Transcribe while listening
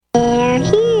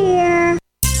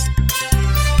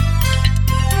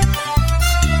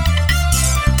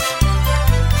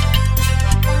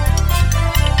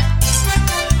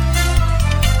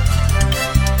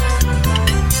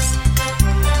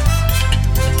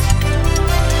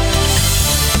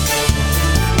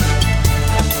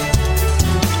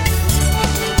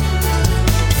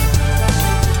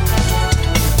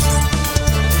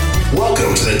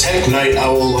Tech Night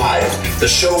Owl Live, the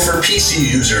show for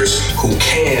PC users who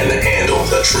can handle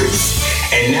the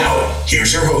truth. And now,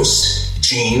 here's your host,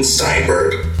 Gene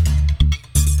Steinberg.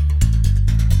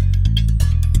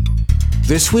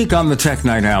 This week on the Tech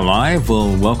Night Owl Live,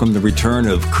 we'll welcome the return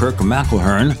of Kirk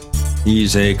McElhearn.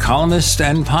 He's a columnist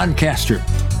and podcaster,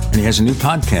 and he has a new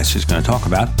podcast he's going to talk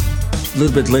about. A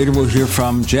little bit later, we'll hear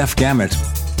from Jeff Gamet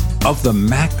of the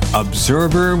Mac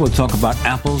Observer. We'll talk about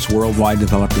Apple's Worldwide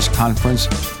Developers Conference,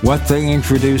 what they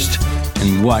introduced,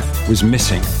 and what was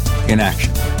missing in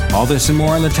action. All this and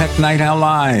more on the Tech Night Owl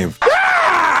Live.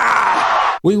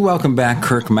 We welcome back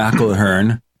Kirk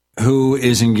McElhearn, who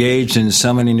is engaged in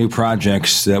so many new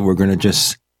projects that we're going to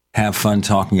just have fun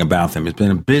talking about them. It's been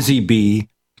a busy bee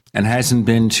and hasn't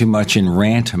been too much in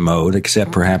rant mode,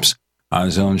 except perhaps on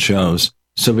his own shows.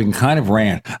 So we can kind of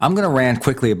rant. I'm going to rant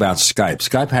quickly about Skype.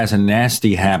 Skype has a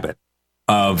nasty habit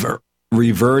of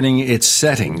reverting its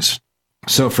settings.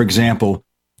 So, for example,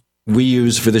 we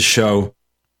use for the show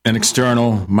an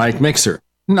external mic mixer.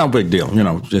 No big deal,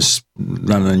 just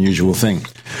not an unusual thing.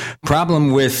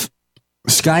 Problem with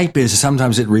Skype is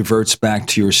sometimes it reverts back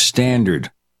to your standard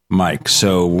mic.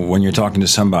 So when you're talking to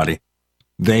somebody,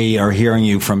 they are hearing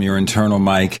you from your internal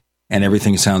mic and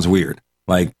everything sounds weird.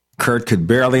 Like Kurt could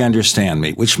barely understand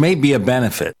me, which may be a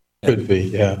benefit. Could be,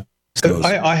 yeah. So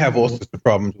I have all sorts of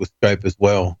problems with Skype as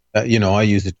well. I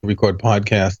use it to record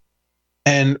podcasts.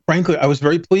 And frankly, I was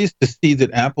very pleased to see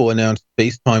that Apple announced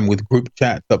FaceTime with group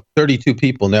chats up 32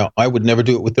 people. Now, I would never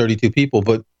do it with 32 people,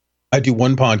 but I do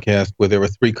one podcast where there are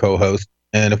 3 co-hosts.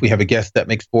 And if we have a guest, that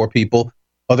makes 4 people.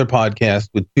 Other podcasts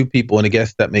with 2 people and a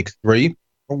guest, that makes 3.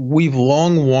 We've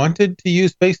long wanted to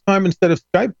use FaceTime instead of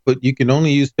Skype, but you can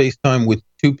only use FaceTime with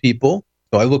 2 people.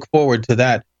 So I look forward to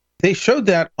that. They showed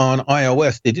that on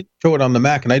iOS. They didn't show it on the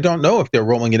Mac, and I don't know if they're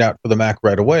rolling it out for the Mac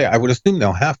right away. I would assume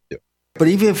they'll have to. But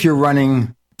even if you're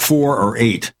running 4 or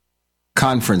 8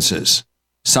 conferences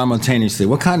simultaneously,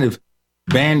 what kind of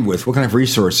bandwidth, what kind of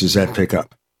resources that pick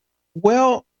up?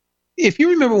 Well, if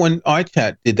you remember when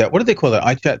iChat did that, what did they call that?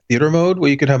 iChat theater mode,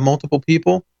 where you could have multiple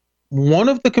people? One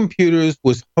of the computers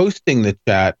was hosting the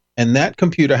chat, and that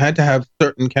computer had to have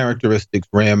certain characteristics,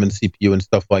 RAM and CPU and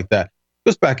stuff like that. It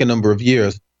goes back a number of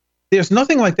years. There's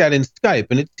nothing like that in Skype,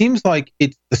 and it seems like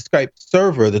it's the Skype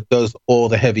server that does all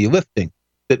the heavy lifting,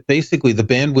 that basically the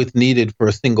bandwidth needed for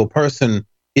a single person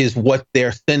is what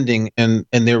they're sending, and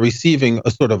they're receiving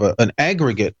a sort of an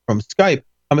aggregate from Skype.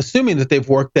 I'm assuming that they've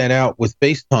worked that out with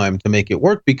FaceTime to make it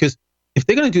work, because if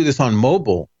they're going to do this on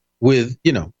mobile with,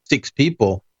 6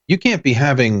 people, you can't be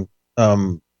having,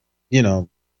 hundreds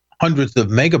of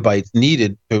megabytes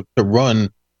needed to run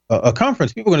a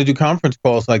conference. People are going to do conference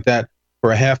calls like that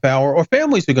for a half hour, or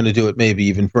families are going to do it maybe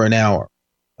even for an hour.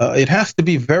 It has to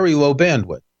be very low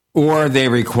bandwidth. Or they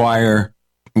require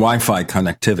Wi-Fi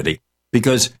connectivity,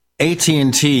 because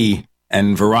AT&T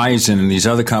and Verizon and these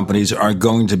other companies are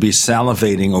going to be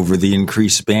salivating over the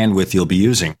increased bandwidth you'll be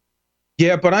using.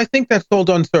 Yeah, but I think that's all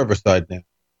done server side now.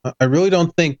 I really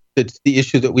don't think that's the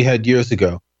issue that we had years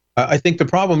ago. I think the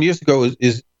problem years ago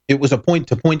is it was a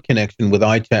point-to-point connection with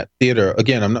iChat Theater.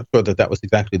 Again, I'm not sure that was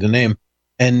exactly the name.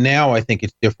 And now I think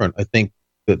it's different. I think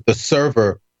that the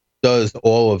server does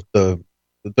all of the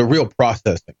real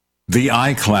processing. The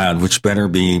iCloud, which better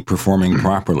be performing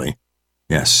properly.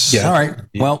 Yes. Yeah. All right.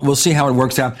 Yeah. Well, we'll see how it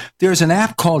works out. There's an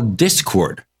app called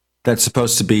Discord that's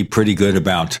supposed to be pretty good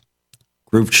about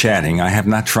group chatting. I have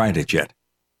not tried it yet.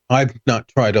 I've not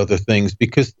tried other things,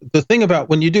 because the thing about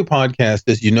when you do podcasts,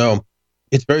 as you know,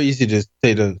 it's very easy to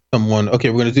say to someone, okay,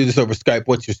 we're going to do this over Skype.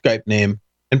 What's your Skype name?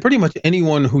 And pretty much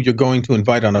anyone who you're going to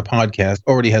invite on a podcast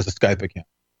already has a Skype account.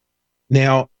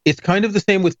 Now, it's kind of the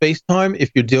same with FaceTime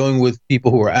if you're dealing with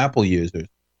people who are Apple users.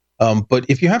 But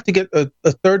if you have to get a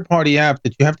third-party app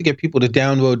that you have to get people to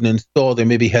download and install, they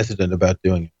may be hesitant about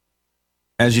doing it.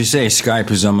 As you say,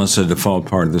 Skype is almost a default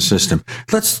part of the system.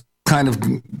 Let's kind of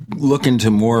look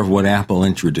into more of what Apple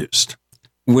introduced.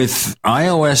 With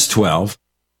iOS 12,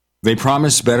 they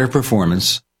promised better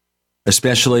performance,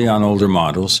 especially on older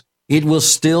models. It will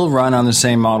still run on the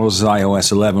same models as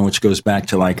iOS 11, which goes back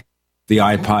to like the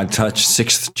iPod Touch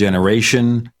 6th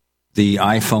generation, the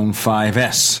iPhone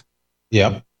 5S.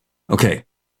 Yep. Okay.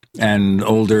 And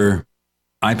older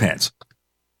iPads.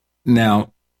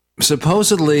 Now,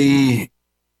 supposedly,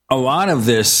 a lot of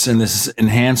this and this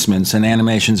enhancements and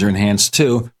animations are enhanced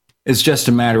too. It's just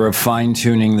a matter of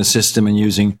fine-tuning the system and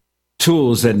using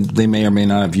tools that they may or may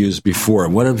not have used before.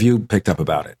 What have you picked up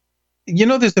about it?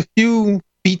 There's a few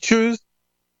features.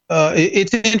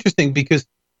 It's interesting because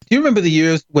do you remember the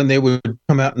years when they would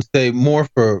come out and say more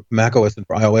for macOS and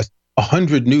for iOS,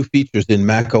 100 new features in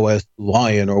macOS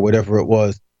Lion or whatever it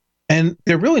was? And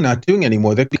they're really not doing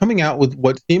anymore. They're coming out with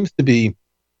what seems to be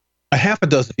a half a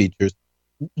dozen features.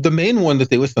 The main one that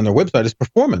they list on their website is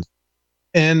performance.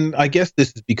 And I guess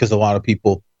this is because a lot of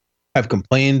people have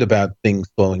complained about things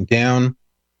slowing down.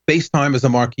 FaceTime is a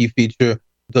marquee feature.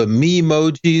 The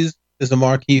Me-mojis is a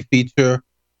marquee feature.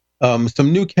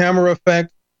 Some new camera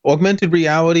effects, augmented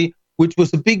reality, which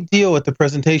was a big deal at the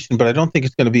presentation, but I don't think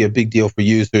it's going to be a big deal for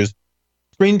users.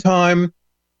 Screen time.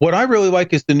 What I really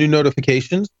like is the new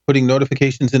notifications, putting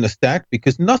notifications in a stack,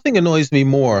 because nothing annoys me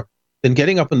more than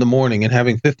getting up in the morning and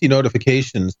having 50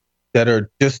 notifications that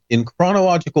are just in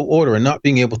chronological order and not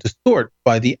being able to sort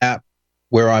by the app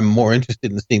where I'm more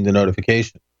interested in seeing the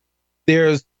notification.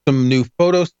 There's some new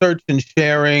photo search and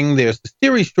sharing. There's the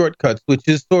Siri shortcuts, which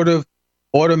is sort of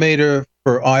Automator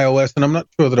for iOS, and I'm not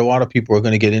sure that a lot of people are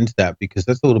going to get into that because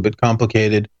that's a little bit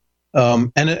complicated.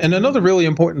 And another really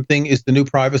important thing is the new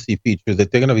privacy feature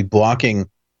that they're going to be blocking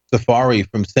Safari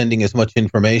from sending as much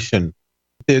information.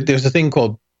 There's a thing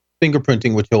called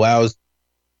fingerprinting, which allows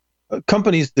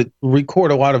companies that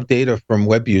record a lot of data from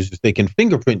web users. They can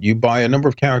fingerprint you by a number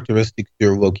of characteristics: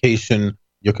 your location,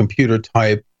 your computer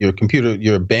type, your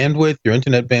bandwidth, your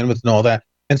internet bandwidth, and all that.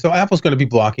 And so Apple's going to be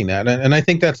blocking that. And I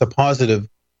think that's a positive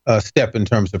step in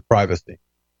terms of privacy.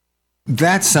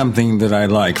 That's something that I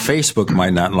like. Facebook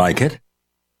might not like it.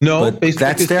 No, but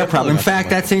that's their problem. In fact,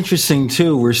 that's interesting,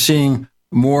 too. We're seeing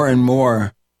more and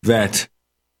more that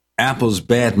Apple's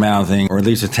bad-mouthing, or at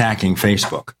least attacking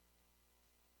Facebook.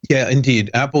 Yeah,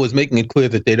 indeed. Apple is making it clear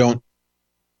that they don't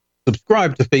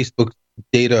subscribe to Facebook's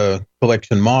data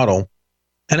collection model.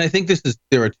 And I think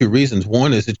there are two reasons.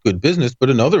 One is it's good business, but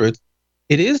another it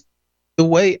is the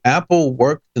way Apple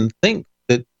works and thinks,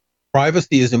 that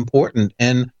privacy is important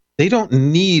and they don't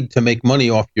need to make money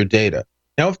off your data.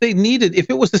 Now, if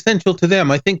it was essential to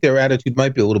them, I think their attitude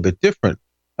might be a little bit different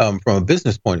from a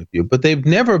business point of view, but they've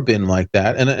never been like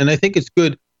that. And I think it's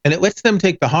good, and it lets them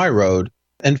take the high road.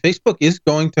 And Facebook is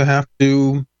going to have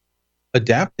to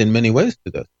adapt in many ways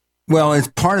to this. Well,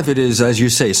 part of it is, as you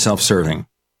say, self-serving.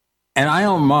 And I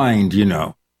don't mind,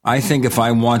 I think if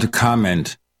I want to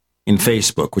comment in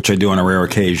Facebook, which I do on a rare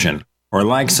occasion, or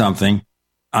like something,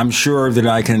 I'm sure that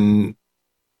I can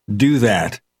do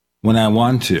that when I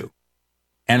want to.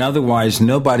 And otherwise,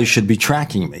 nobody should be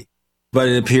tracking me. But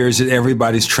it appears that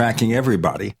everybody's tracking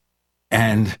everybody.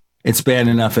 And it's bad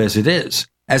enough as it is.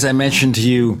 As I mentioned to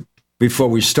you before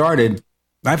we started,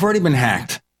 I've already been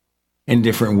hacked in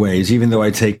different ways, even though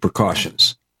I take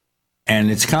precautions.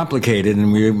 And it's complicated,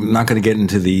 and we're not going to get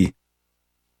into the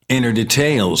inner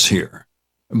details here.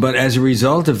 But as a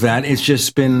result of that, it's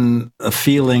just been a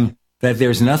feeling that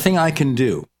there's nothing I can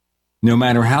do, no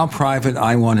matter how private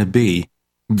I want to be,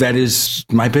 that is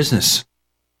my business.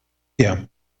 Yeah.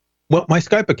 Well, my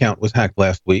Skype account was hacked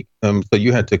last week, so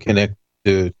you had to connect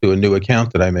to a new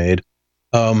account that I made.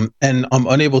 And I'm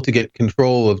unable to get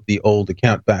control of the old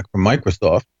account back from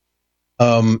Microsoft.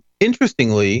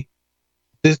 Interestingly,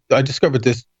 I discovered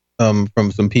this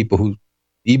from some people who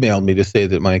emailed me to say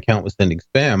that my account was sending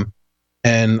spam.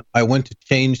 And I went to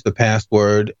change the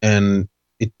password and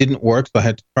it didn't work. So I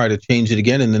had to try to change it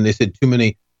again. And then they said too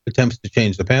many attempts to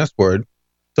change the password.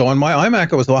 So on my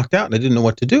iMac, I was locked out and I didn't know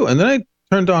what to do. And then I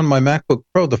turned on my MacBook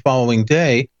Pro the following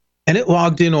day and it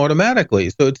logged in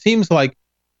automatically. So it seems like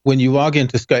when you log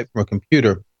into Skype from a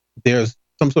computer, there's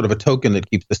some sort of a token that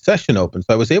keeps the session open.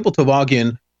 So I was able to log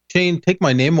in, take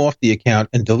my name off the account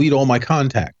and delete all my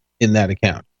contacts in that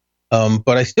account.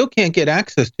 But I still can't get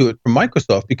access to it from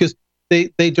Microsoft because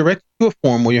they direct you to a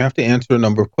form where you have to answer a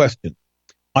number of questions.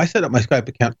 I set up my Skype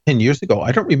account 10 years ago.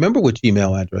 I don't remember which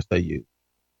email address I used.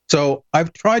 So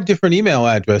I've tried different email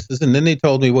addresses, and then they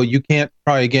told me, well, you can't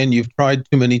try again. You've tried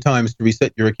too many times to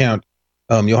reset your account.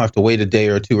 You'll have to wait a day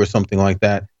or two or something like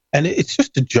that. And it's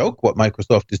just a joke what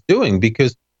Microsoft is doing,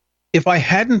 because if I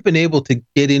hadn't been able to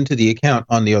get into the account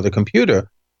on the other computer,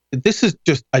 this is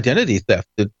just identity theft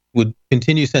that would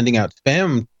continue sending out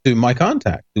spam to my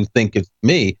contacts who think it's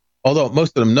me. Although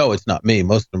most of them know it's not me.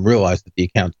 Most of them realize that the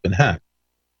account's been hacked.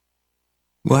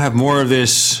 We'll have more of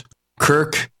this.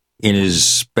 Kirk in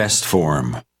his best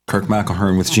form. Kirk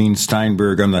McElhearn with Gene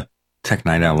Steinberg on the Tech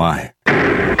Night Out Live.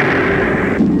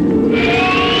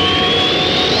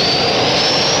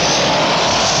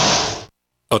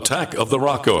 Attack of the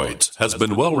Rockoids has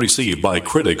been well received by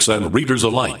critics and readers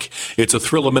alike. It's a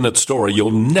thrill-a-minute story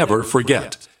you'll never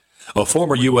forget. A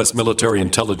former U.S. military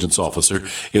intelligence officer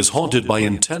is haunted by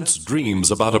intense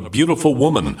dreams about a beautiful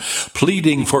woman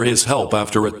pleading for his help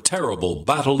after a terrible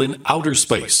battle in outer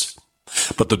space.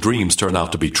 But the dreams turn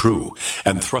out to be true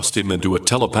and thrust him into a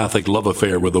telepathic love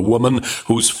affair with a woman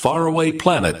whose faraway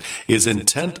planet is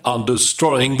intent on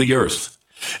destroying the Earth.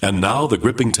 And now the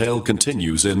gripping tale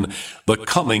continues in The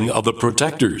Coming of the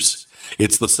Protectors.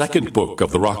 It's the second book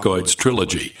of the Rockoids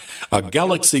trilogy, a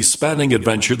galaxy-spanning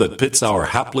adventure that pits our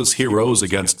hapless heroes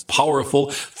against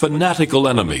powerful, fanatical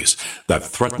enemies that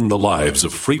threaten the lives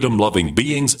of freedom-loving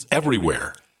beings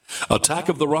everywhere. Attack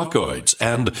of the Rockoids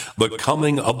and The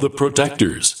Coming of the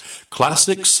Protectors.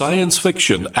 Classic science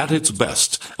fiction at its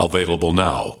best, available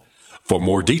now. For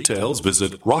more details,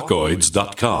 visit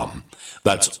rockoids.com.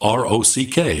 That's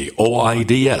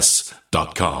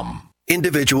ROCKOIDS.com.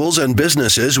 Individuals and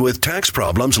businesses with tax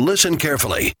problems, listen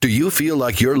carefully. Do you feel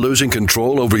like you're losing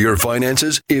control over your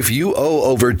finances? If you owe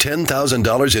over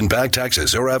 $10,000 in back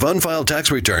taxes or have unfiled tax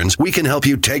returns, we can help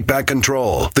you take back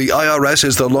control. The IRS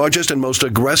is the largest and most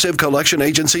aggressive collection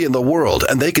agency in the world,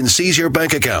 and they can seize your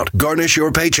bank account, garnish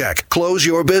your paycheck, close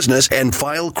your business, and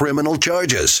file criminal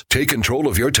charges. Take control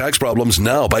of your tax problems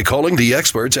now by calling the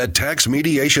experts at Tax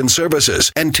Mediation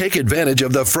Services and take advantage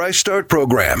of the Fresh Start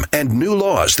program and new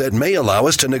laws that may allow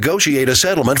us to negotiate a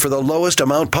settlement for the lowest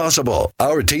amount possible.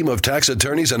 Our team of tax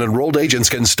attorneys and enrolled agents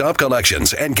can stop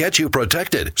collections and get you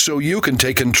protected so you can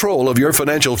take control of your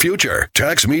financial future.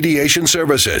 Tax Mediation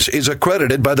Services is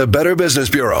accredited by the Better Business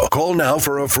Bureau. Call now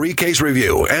for a free case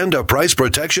review and a price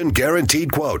protection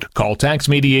guaranteed quote. Call Tax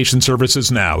Mediation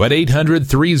Services now at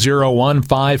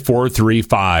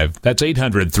 800-301-5435. That's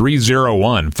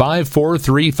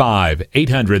 800-301-5435.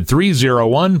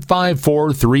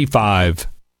 800-301-5435.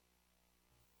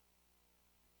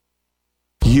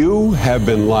 You have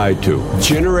been lied to,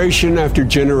 generation after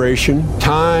generation,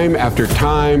 time after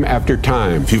time after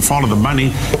time. If you follow the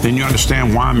money, then you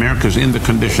understand why America's in the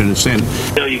condition it's in.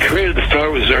 You created the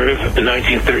Federal Reserve in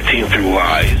 1913 through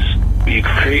lies. You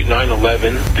create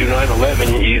 9/11. Through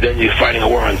 9/11, you're fighting a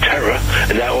war on terror,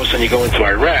 and now all of a sudden you go into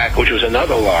Iraq, which was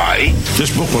another lie. This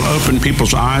book will open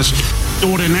people's eyes.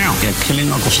 Order now at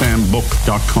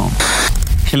KillingUncleSamBook.com.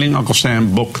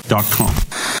 KillingUncleSamBook.com.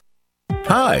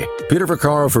 Hi, Peter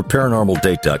Vaccaro for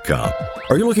ParanormalDate.com.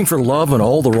 Are you looking for love in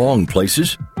all the wrong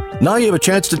places? Now you have a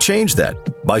chance to change that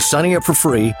by signing up for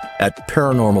free at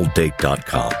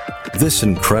ParanormalDate.com. This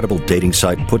incredible dating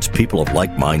site puts people of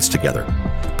like minds together.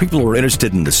 People who are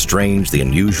interested in the strange, the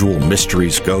unusual,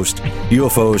 mysteries, ghosts,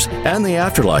 UFOs, and the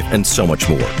afterlife, and so much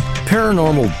more.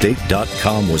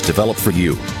 ParanormalDate.com was developed for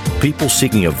you, people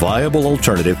seeking a viable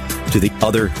alternative to the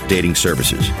other dating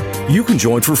services. You can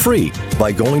join for free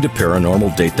by going to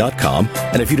ParanormalDate.com,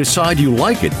 and if you decide you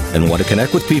like it and want to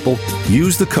connect with people,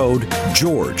 use the code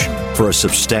GEORGE for a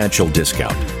substantial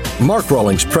discount. Mark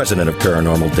Rawlings, president of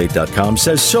ParanormalDate.com,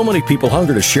 says so many people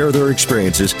hunger to share their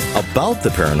experiences about the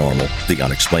paranormal, the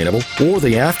unexplainable, or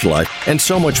the afterlife, and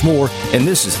so much more, and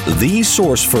this is the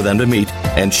source for them to meet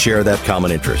and share that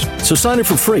common interest. So sign up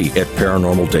for free at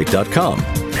ParanormalDate.com,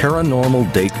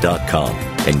 ParanormalDate.com,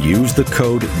 and use the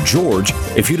code GEORGE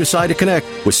if you decide to connect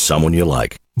with someone you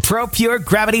like. ProPure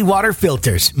Gravity Water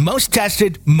Filters. Most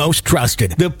tested, most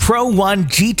trusted. The Pro 1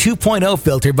 G2.0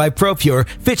 filter by ProPure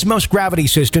fits most gravity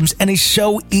systems and is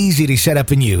so easy to set up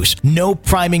and use. No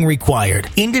priming required.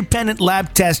 Independent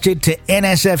lab tested to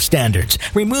NSF standards.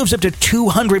 Removes up to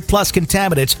 200 plus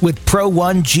contaminants with Pro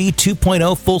 1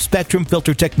 G2.0 full spectrum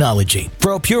filter technology.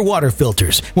 ProPure Water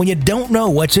Filters. When you don't know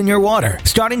what's in your water.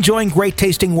 Start enjoying great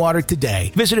tasting water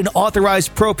today. Visit an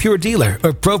authorized ProPure dealer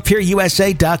or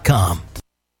ProPureUSA.com.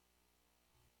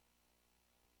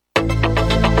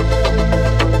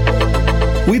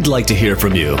 We'd like to hear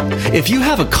from you. If you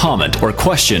have a comment or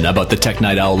question about the Tech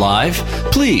Night Owl Live,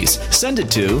 please send it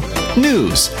to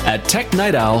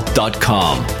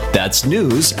news@technightowl.com. That's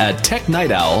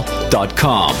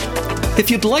news@technightowl.com.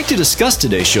 If you'd like to discuss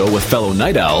today's show with fellow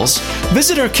night owls,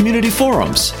 visit our community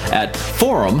forums at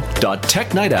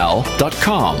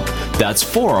forum.technightowl.com. That's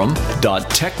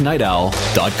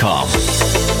forum.technightowl.com.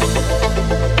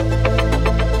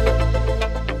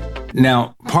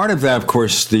 Now, part of that, of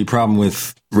course, the problem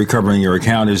with recovering your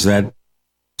account is that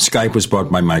Skype was bought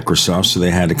by Microsoft, so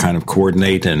they had to kind of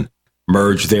coordinate and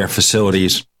merge their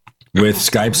facilities with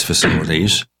Skype's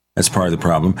facilities. That's part of the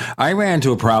problem. I ran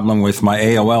into a problem with my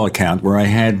AOL account where I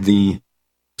had the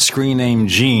screen name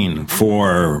Gene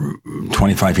for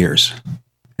 25 years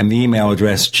and the email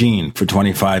address Gene for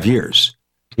 25 years.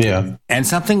 Yeah. And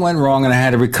something went wrong and I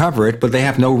had to recover it, but they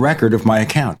have no record of my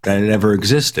account that it ever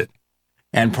existed.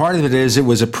 And part of it is it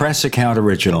was a press account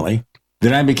originally.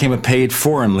 Then I became a paid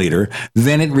forum leader.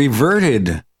 Then it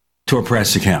reverted to a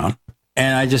press account.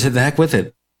 And I just said, the heck with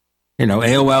it. You know,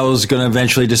 AOL is going to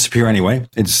eventually disappear anyway.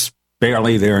 It's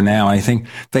barely there now, I think.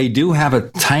 They do have a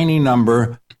tiny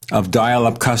number of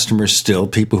dial-up customers still,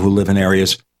 people who live in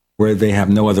areas where they have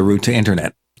no other route to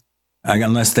internet.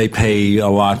 unless they pay a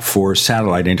lot for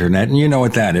satellite internet. And you know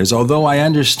what that is. Although I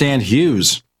understand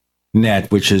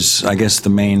HughesNet, which is, I guess, the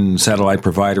main satellite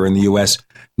provider in the U.S.,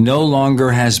 no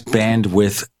longer has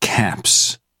bandwidth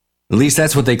caps. At least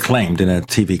that's what they claimed in a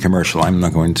TV commercial. I'm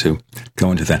not going to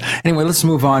go into that. Anyway, let's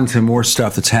move on to more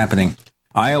stuff that's happening.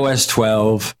 iOS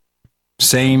 12,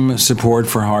 same support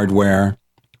for hardware,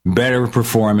 better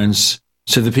performance.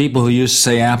 So the people who used to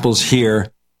say Apple's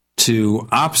here to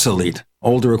obsolete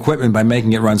older equipment by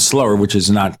making it run slower, which is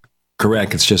not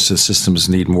correct. It's just the systems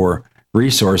need more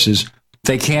resources.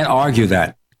 They can't argue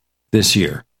that this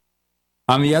year.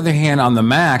 On the other hand, on the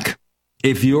Mac,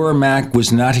 if your Mac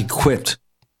was not equipped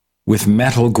with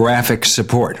Metal graphics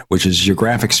support, which is your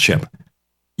graphics chip,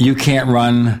 you can't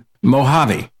run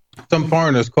Mojave. Some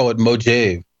foreigners call it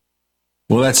Mojave.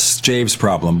 Well, that's Jave's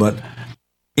problem, but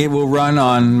it will run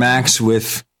on Macs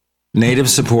with native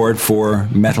support for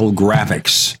Metal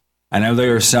graphics. I know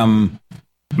there are some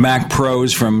Mac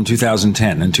Pros from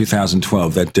 2010 and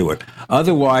 2012 that do it.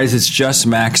 Otherwise, it's just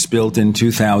Macs built in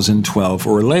 2012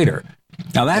 or later.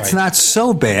 Now, that's not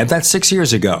so bad. That's 6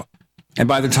 years ago. And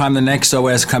by the time the next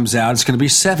OS comes out, it's going to be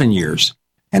 7 years.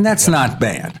 And that's not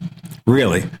bad,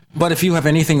 really. But if you have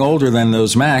anything older than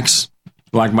those Macs,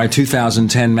 like my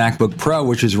 2010 MacBook Pro,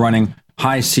 which is running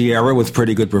High Sierra with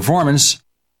pretty good performance,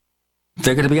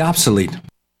 they're going to be obsolete.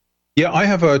 Yeah, I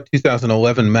have a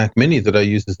 2011 Mac Mini that I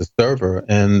use as a server,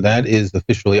 and that is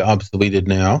officially obsoleted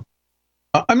now.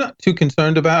 I'm not too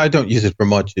concerned about it. I don't use it for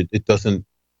much. It doesn't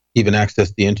even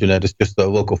access the internet. It's just a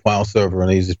local file server, and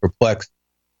I use it for Plex.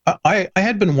 I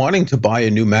had been wanting to buy a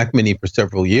new Mac Mini for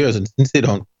several years, and since they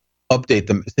don't update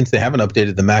them, since they haven't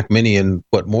updated the Mac Mini in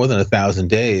more than 1,000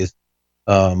 days,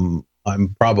 I'm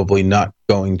probably not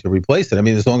going to replace it. I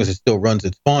mean, as long as it still runs,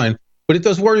 it's fine. But it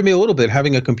does worry me a little bit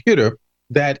having a computer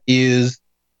that is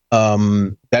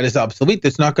obsolete.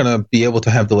 That's not going to be able to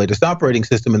have the latest operating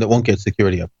system, and that won't get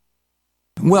security up.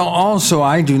 Well, also,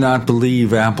 I do not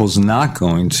believe Apple's not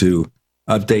going to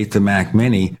update the Mac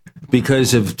Mini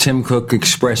because of Tim Cook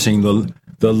expressing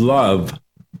the love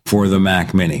for the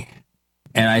Mac Mini.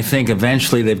 And I think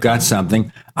eventually they've got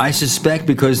something. I suspect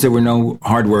because there were no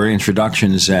hardware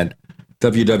introductions at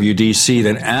WWDC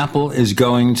that Apple is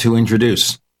going to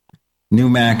introduce new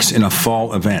Macs in a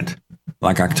fall event,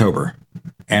 like October.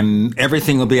 And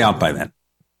everything will be out by then.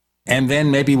 And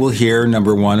then maybe we'll hear,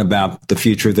 number one, about the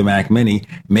future of the Mac Mini,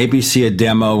 maybe see a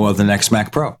demo of the next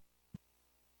Mac Pro.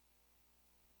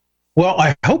 Well,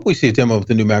 I hope we see a demo of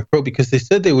the new Mac Pro because they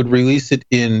said they would release it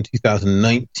in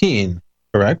 2019,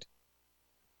 correct?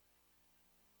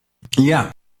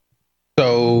 Yeah.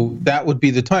 So that would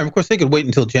be the time. Of course, they could wait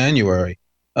until January.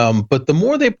 But the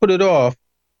more they put it off,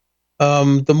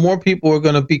 the more people are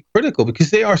going to be critical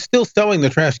because they are still selling the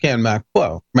trash can Mac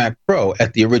Pro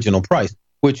at the original price,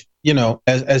 which, you know,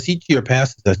 as each year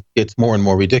passes, that gets more and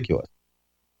more ridiculous.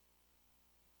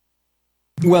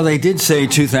 Well, they did say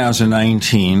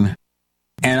 2019,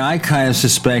 and I kind of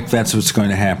suspect that's what's going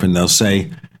to happen. They'll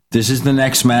say, this is the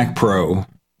next Mac Pro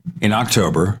in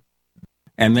October,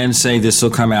 and then say this will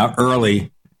come out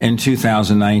early in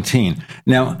 2019.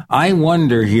 Now, I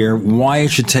wonder here why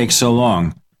it should take so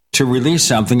long to release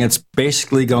something that's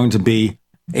basically going to be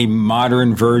a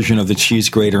modern version of the cheese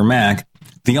grater Mac.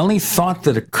 The only thought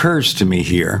that occurs to me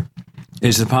here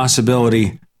is the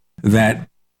possibility that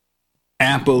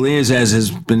Apple is, as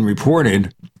has been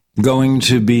reported, going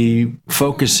to be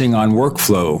focusing on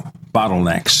workflow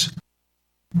bottlenecks,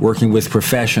 working with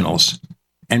professionals,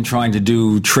 and trying to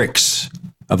do tricks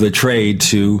of the trade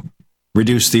to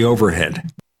reduce the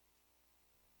overhead.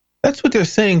 That's what they're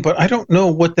saying, but I don't know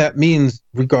what that means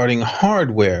regarding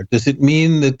hardware. Does it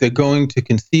mean that they're going to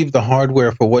conceive the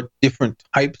hardware for what different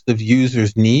types of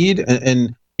users need?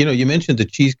 And you know, you mentioned the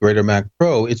cheese grater Mac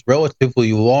Pro. It's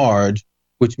relatively large,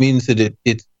 which means that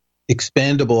it's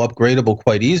expandable, upgradable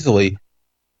quite easily.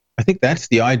 I think that's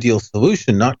the ideal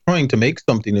solution, not trying to make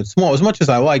something that's small. As much as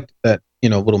I liked that, you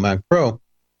know, little Mac Pro,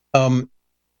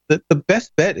 the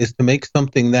best bet is to make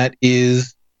something that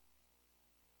is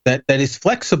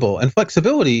flexible, and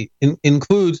flexibility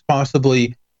includes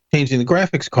possibly changing the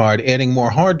graphics card, adding more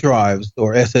hard drives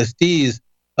or SSDs,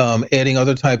 adding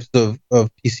other types of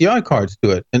PCI cards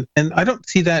to it. And I don't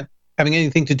see that having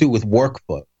anything to do with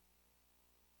workflow.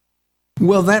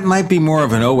 Well, that might be more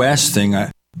of an OS thing,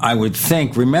 I would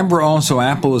think. Remember also,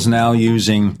 Apple is now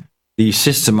using the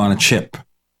system on a chip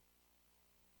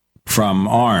from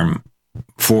ARM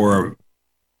for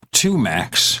 2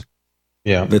 Macs.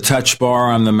 Yeah. The Touch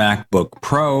Bar on the MacBook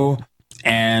Pro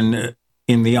and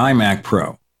in the iMac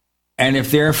Pro. And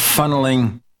if they're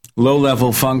funneling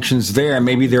low-level functions there,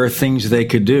 maybe there are things they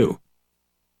could do.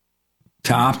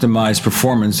 to optimize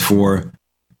performance for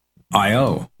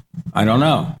I/O? I don't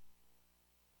know.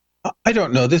 I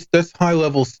don't know. That's high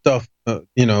level stuff,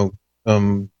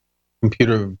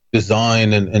 computer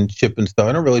design and chip and stuff.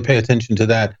 I don't really pay attention to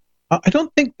that. I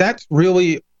don't think that's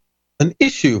really an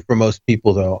issue for most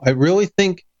people, though. I really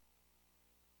think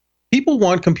people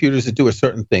want computers that do a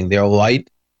certain thing. They're light,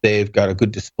 they've got a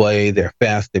good display, they're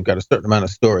fast, they've got a certain amount of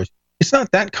storage. It's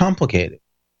not that complicated.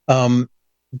 I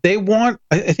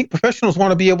think professionals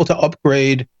want to be able to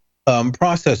upgrade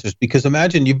processors, because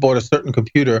imagine you bought a certain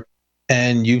computer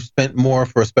and you've spent more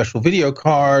for a special video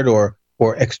card or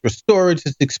extra storage.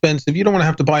 It's expensive. You don't want to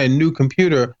have to buy a new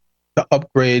computer to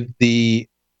upgrade the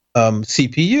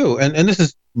CPU. And this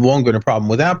has long been a problem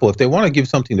with Apple. If they want to give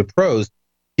something to pros,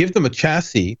 give them a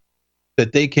chassis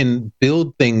that they can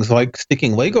build things like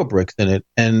sticking Lego bricks in it,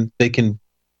 and they can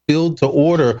build to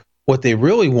order what they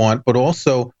really want, but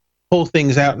also pull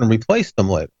things out and replace them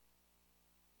later.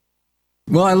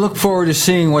 Well, I look forward to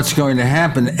seeing what's going to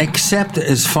happen, except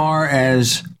as far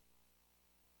as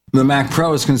the Mac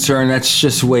Pro is concerned, that's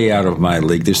just way out of my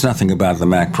league. There's nothing about the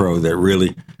Mac Pro that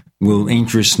really will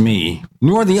interest me,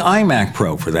 nor the iMac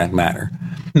Pro for that matter.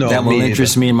 That will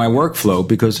interest me in my workflow,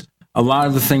 because a lot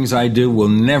of the things I do will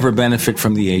never benefit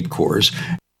from the 8 cores.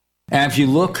 And if you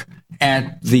look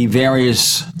at the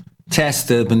various tests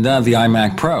that have been done of the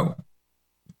iMac Pro,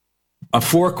 a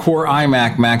 4-core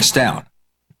iMac maxed out,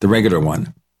 the regular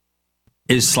one,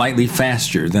 is slightly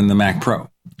faster than the Mac Pro.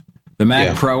 The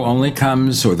Mac Pro only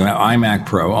comes, or the iMac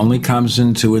Pro only comes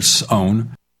into its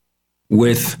own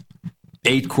with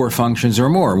 8 core functions or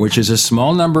more, which is a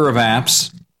small number of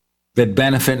apps that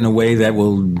benefit in a way that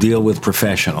will deal with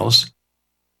professionals.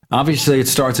 Obviously, it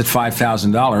starts at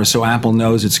 $5,000, so Apple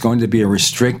knows it's going to be a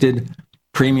restricted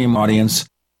premium audience,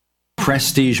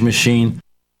 prestige machine.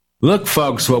 Look,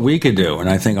 folks, what we could do. And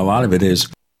I think a lot of it is,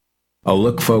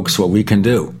 look, folks, what we can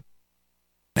do.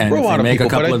 And for a lot if they make of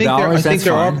people, a couple of dollars, that's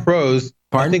fine. Are pros.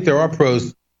 Pardon? I think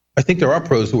there are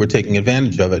pros who are taking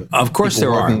advantage of it. Of course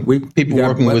people there working, are. People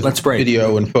working with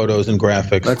video and photos and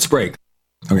graphics. Let's break.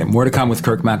 Okay, more to come with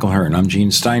Kirk McElhearn. I'm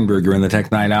Gene Steinberger in the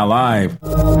Tech Night Owl Live.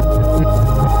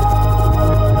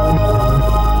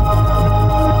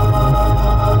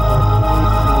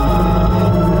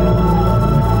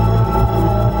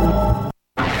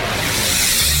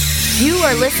 You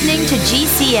are listening to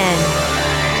GCN.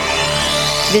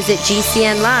 Visit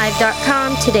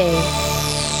GCNlive.com today.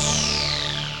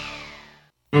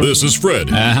 This is Fred.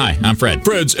 Hi, I'm Fred.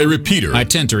 Fred's a repeater. I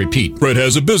tend to repeat. Fred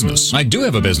has a business. I do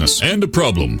have a business. And a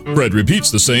problem. Fred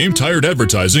repeats the same tired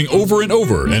advertising over and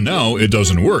over, and now it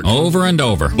doesn't work. Over and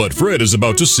over. But Fred is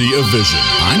about to see a vision.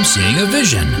 I'm seeing a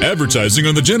vision. Advertising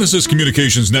on the Genesis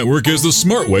Communications Network is the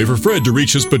smart way for Fred to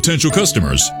reach his potential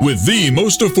customers with the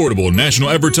most affordable national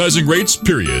advertising rates,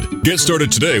 period. Get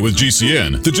started today with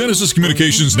GCN, the Genesis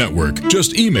Communications Network.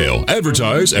 Just email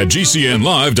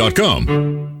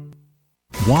advertise@gcnlive.com.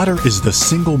 Water is the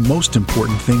single most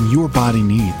important thing your body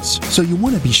needs, so you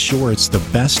want to be sure it's the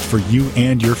best for you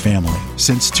and your family.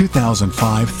 Since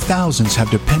 2005, thousands have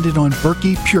depended on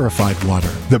Berkey purified water.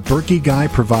 The Berkey Guy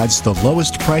provides the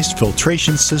lowest priced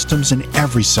filtration systems in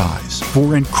every size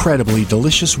for incredibly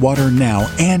delicious water now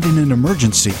and in an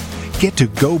emergency. Get to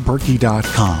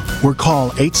GoBerkey.com or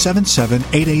call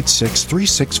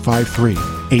 877-886-3653.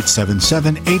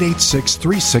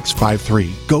 877-886-3653.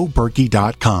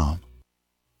 GoBerkey.com.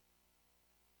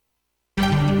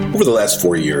 Over the last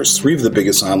 4 years, 3 of the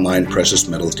biggest online precious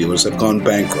metals dealers have gone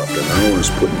bankrupt and their owners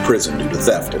put in prison due to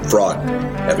theft and fraud.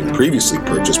 Having previously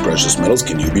purchased precious metals,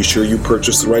 can you be sure you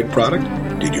purchased the right product?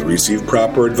 Did you receive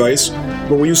proper advice?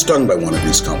 Or were you stung by one of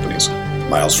these companies?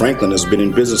 Miles Franklin has been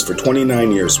in business for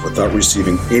 29 years without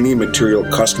receiving any material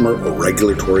customer or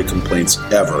regulatory complaints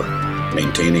ever.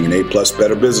 Maintaining an A-plus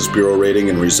Better Business Bureau rating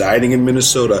and residing in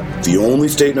Minnesota, the only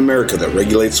state in America that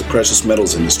regulates the precious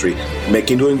metals industry,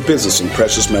 making doing business in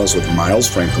precious metals with Miles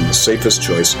Franklin the safest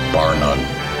choice, bar none.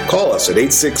 Call us at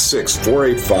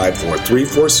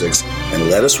 866-485-4346 and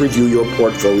let us review your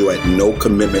portfolio at no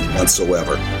commitment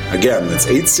whatsoever. Again, that's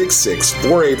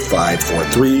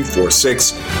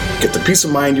 866-485-4346. Get the peace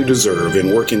of mind you deserve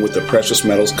in working with the precious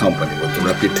metals company with a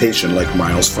reputation like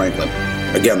Miles Franklin.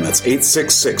 Again, that's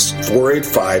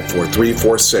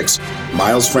 866-485-4346.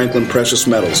 Miles Franklin Precious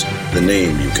Metals, the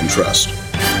name you can trust.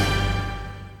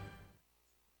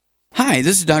 Hi,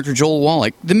 this is Dr. Joel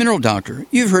Wallach, the Mineral Doctor.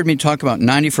 You've heard me talk about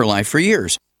 90 for Life for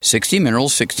years. 60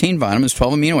 minerals, 16 vitamins,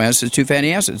 12 amino acids, 2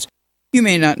 fatty acids. You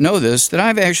may not know this, that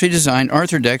I've actually designed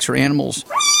Arthrodex for animals.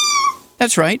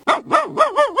 That's right.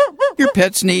 Your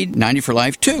pets need 90 for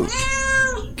Life, too.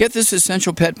 Get this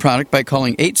essential pet product by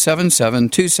calling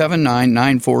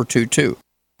 877-279-9422.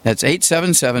 That's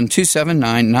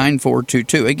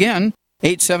 877-279-9422. Again,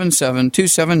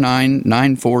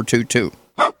 877-279-9422.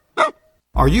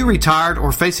 Are you retired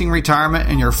or facing retirement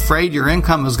and you're afraid your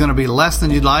income is going to be less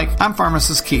than you'd like? I'm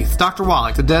Pharmacist Keith. Dr.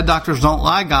 Wallach, the Dead Doctors Don't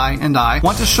Lie guy, and I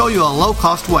want to show you a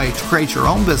low-cost way to create your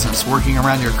own business working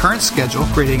around your current schedule,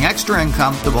 creating extra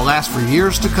income that will last for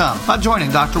years to come by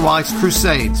joining Dr. Wallach's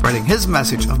crusade, spreading his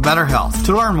message of better health.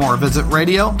 To learn more, visit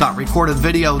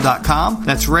radio.recordedvideo.com.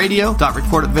 That's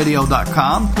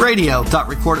radio.recordedvideo.com,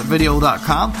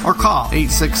 radio.recordedvideo.com, or call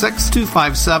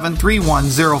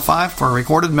 866-257-3105 for a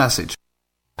recorded message.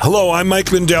 Hello, I'm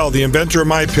Mike Lindell, the inventor of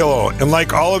MyPillow, and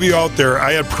like all of you out there,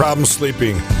 I had problems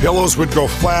sleeping. Pillows would go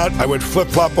flat, I would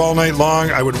flip-flop all night long,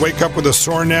 I would wake up with a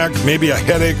sore neck, maybe a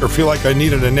headache, or feel like I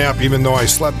needed a nap even though I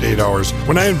slept 8 hours.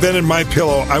 When I invented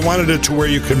MyPillow, I wanted it to where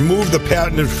you can move the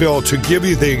patented fill to give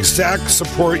you the exact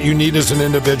support you need as an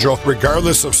individual,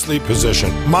 regardless of sleep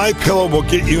position. MyPillow will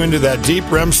get you into that deep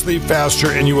REM sleep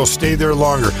faster, and you will stay there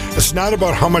longer. It's not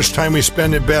about how much time we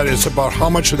spend in bed, it's about how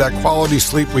much of that quality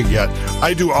sleep we get.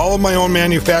 I do all of my own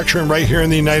manufacturing right here in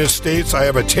the United States. I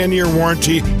have a 10-year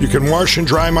warranty. You can wash and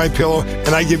dry my pillow,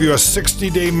 and I give you a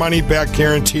 60-day money-back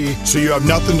guarantee, so you have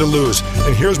nothing to lose.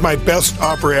 And here's my best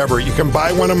offer ever. You can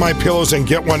buy one of my pillows and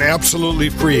get one absolutely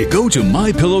free. Go to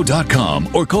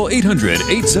MyPillow.com or call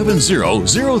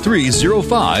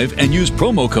 800-870-0305 and use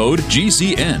promo code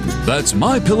GCN. That's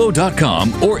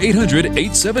MyPillow.com or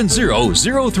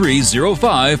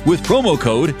 800-870-0305 with promo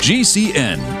code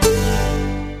GCN.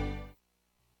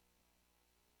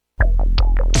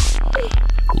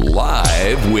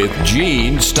 Live with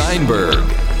Gene Steinberg.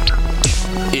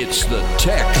 It's the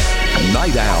Tech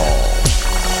Night Owl.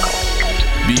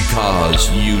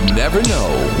 Because you never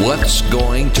know what's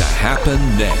going to happen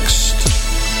next.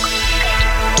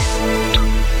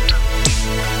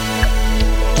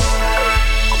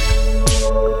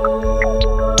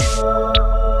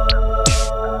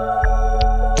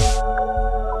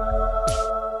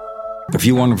 If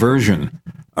you want a version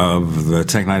of the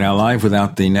Tech Night Owl Live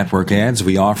without the network ads,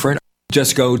 we offer it.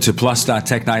 Just go to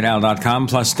plus.technightowl.com,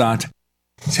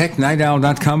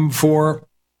 plus.technightowl.com for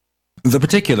the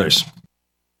particulars.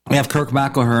 We have Kirk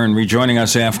McElhearn rejoining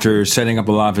us after setting up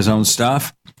a lot of his own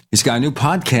stuff. He's got a new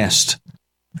podcast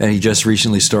that he just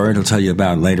recently started. He'll tell you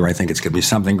about it later. I think it's going to be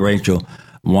something great you'll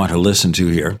want to listen to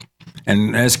here.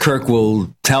 And as Kirk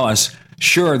will tell us,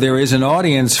 sure, there is an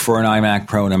audience for an iMac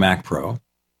Pro and a Mac Pro.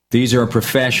 These are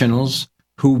professionals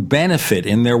who benefit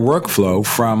in their workflow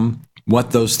from what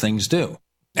those things do,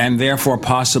 and therefore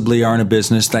possibly are in a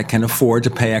business that can afford to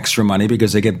pay extra money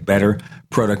because they get better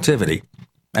productivity.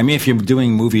 I mean, if you're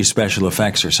doing movie special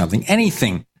effects or something,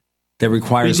 anything that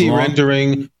requires 3D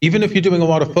rendering, even if you're doing a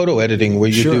lot of photo editing where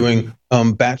you're doing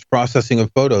batch processing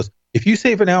of photos, if you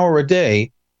save an hour a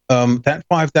day, that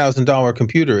 $5,000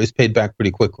 computer is paid back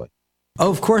pretty quickly. Oh,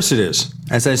 of course it is.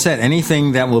 As I said,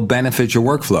 anything that will benefit your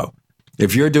workflow.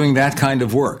 If you're doing that kind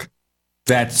of work,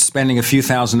 that spending a few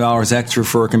 $1,000s extra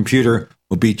for a computer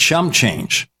will be chump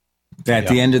change. At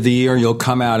the end of the year, you'll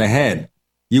come out ahead.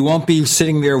 You won't be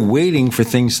sitting there waiting for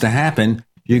things to happen.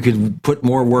 You could put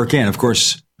more work in. Of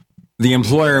course, the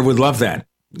employer would love that.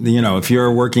 You know, if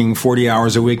you're working 40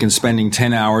 hours a week and spending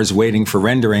 10 hours waiting for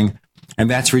rendering,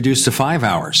 and that's reduced to 5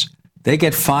 hours, they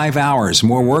get 5 hours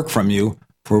more work from you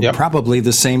for probably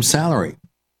the same salary.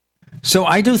 So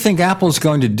I do think Apple's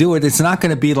going to do it. It's not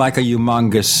going to be like a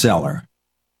humongous seller.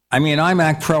 I mean,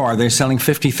 iMac Pro, are they selling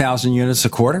 50,000 units a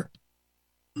quarter?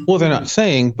 Well, they're not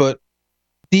saying, but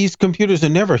these computers are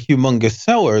never humongous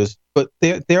sellers, but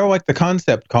they're like the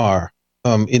concept car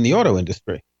in the auto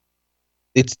industry.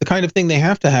 It's the kind of thing they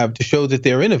have to show that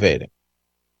they're innovating.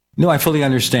 No, I fully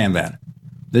understand that.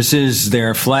 This is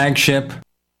their flagship.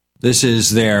 This is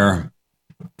their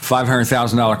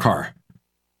 $500,000 car.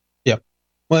 Yep.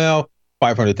 Well,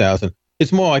 $500,000.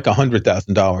 It's more like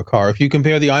 $100,000 car. If you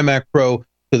compare the iMac Pro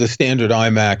to the standard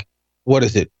iMac, what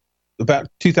is it? About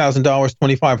 $2,000,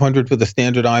 $2,500 for the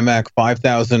standard iMac,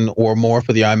 $5,000 or more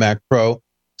for the iMac Pro.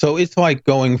 So it's like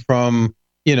going from,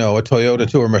 a Toyota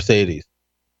to a Mercedes.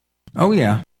 Oh,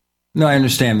 yeah. No, I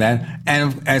understand that.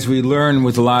 And as we learn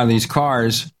with a lot of these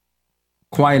cars,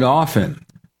 quite often,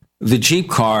 the cheap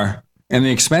car and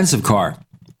the expensive car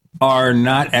are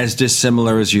not as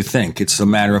dissimilar as you think. It's a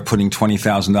matter of putting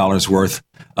 $20,000 worth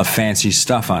of fancy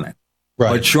stuff on it. Right.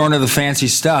 But short of the fancy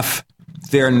stuff,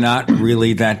 they're not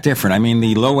really that different. I mean,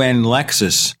 the low-end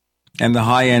Lexus and the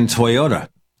high-end Toyota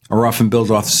are often built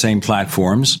off the same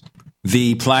platforms.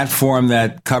 The platform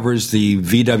that covers the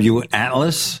VW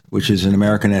Atlas, which is an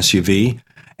American SUV,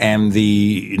 and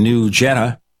the new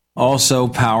Jetta also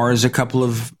powers a couple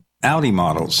of Audi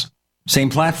models. Same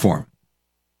platform.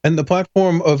 And the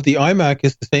platform of the iMac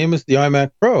is the same as the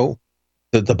iMac Pro.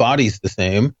 The body's the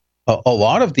same. A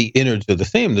lot of the innards are the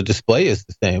same. The display is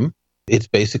the same. It's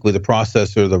basically the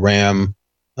processor, the RAM,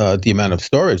 the amount of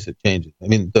storage that changes. I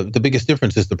mean, the biggest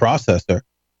difference is the processor,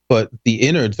 but the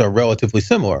innards are relatively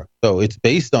similar. So it's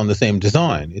based on the same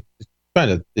design.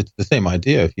 It's the same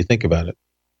idea if you think about it.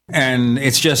 And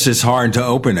it's just as hard to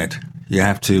open it. You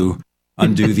have to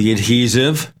undo the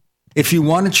adhesive. If you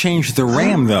want to change the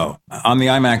RAM, though, on the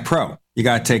iMac Pro, you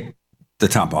got to take the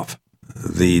top off,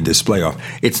 the display off.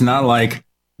 It's not like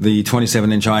the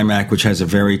 27-inch iMac, which has a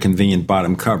very convenient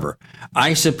bottom cover.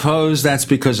 I suppose that's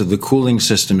because of the cooling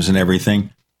systems and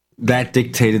everything. That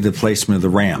dictated the placement of the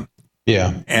RAM.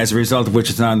 Yeah. As a result of which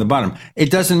it's not on the bottom. It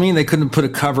doesn't mean they couldn't put a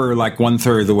cover like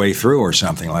 1/3 of the way through or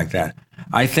something like that.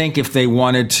 I think if they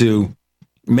wanted to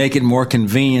make it more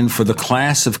convenient for the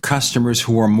class of customers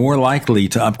who are more likely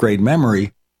to upgrade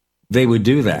memory, they would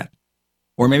do that.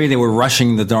 Or maybe they were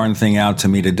rushing the darn thing out to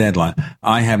meet a deadline.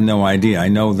 I have no idea. I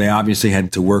know they obviously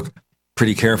had to work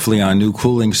pretty carefully on a new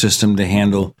cooling system to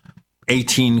handle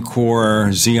 18-core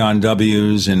Xeon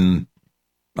Ws and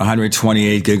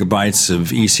 128 gigabytes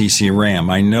of ECC RAM.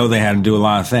 I know they had to do a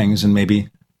lot of things, and maybe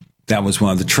that was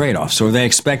one of the trade-offs. So they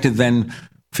expected then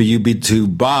for you to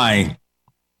buy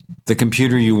the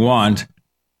computer you want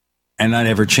and not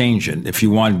ever change it. If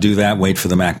you want to do that, wait for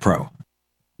the Mac Pro.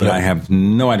 But I have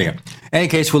no idea. In any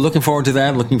case, we're looking forward to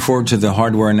that. Looking forward to the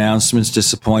hardware announcements.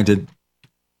 Disappointed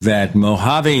that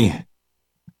Mojave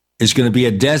is going to be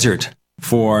a desert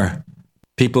for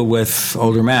people with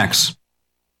older Macs.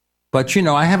 But, you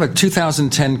know, I have a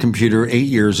 2010 computer, 8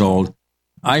 years old.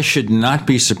 I should not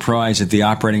be surprised at the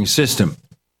operating system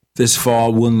this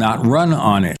fall will not run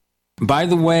on it. By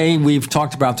the way, we've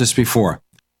talked about this before.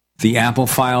 The Apple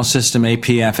file system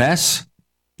APFS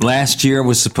last year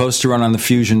was supposed to run on the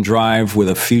Fusion drive with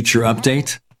a future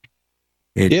update.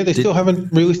 They still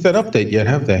haven't released that update yet,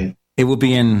 have they? It will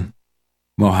be in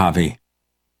Mojave.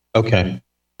 Okay.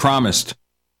 Promised.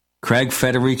 Craig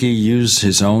Federighi used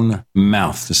his own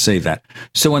mouth to say that.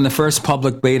 So when the first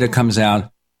public beta comes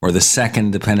out, or the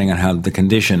second, depending on how the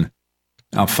condition,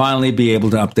 I'll finally be able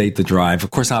to update the drive.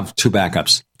 Of course, I'll have 2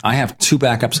 backups. I have 2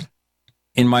 backups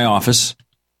in my office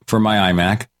for my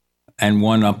iMac and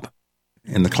 1 up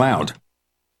in the cloud.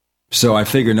 So I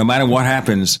figure no matter what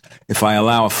happens, if I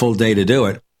allow a full day to do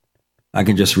it, I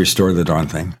can just restore the darn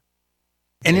thing.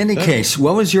 In any case,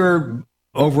 what was your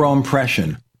overall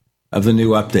impression of the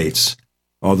new updates,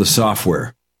 all the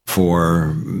software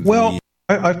for... Well,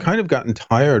 I've kind of gotten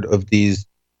tired of these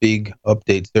big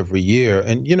updates every year.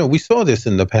 And, you know, we saw this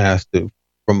in the past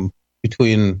from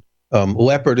between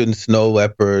Leopard and Snow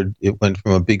Leopard. It went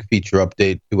from a big feature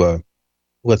update to a,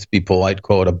 let's be polite,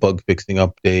 call it a bug fixing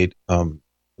update.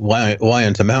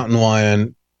 Lion to Mountain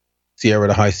Lion, Sierra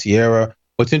to High Sierra.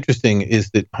 What's interesting is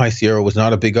that High Sierra was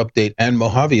not a big update and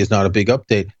Mojave is not a big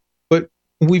update. But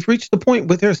we've reached the point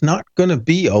where there's not going to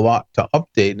be a lot to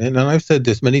update. And I've said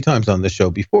this many times on the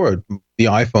show before. The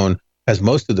iPhone has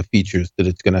most of the features that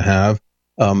it's going to have.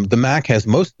 The Mac has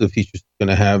most of the features it's going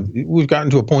to have. We've gotten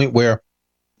to a point where,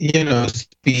 you know,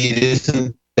 speed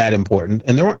isn't that important.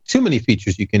 And there aren't too many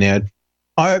features you can add.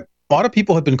 A lot of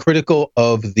people have been critical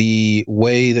of the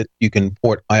way that you can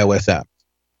port iOS apps.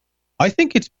 I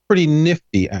think it's pretty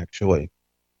nifty, actually.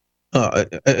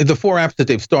 The 4 apps that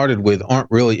they've started with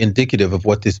aren't really indicative of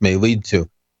what this may lead to.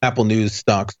 Apple News,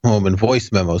 Stocks, Home, and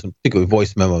Voice Memos, and particularly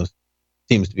Voice Memos,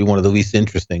 seems to be one of the least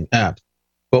interesting apps.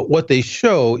 But what they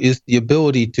show is the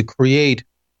ability to create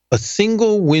a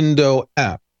single window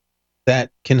app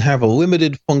that can have a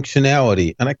limited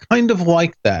functionality. And I kind of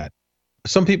like that.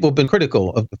 Some people have been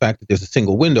critical of the fact that there's a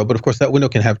single window, but of course that window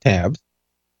can have tabs.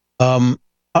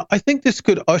 I think this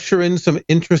could usher in some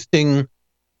interesting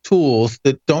tools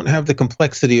that don't have the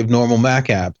complexity of normal Mac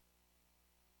apps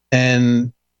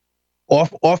and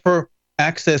offer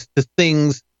access to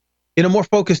things in a more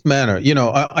focused manner. You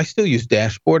know, I still use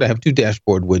Dashboard. I have 2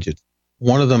 dashboard widgets.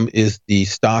 One of them is the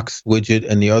stocks widget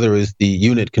and the other is the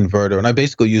unit converter. And I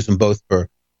basically use them both to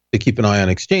keep an eye on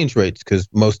exchange rates because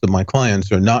most of my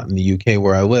clients are not in the UK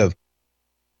where I live.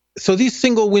 So these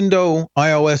single window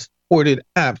iOS ported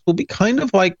apps will be kind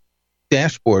of like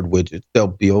dashboard widgets. They'll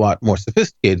be a lot more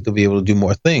sophisticated. They'll be able to do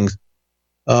more things.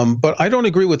 But I don't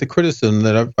agree with the criticism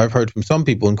that I've heard from some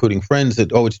people, including friends,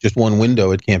 that, it's just one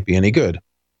window. It can't be any good.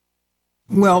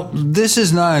 Well, this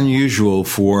is not unusual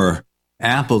for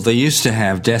Apple. They used to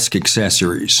have desk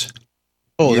accessories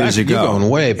years ago. You're going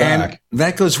way back. And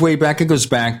that goes way back. It goes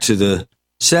back to the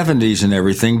 70s and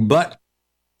everything. But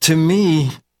to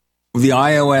me, the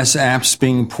iOS apps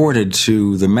being ported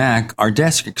to the Mac are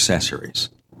desk accessories.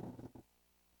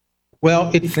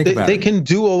 Well, they can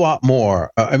do a lot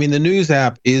more. I mean, the News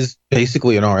app is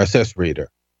basically an RSS reader,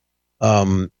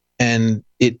 and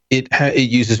it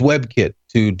uses WebKit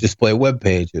to display web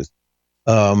pages.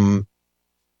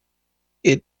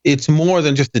 It's more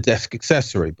than just a desk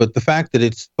accessory, but the fact that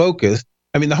it's focused.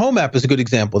 I mean, the Home app is a good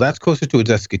example. That's closer to a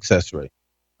desk accessory.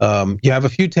 You have a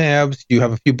few tabs, you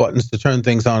have a few buttons to turn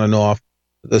things on and off,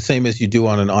 the same as you do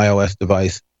on an iOS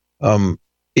device.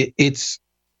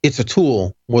 It's a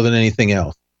tool more than anything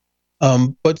else.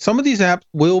 But some of these apps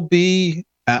will be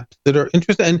apps that are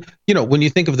interesting. And, when you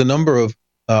think of the number of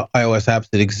iOS apps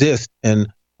that exist, and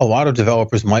a lot of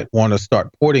developers might want to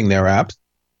start porting their apps,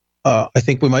 I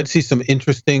think we might see some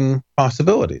interesting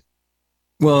possibilities.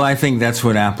 Well, I think that's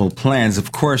what Apple plans.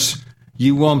 Of course,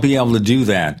 you won't be able to do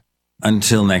that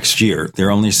until next year.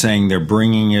 They're only saying they're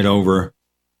bringing it over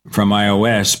from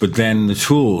iOS, but then the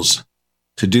tools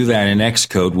to do that in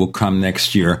Xcode will come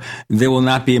next year. There will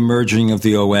not be a merging of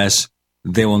the OS.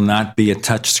 There will not be a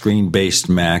touchscreen-based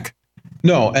Mac.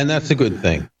 No, and that's a good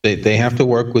thing. They have to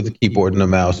work with a keyboard and a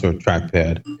mouse or a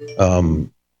trackpad.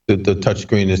 The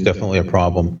touchscreen is definitely a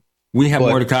problem. We have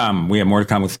more to come. We have more to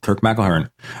come with Kirk McElhearn.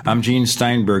 I'm Gene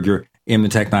Steinberger in the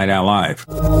Tech Night Owl Live.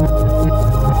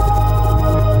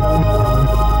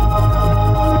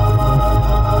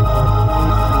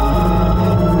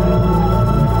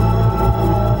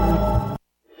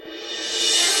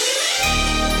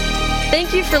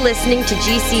 Thank you for listening to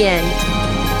GCN.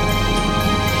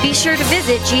 Be sure to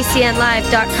visit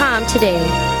GCNlive.com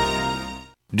today.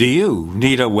 Do you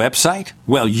need a website?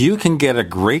 Well, you can get a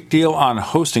great deal on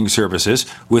hosting services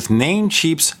with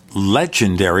Namecheap's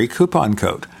legendary coupon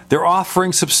code. They're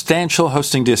offering substantial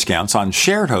hosting discounts on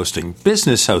shared hosting,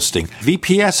 business hosting,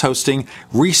 VPS hosting,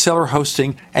 reseller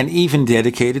hosting, and even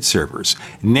dedicated servers.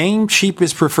 Namecheap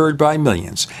is preferred by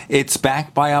millions. It's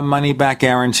backed by a money-back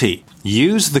guarantee.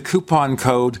 Use the coupon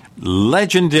code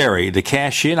LEGENDARY to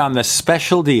cash in on the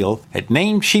special deal at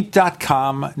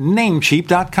Namecheap.com,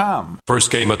 Namecheap.com.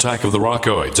 First came Attack of the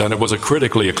Rockoids, and it was a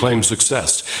critically acclaimed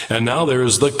success. And now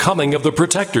there's The Coming of the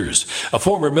Protectors. A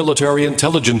former military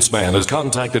intelligence man is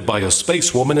contacted by a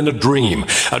space woman in a dream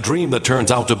that turns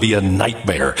out to be a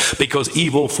nightmare because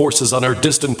evil forces on her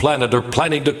distant planet are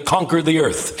planning to conquer the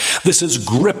Earth. This is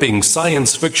gripping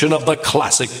science fiction of the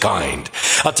classic kind.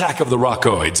 Attack of the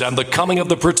Rockoids and The Coming of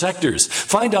the Protectors.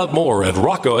 Find out more at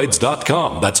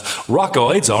rockoids.com. That's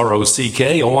Rockoids,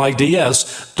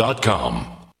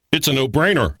 ROCKOIDS.com. It's a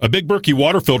no-brainer. A Big Berkey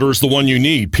water filter is the one you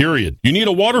need, period. You need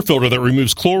a water filter that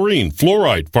removes chlorine,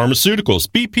 fluoride, pharmaceuticals,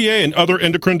 BPA, and other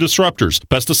endocrine disruptors,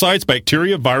 pesticides,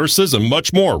 bacteria, viruses, and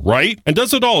much more, right? And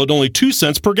does it all at only 2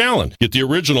 cents per gallon. Get the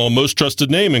original and most trusted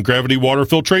name in gravity water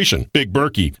filtration, Big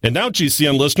Berkey. And now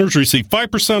GCN listeners receive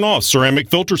 5% off ceramic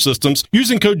filter systems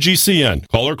using code GCN.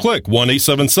 Call or click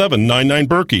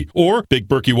 1-877-99-BERKEY or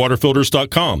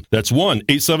BigBerkeyWaterFilters.com. That's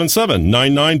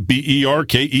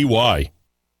 1-877-99-BERKEY.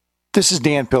 This is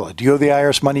Dan Pilla. Do you owe the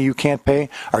IRS money you can't pay?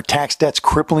 Are tax debts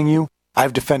crippling you?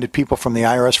 I've defended people from the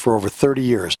IRS for over 30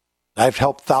 years. I've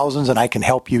helped thousands, and I can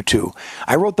help you too.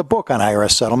 I wrote the book on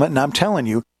IRS settlement, and I'm telling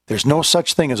you, there's no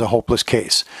such thing as a hopeless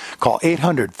case. Call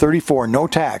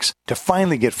 800-34-NO-TAX to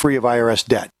finally get free of IRS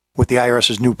debt. With the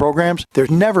IRS's new programs, there's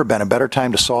never been a better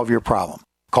time to solve your problem.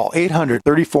 Call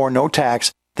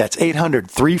 800-34-NO-TAX. That's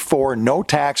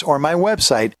 800-34-NO-TAX, or my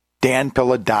website,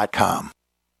 danpilla.com.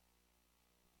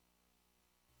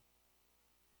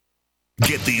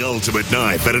 Get the ultimate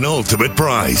knife at an ultimate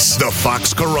price. The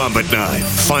Fox Karambit knife.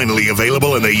 Finally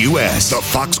available in the U.S. The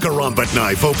Fox Karambit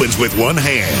knife opens with one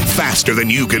hand, faster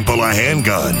than you can pull a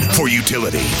handgun. For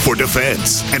utility, for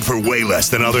defense, and for way less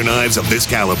than other knives of this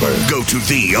caliber. Go to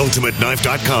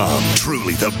theultimateknife.com.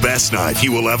 Truly the best knife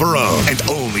you will ever own. And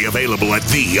only available at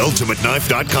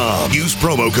theultimateknife.com. Use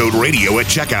promo code radio at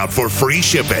checkout for free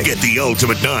shipping. Get the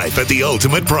ultimate knife at the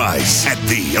ultimate price at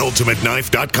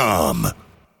theultimateknife.com.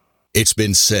 It's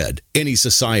been said, any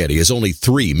society is only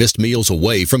 3 missed meals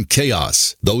away from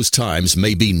chaos. Those times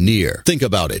may be near. Think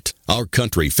about it. Our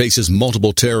country faces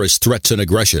multiple terrorist threats and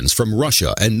aggressions from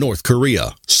Russia and North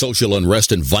Korea. Social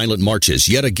unrest and violent marches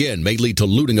yet again may lead to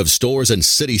looting of stores and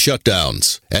city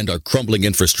shutdowns. And our crumbling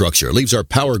infrastructure leaves our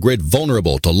power grid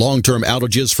vulnerable to long-term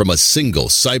outages from a single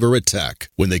cyber attack.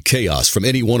 When the chaos from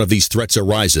any one of these threats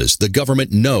arises, the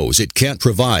government knows it can't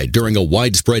provide during a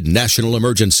widespread national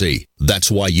emergency.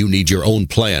 That's why you need your own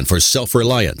plan for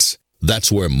self-reliance.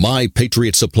 That's where My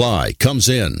Patriot Supply comes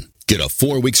in. Get a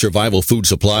 4-week survival food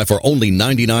supply for only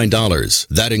 $99.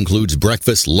 That includes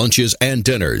breakfast, lunches, and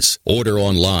dinners. Order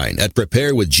online at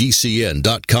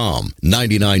preparewithgcn.com.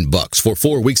 $99 for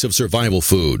 4 weeks of survival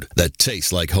food that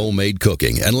tastes like homemade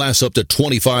cooking and lasts up to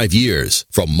 25 years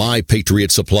from My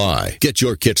Patriot Supply. Get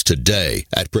your kits today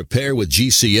at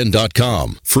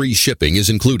preparewithgcn.com. Free shipping is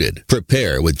included.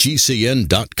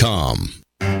 Preparewithgcn.com.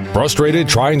 Frustrated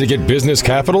trying to get business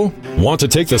capital? Want to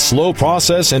take the slow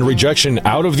process and rejection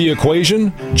out of the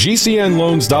equation?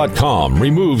 GCNloans.com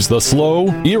removes the slow,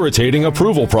 irritating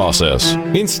approval process.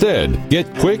 Instead, get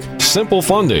quick, simple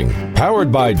funding.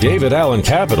 Powered by David Allen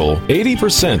Capital,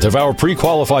 80% of our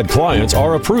pre-qualified clients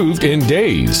are approved in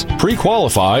days.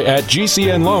 Pre-qualify at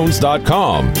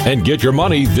GCNloans.com and get your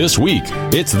money this week.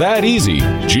 It's that easy.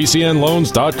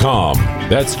 GCNloans.com.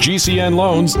 That's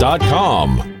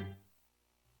GCNloans.com.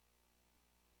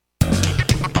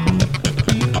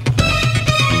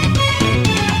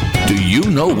 Do you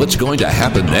know what's going to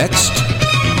happen next?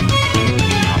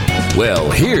 Well,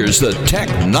 here's the Tech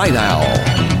Night Owl.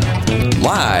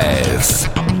 Live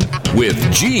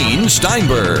with Gene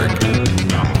Steinberg.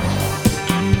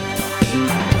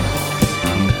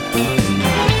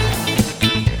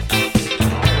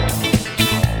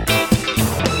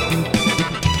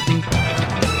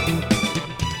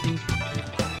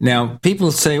 Now,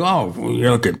 people say, oh,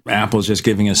 look at Apple's just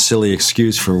giving a silly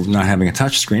excuse for not having a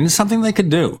touchscreen. It's something they could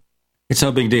do. It's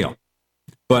no big deal.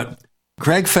 But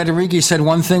Craig Federighi said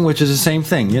one thing, which is the same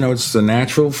thing. You know, it's the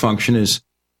natural function is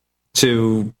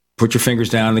to put your fingers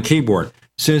down on the keyboard.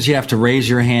 As soon as you have to raise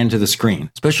your hand to the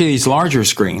screen, especially these larger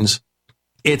screens,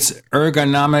 it's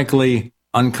ergonomically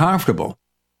uncomfortable.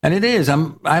 And it is. I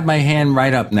have my hand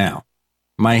right up now.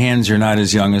 My hands are not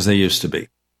as young as they used to be.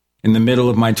 In the middle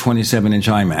of my 27-inch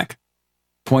iMac,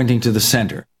 pointing to the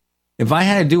center. If I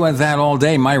had to do that all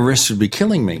day, my wrists would be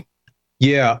killing me.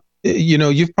 Yeah. You know,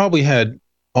 you've probably had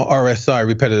RSI,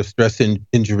 repetitive stress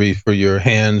injury for your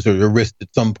hands or your wrist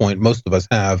at some point. Most of us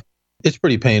have. It's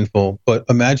pretty painful, but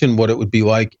imagine what it would be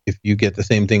like if you get the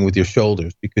same thing with your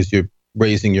shoulders because you're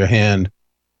raising your hand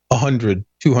 100,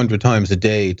 200 times a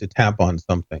day to tap on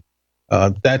something.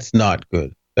 That's not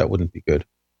good. That wouldn't be good.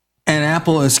 And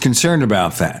Apple is concerned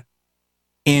about that.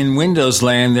 In Windows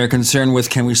land, they're concerned with,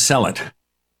 can we sell it?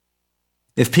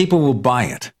 If people will buy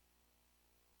it,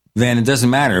 then it doesn't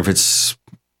matter if it's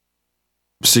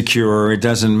secure. It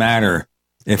doesn't matter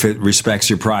if it respects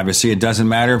your privacy. It doesn't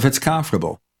matter if it's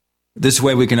comfortable. This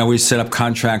way, we can always set up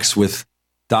contracts with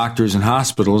doctors and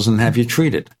hospitals and have you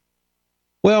treated.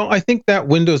 Well, I think that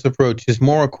Windows approach is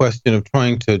more a question of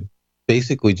trying to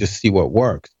basically just see what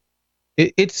works.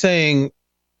 It's saying,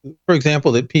 for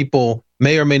example, that people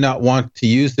may or may not want to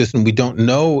use this, and we don't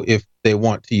know if they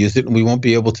want to use it, and we won't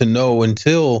be able to know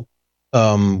until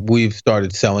we've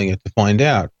started selling it to find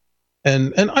out.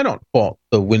 And I don't fault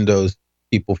the Windows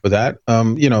people for that.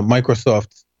 You know,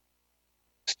 Microsoft's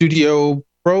Studio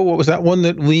Pro, what was that one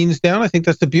that leans down? I think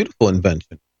that's a beautiful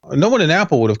invention. No one in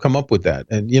Apple would have come up with that.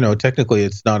 And, you know, technically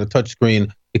it's not a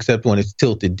touchscreen except when it's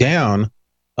tilted down.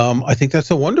 I think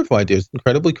that's a wonderful idea. It's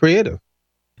incredibly creative.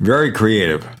 Very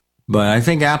creative. But I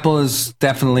think Apple is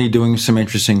definitely doing some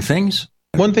interesting things.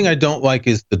 One thing I don't like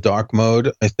is the dark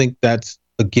mode. I think that's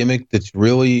a gimmick that's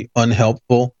really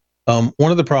unhelpful.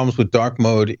 One of the problems with dark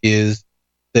mode is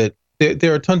that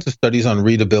there are tons of studies on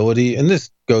readability, and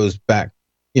this goes back,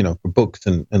 you know, for books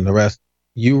and the rest.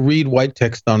 You read white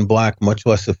text on black much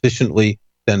less efficiently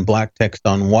than black text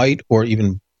on white, or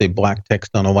even, say, black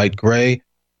text on a light gray.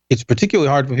 It's particularly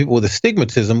hard for people with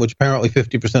astigmatism, which apparently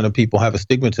 50% of people have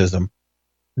astigmatism.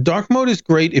 Dark mode is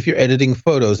great if you're editing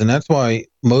photos, and that's why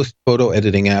most photo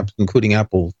editing apps, including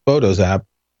Apple's Photos app,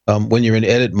 when you're in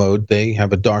edit mode, they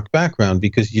have a dark background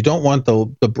because you don't want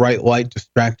the bright light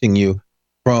distracting you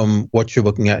from what you're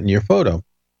looking at in your photo.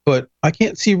 But I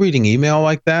can't see reading email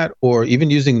like that or even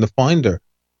using the Finder.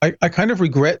 I kind of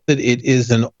regret that it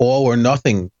is an all or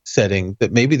nothing setting,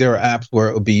 that maybe there are apps where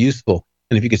it would be useful.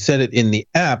 And if you could set it in the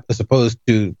app as opposed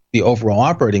to the overall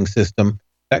operating system,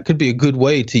 that could be a good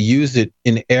way to use it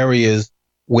in areas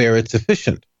where it's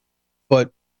efficient.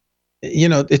 But, you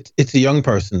know, it's a young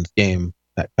person's game,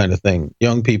 that kind of thing.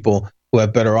 Young people who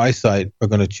have better eyesight are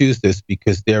going to choose this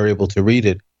because they're able to read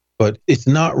it. But it's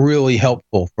not really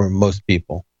helpful for most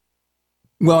people.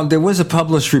 Well, there was a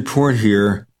published report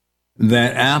here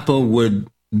that Apple would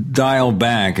dial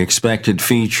back expected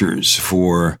features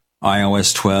for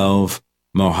iOS 12,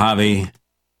 Mojave,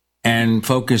 and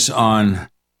focus on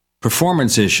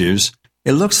performance issues.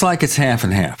 It looks like it's half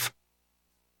and half.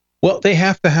 Well, they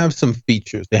have to have some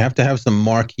features. They have to have some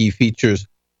marquee features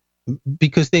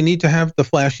because they need to have the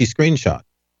flashy screenshot.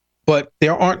 but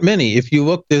there aren't many. If you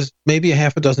look, there's maybe a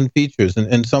half a dozen features,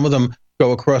 and some of them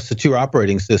go across the 2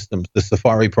 operating systems, the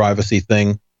Safari privacy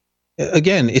thing.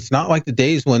 Again, it's not like the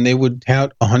days when they would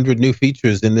tout 100 new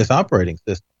features in this operating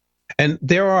system. And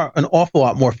there are an awful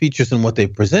lot more features than what they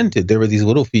presented. There are these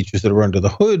little features that are under the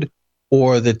hood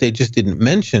or that they just didn't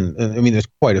mention. I mean, there's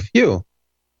quite a few.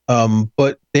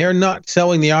 But they're not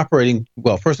selling the operating.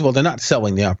 Well, first of all, they're not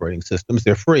selling the operating systems.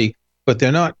 They're free, but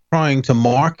they're not trying to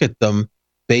market them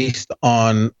based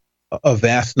on a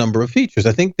vast number of features.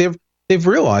 I think they've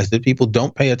realized that people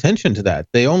don't pay attention to that.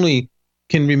 They only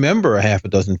can remember a half a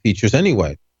dozen features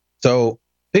anyway. So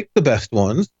pick the best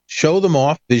ones, show them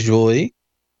off visually,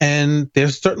 and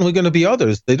there's certainly going to be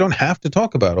others. They don't have to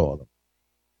talk about all of them.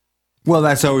 Well,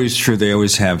 that's always true. They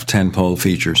always have tentpole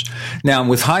features. Now,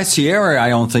 with High Sierra, I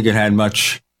don't think it had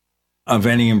much of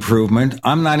any improvement.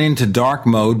 I'm not into dark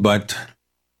mode, but,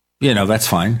 that's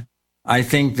fine. I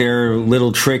think there are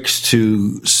little tricks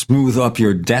to smooth up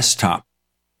your desktop.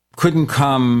 Couldn't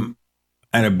come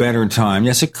at a better time.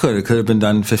 Yes, it could. It could have been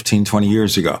done 15, 20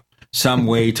 years ago. Some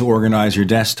way to organize your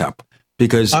desktop.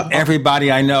 Because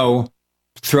everybody I know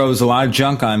throws a lot of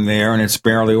junk on there, and it's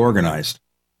barely organized.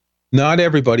 Not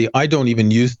everybody. I don't even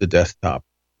use the desktop.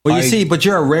 Well, you see, but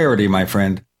you're a rarity, my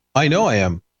friend. I know I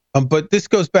am. But this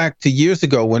goes back to years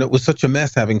ago when it was such a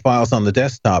mess having files on the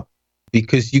desktop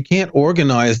because you can't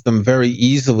organize them very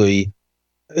easily.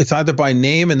 It's either by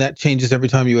name, and that changes every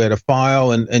time you add a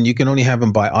file, and you can only have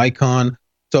them by icon.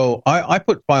 So I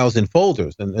put files in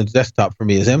folders, and the desktop for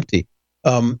me is empty.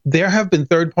 There have been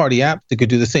third-party apps that could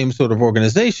do the same sort of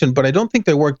organization, but I don't think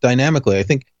they work dynamically. I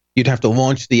think you'd have to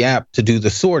launch the app to do the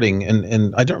sorting,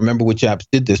 and I don't remember which apps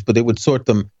did this, but it would sort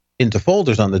them into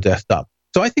folders on the desktop.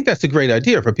 So I think that's a great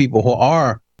idea for people who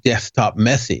are desktop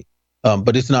messy,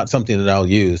 but it's not something that I'll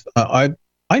use. I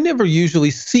never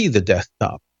usually see the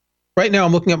desktop. Right now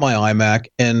I'm looking at my iMac,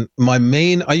 and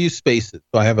I use Spaces,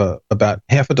 so I have about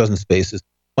half a dozen Spaces.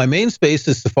 My main space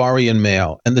is Safari and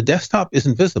Mail, and the desktop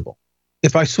isn't visible.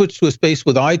 If I switch to a space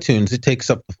with iTunes, it takes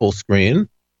up the full screen.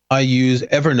 I use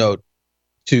Evernote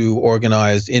to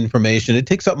organize information. It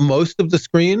takes up most of the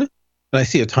screen, and I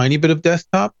see a tiny bit of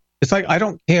desktop. It's like I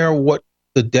don't care what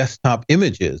the desktop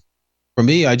image is. For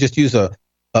me, I just use a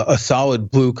solid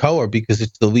blue color because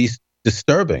it's the least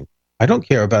disturbing. I don't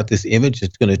care about this image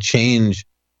that's going to change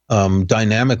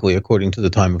dynamically according to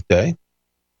the time of day.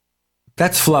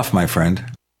 That's fluff, my friend.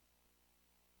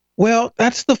 Well,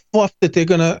 that's the fluff that they're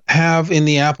going to have in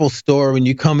the Apple Store when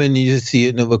you come in and you just see it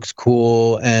and it looks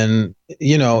cool. And,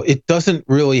 it doesn't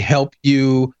really help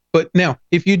you. But now,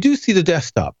 if you do see the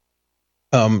desktop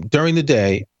during the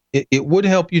day, it would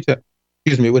help you to,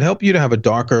 it would help you to have a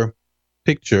darker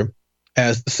picture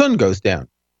as the sun goes down.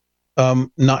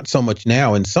 Not so much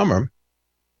now in summer,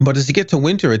 but as you get to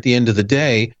winter at the end of the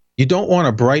day, you don't want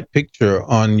a bright picture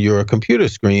on your computer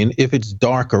screen if it's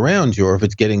dark around you or if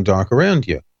it's getting dark around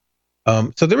you.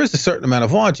 So there is a certain amount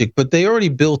of logic, but they already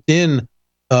built in,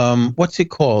 what's it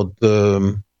called?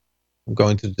 I'm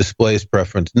going to displays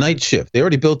preference, night shift. They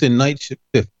already built in night shift.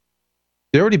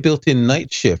 They already built in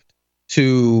night shift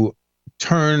to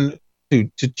change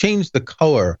the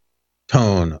color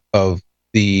tone of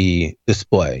the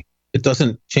display. It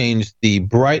doesn't change the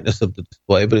brightness of the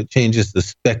display, but it changes the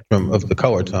spectrum of the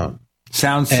color tone.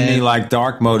 Sounds to me like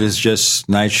dark mode is just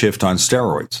night shift on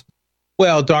steroids.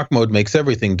 Well, dark mode makes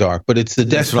everything dark, but it's the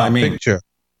desktop picture,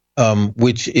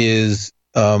 which is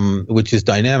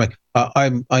dynamic.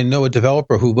 I know a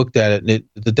developer who looked at it, and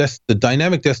the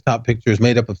dynamic desktop picture is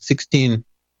made up of 16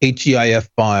 HEIF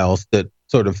files that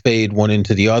sort of fade one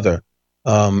into the other,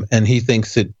 and he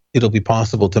thinks that it'll be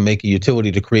possible to make a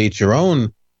utility to create your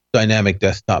own dynamic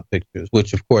desktop pictures,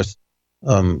 which of course,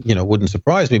 wouldn't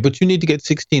surprise me. But you need to get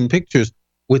 16 pictures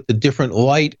with the different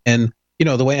light, and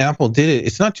the way Apple did it,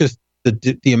 it's not just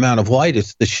the amount of light,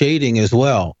 it's the shading as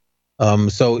well.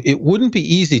 So it wouldn't be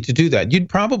easy to do that. You'd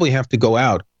probably have to go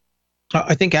out.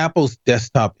 I think Apple's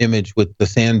desktop image with the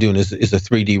sand dune is a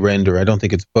 3D render. I don't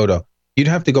think it's a photo. You'd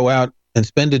have to go out and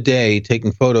spend a day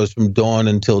taking photos from dawn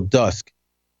until dusk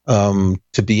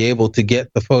to be able to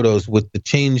get the photos with the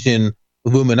change in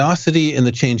luminosity and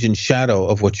the change in shadow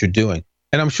of what you're doing.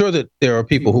 And I'm sure that there are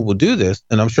people who will do this,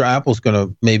 and I'm sure Apple's going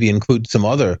to maybe include some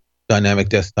other dynamic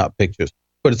desktop pictures.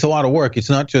 But it's a lot of work. It's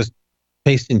not just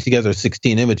pasting together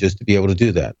 16 images to be able to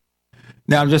do that.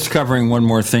 Now, I'm just covering one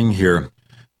more thing here.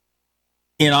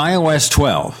 In iOS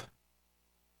 12,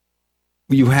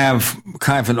 you have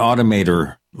kind of an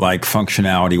automator-like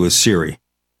functionality with Siri.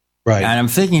 Right. And I'm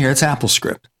thinking here, it's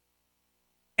AppleScript.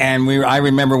 And I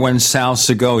remember when Sal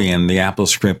Segoyan, the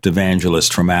AppleScript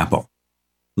evangelist from Apple,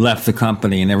 left the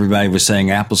company and everybody was saying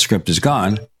AppleScript is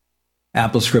gone.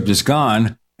 AppleScript is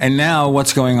gone. And now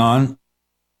what's going on?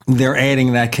 They're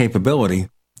adding that capability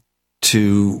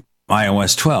to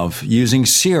iOS 12 using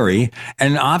Siri.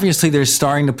 And obviously they're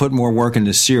starting to put more work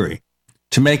into Siri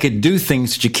to make it do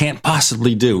things that you can't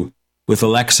possibly do with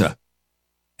Alexa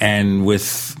and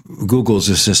with Google's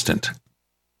Assistant.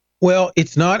 Well,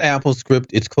 it's not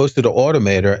AppleScript. It's closer to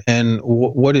Automator. And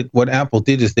what Apple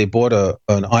did is they bought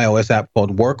an iOS app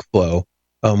called Workflow,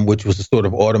 which was a sort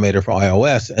of Automator for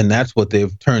iOS, and that's what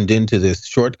they've turned into this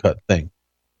shortcut thing.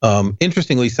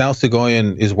 Interestingly, Sal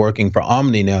Soghoian is working for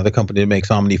Omni now, the company that makes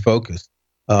OmniFocus,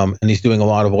 and he's doing a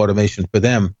lot of automation for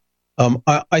them.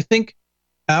 I think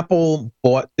Apple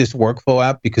bought this Workflow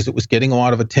app because it was getting a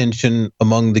lot of attention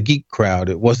among the geek crowd.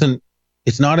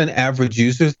 It's not an average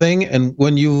user thing. And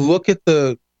when you look at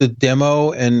the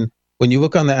demo and when you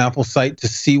look on the Apple site to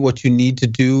see what you need to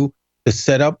do to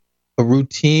set up a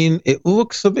routine, it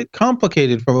looks a bit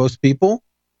complicated for most people.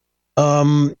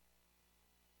 I'm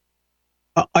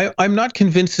not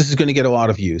convinced this is going to get a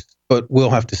lot of use, but we'll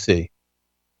have to see.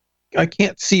 I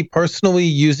can't see personally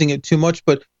using it too much,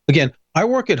 but again, I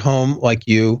work at home like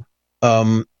you.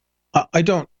 I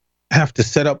don't have to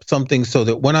set up something so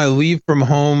that when I leave from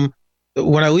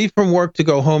work to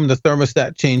go home, the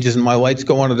thermostat changes and my lights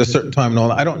go on at a certain time and all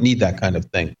that. I don't need that kind of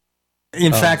thing.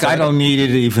 In fact, I don't need it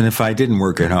even if I didn't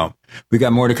work at home. We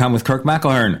got more to come with Kirk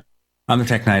McElhearn on the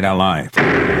Tech Night Owl Live.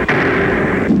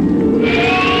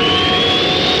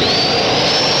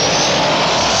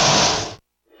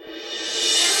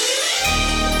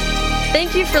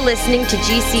 Thank you for listening to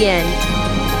GCN.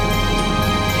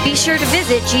 Be sure to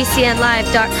visit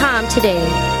GCNlive.com today.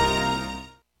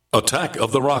 Attack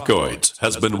of the Rockoids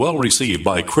has been well received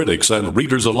by critics and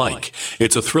readers alike.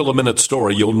 It's a thrill-a-minute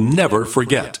story you'll never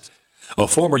forget. A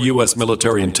former U.S.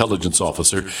 military intelligence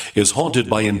officer is haunted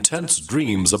by intense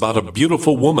dreams about a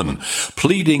beautiful woman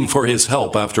pleading for his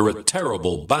help after a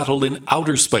terrible battle in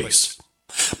outer space.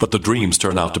 But the dreams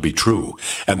turn out to be true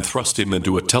and thrust him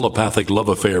into a telepathic love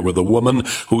affair with a woman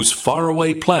whose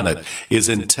faraway planet is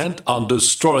intent on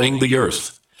destroying the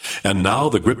Earth. And now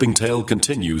the gripping tale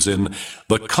continues in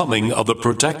The Coming of the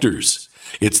Protectors.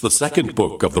 It's the second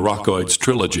book of the Rockoids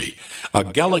trilogy, a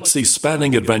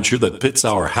galaxy-spanning adventure that pits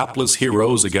our hapless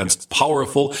heroes against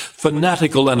powerful,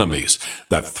 fanatical enemies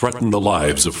that threaten the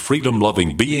lives of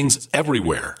freedom-loving beings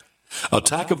everywhere.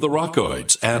 Attack of the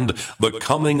Rockoids and The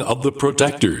Coming of the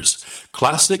Protectors.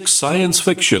 Classic science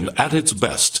fiction at its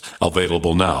best,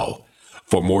 available now.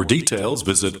 For more details,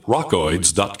 visit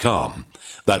rockoids.com.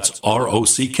 That's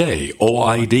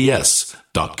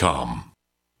ROCKOIDS.com.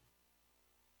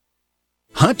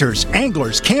 Hunters,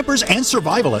 anglers, campers, and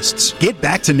survivalists, get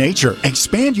back to nature.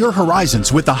 Expand your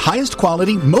horizons with the highest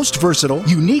quality, most versatile,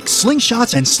 unique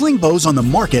slingshots and sling bows on the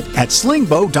market at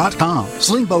slingbow.com.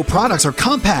 Slingbow products are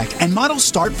compact and models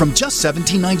start from just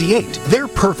 $17.98. They're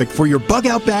perfect for your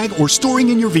bug-out bag or storing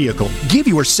in your vehicle. Give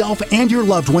yourself and your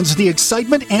loved ones the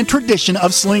excitement and tradition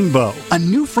of Slingbow, a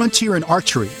new frontier in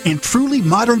archery and truly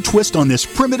modern twist on this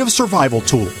primitive survival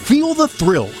tool. Feel the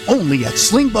thrill only at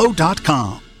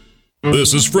slingbow.com.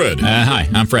 This is Fred. Hi,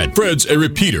 I'm Fred. Fred's a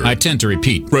repeater. I tend to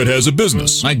repeat. Fred has a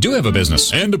business. I do have a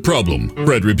business. And a problem.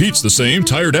 Fred repeats the same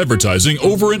tired advertising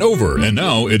over and over, and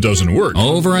now it doesn't work.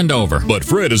 Over and over. But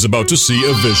Fred is about to see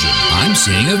a vision. I'm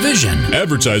seeing a vision.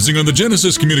 Advertising on the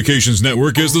Genesis Communications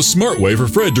Network is the smart way for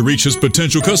Fred to reach his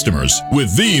potential customers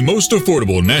with the most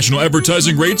affordable national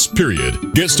advertising rates,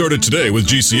 period. Get started today with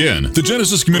GCN, the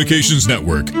Genesis Communications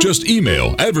Network. Just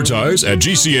email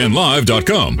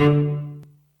advertise@gcnlive.com.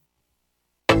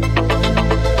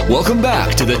 Welcome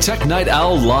back to the Tech Night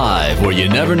Owl Live, where you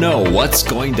never know what's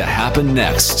going to happen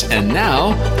next. And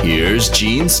now, here's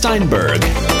Gene Steinberg.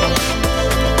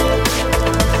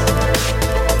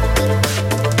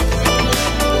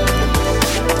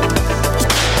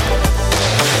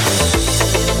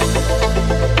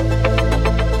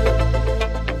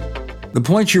 The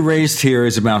point you raised here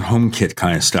is about HomeKit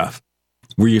kind of stuff,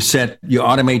 where you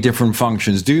automate different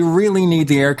functions. Do you really need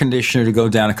the air conditioner to go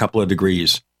down a couple of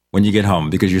degrees when you get home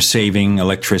because you're saving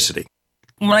electricity?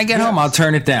 When I get home, I'll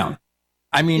turn it down.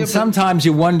 I mean, sometimes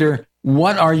you wonder,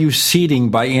 what are you seeding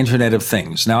by Internet of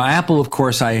Things? Now, Apple, of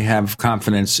course, I have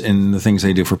confidence in the things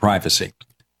they do for privacy.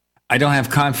 I don't have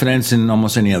confidence in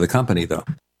almost any other company, though.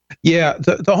 Yeah,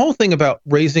 the whole thing about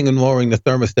raising and lowering the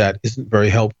thermostat isn't very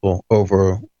helpful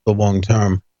over the long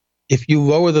term. If you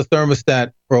lower the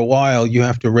thermostat for a while, you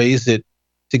have to raise it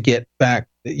to get back.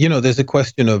 You know, there's a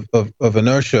question of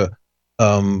inertia.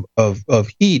 Of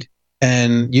heat,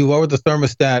 and you lower the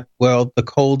thermostat, well, the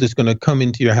cold is going to come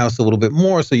into your house a little bit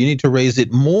more, so you need to raise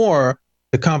it more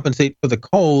to compensate for the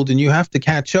cold, and you have to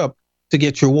catch up. to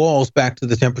get your walls back to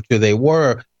the temperature they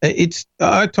were.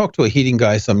 I talked to a heating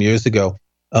guy some years ago.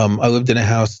 I lived in a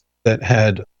house that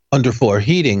had underfloor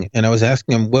heating, and I was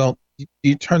asking him, well, do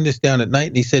you turn this down at night?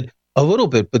 And he said, a little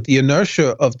bit, but the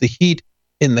inertia of the heat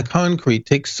in the concrete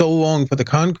takes so long for the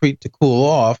concrete to cool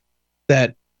off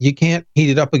that you can't heat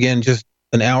it up again just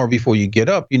an hour before you get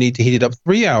up. You need to heat it up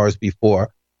 3 hours before.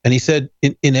 And he said,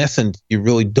 in essence, you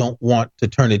really don't want to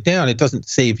turn it down. It doesn't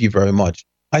save you very much.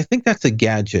 I think that's a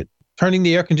gadget. Turning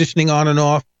the air conditioning on and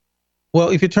off. Well,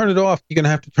 if you turn it off, you're going to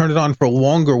have to turn it on for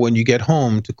longer when you get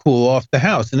home to cool off the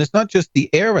house. And it's not just the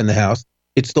air in the house.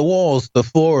 It's the walls, the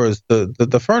floors,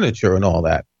 the furniture and all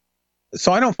that.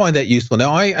 So I don't find that useful.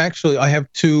 Now, I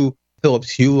have 2 Philips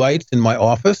Hue lights in my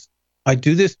office. I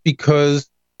do this because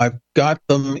I've got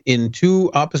them in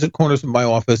 2 opposite corners of my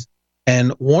office,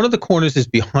 and one of the corners is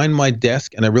behind my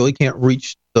desk, and I really can't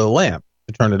reach the lamp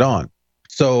to turn it on.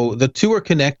 So the 2 are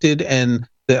connected, and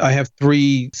I have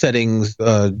 3 settings,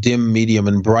 dim, medium,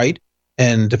 and bright.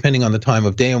 And depending on the time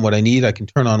of day and what I need, I can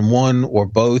turn on one or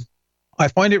both. I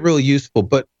find it really useful.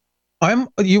 But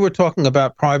you were talking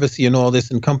about privacy and all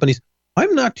this in companies.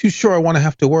 I'm not too sure I want to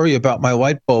have to worry about my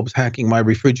light bulbs hacking my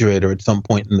refrigerator at some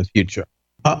point in the future.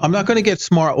 I'm not going to get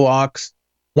smart locks.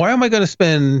 Why am I going to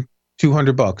spend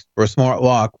 $200 for a smart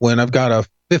lock when I've got a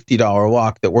 $50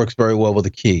 lock that works very well with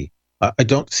a key? I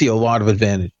don't see a lot of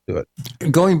advantage to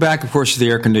it. Going back, of course, to the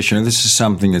air conditioner, this is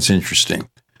something that's interesting.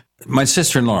 My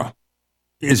sister-in-law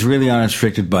is really on a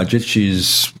restricted budget.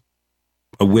 She's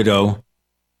a widow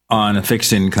on a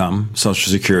fixed income,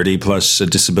 Social Security, plus a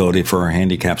disability for her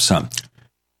handicapped son.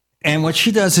 And what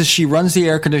she does is she runs the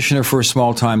air conditioner for a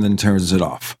small time, then turns it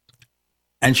off.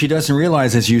 And she doesn't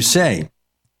realize, as you say,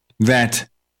 that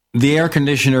the air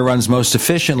conditioner runs most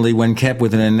efficiently when kept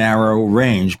within a narrow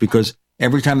range, because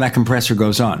every time that compressor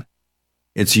goes on,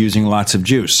 it's using lots of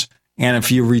juice. And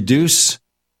if you reduce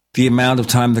the amount of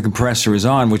time the compressor is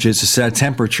on, which is a set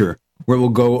temperature, where it will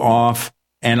go off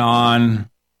and on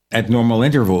at normal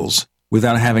intervals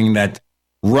without having that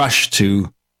rush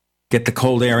to get the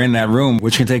cold air in that room,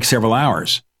 which can take several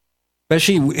hours,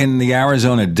 especially in the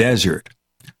Arizona desert,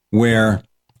 where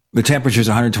the temperature is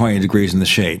 120 degrees in the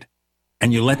shade.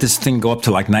 And you let this thing go up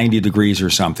to like 90 degrees or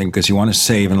something because you want to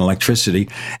save in electricity.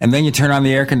 And then you turn on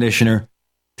the air conditioner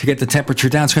to get the temperature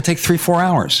down. It's going to take 3-4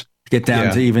 hours to get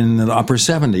down to even the upper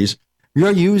 70s.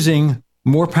 You're using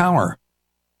more power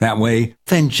that way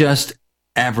than just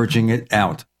averaging it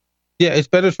out. Yeah, it's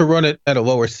better to run it at a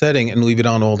lower setting and leave it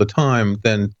on all the time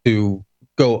than to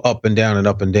go up and down and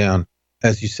up and down.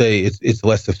 As you say, it's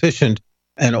less efficient.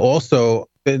 And also,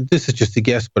 this is just a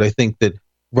guess, but I think that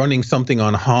running something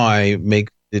on high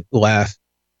makes it last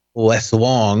less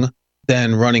long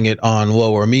than running it on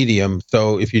low or medium.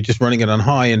 So if you're just running it on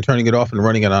high and turning it off and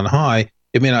running it on high,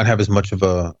 it may not have as much of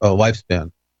a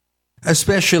lifespan.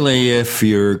 Especially if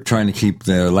you're trying to keep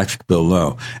the electric bill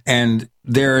low. And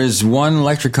there is one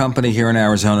electric company here in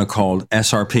Arizona called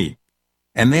SRP,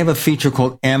 and they have a feature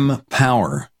called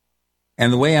M-Power.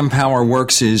 And the way M-Power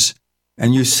works is,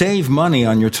 and you save money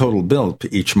on your total bill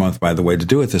each month, by the way, to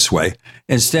do it this way.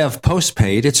 Instead of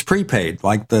postpaid, it's prepaid,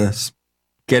 like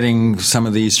getting some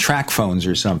of these track phones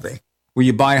or something, where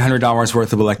you buy $100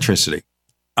 worth of electricity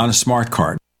on a smart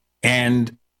card.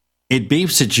 And it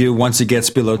beeps at you once it gets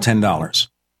below $10.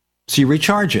 So you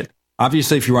recharge it.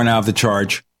 Obviously, if you run out of the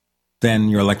charge, then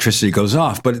your electricity goes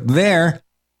off. But there,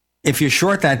 if you're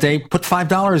short that day, put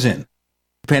 $5 in.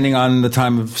 Depending on the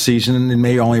time of season, it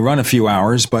may only run a few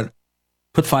hours, but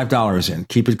put $5 in.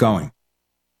 Keep it going.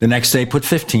 The next day, put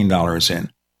 $15 in.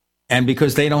 And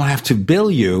because they don't have to bill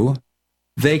you,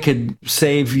 they could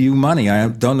save you money. I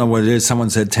don't know what it is. Someone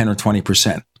said 10 or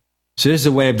 20%. So this is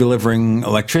a way of delivering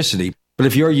electricity. But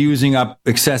if you're using up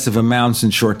excessive amounts in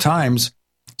short times,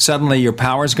 suddenly your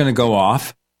power is going to go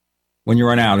off when you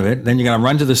run out of it. Then you're going to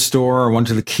run to the store or run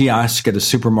to the kiosk at a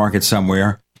supermarket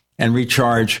somewhere and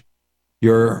recharge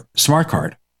your smart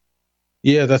card.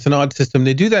 Yeah, that's an odd system.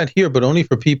 They do that here, but only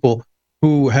for people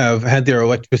who have had their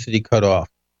electricity cut off.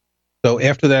 So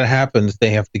after that happens,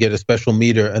 they have to get a special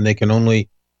meter, and they can only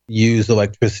use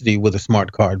electricity with a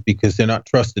smart card because they're not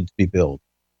trusted to be billed.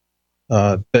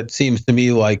 That seems to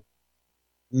me like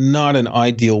not an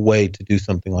ideal way to do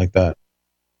something like that.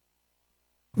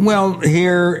 Well,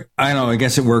 here, I don't know, I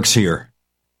guess it works here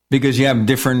because you have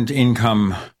different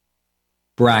income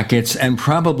brackets and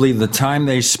probably the time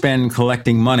they spend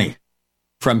collecting money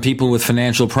from people with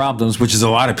financial problems, which is a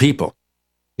lot of people.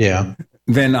 Yeah.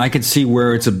 Then I could see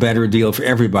where it's a better deal for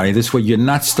everybody. This way, you're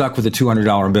not stuck with a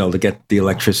 $200 bill to get the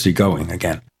electricity going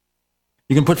again.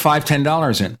 You can put $5,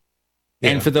 $10 in. Yeah.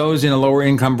 And for those in a lower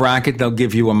income bracket, they'll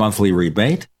give you a monthly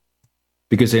rebate.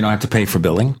 because they don't have to pay for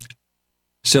billing.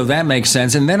 So that makes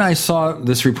sense. And then I saw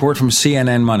this report from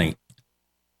CNN Money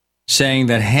saying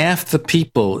that half the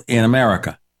people in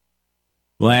America,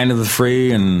 land of the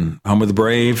free and home of the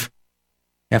brave,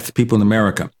 half the people in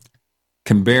America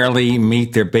can barely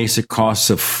meet their basic costs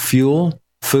of fuel,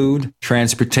 food,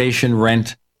 transportation,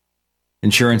 rent,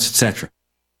 insurance, etc.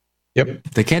 Yep.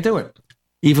 They can't do it,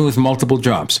 even with multiple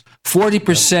jobs.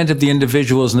 40% of the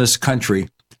individuals in this country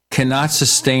cannot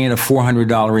sustain a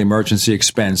 $400 emergency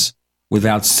expense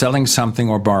without selling something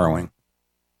or borrowing.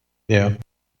 Yeah.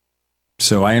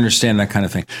 So I understand that kind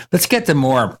of thing. Let's get to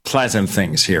more pleasant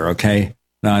things here, okay?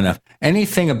 Not enough.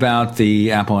 Anything about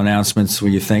the Apple announcements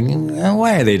where you think,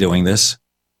 why are they doing this?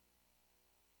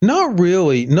 Not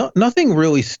really. Nothing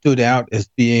really stood out as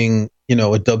being, a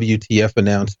WTF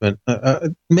announcement.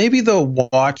 Maybe the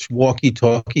watch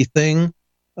walkie-talkie thing.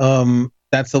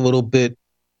 That's a little bit,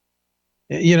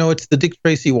 it's the Dick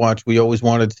Tracy watch we always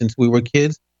wanted since we were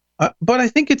kids. But I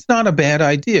think it's not a bad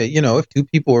idea. If two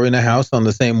people are in a house on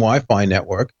the same Wi-Fi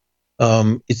network,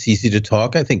 it's easy to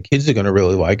talk. I think kids are going to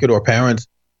really like it, or parents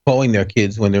calling their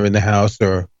kids when they're in the house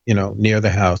or, near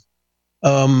the house.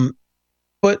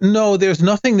 But no, there's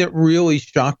nothing that really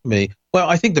shocked me. Well,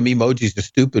 I think the emojis are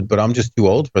stupid, but I'm just too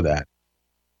old for that.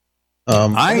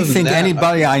 I think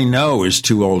anybody I know is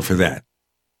too old for that.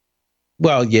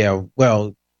 Well, yeah.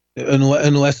 Well,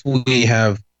 unless we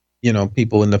have,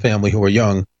 people in the family who are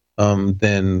young,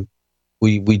 then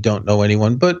we don't know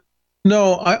anyone. But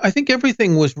no, I think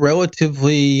everything was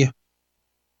relatively...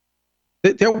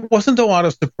 There wasn't a lot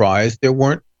of surprise. There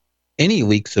weren't any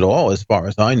leaks at all, as far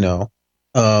as I know.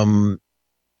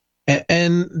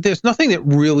 And there's nothing that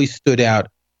really stood out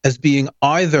as being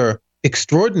either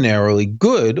extraordinarily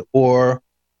good or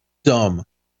dumb.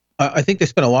 I think they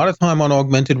spent a lot of time on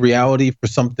augmented reality for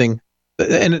something,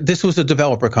 and this was a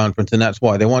developer conference, and that's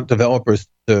why they want developers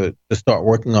to start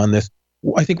working on this.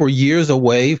 I think we're years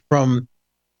away from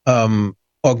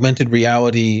augmented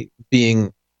reality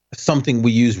being something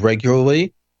we use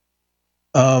regularly.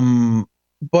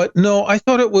 But no, I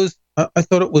thought it was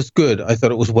good. I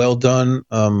thought it was well done.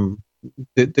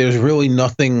 There's really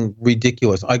nothing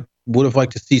ridiculous. I would have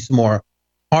liked to see some more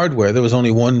hardware. There was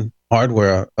only one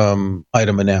hardware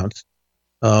item announced,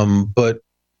 but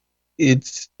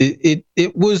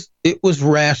it was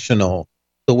rational,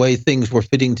 the way things were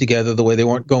fitting together, the way they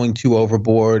weren't going too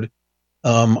overboard.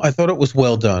 I thought it was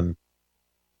well done.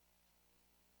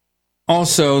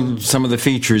 Also, some of the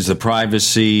features, the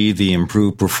privacy, the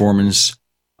improved performance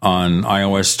on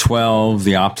iOS 12,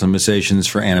 the optimizations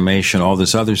for animation, all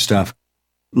this other stuff,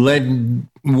 led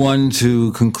one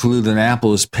to conclude that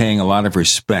Apple is paying a lot of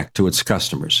respect to its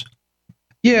customers.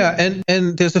 Yeah,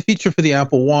 and there's a feature for the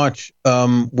Apple Watch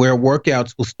where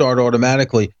workouts will start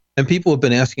automatically. And people have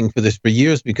been asking for this for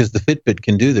years because the Fitbit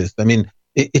can do this. I mean,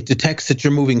 it detects that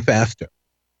you're moving faster.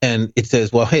 And it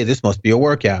says, well, hey, this must be a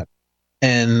workout.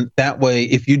 And that way,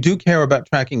 if you do care about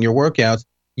tracking your workouts,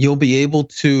 you'll be able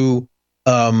to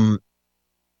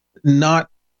not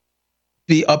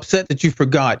be upset that you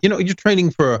forgot. You're training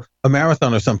for a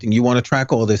marathon or something. You want to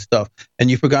track all this stuff,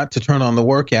 and you forgot to turn on the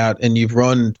workout, and you've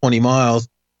run 20 miles.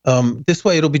 This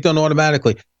way, it'll be done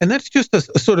automatically. And that's just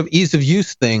a sort of ease of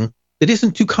use thing that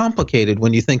isn't too complicated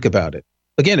when you think about it.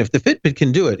 Again, if the Fitbit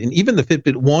can do it, and even the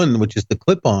Fitbit One, which is the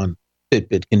clip-on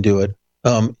Fitbit, can do it,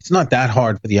 it's not that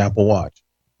hard for the Apple Watch.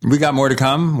 We got more to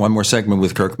come. One more segment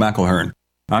with Kirk McElhearn.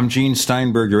 I'm Gene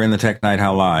Steinberg. You're in the Tech Night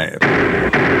Owl Live.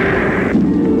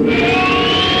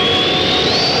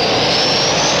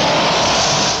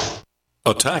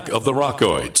 Attack of the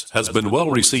Rockoids has been well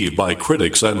received by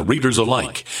critics and readers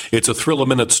alike. It's a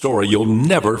thrill-a-minute story you'll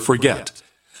never forget.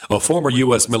 A former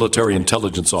U.S. military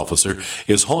intelligence officer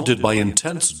is haunted by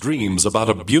intense dreams about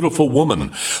a beautiful woman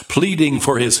pleading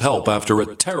for his help after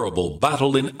a terrible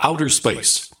battle in outer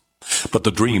space. But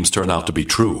the dreams turn out to be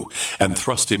true and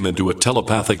thrust him into a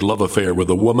telepathic love affair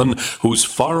with a woman whose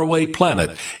faraway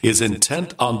planet is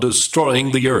intent on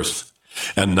destroying the Earth.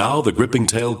 And now the gripping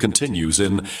tale continues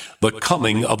in The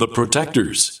Coming of the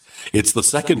Protectors. It's the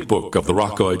second book of the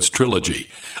Rockoids trilogy,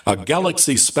 a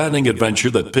galaxy-spanning adventure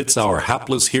that pits our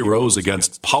hapless heroes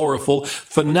against powerful,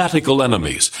 fanatical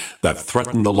enemies that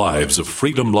threaten the lives of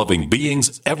freedom-loving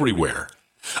beings everywhere.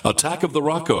 Attack of the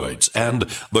Rockoids and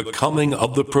The Coming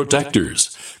of the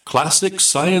Protectors. Classic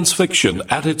science fiction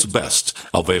at its best,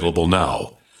 available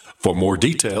now. For more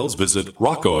details, visit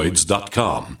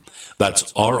rockoids.com.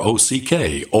 That's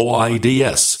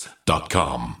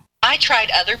ROCKOIDS.com. I tried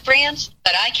other brands,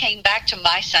 but I came back to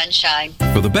my Sunshine.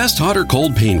 For the best hot or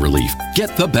cold pain relief,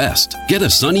 get the best. Get a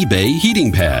Sunny Bay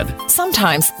heating pad.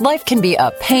 Sometimes life can be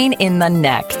a pain in the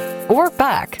neck. or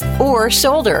back or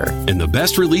shoulder. And the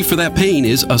best relief for that pain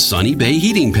is a Sunny Bay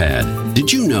heating pad. Did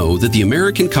you know that the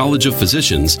American College of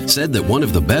Physicians said that one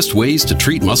of the best ways to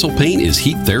treat muscle pain is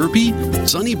heat therapy?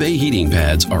 Sunny Bay heating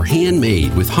pads are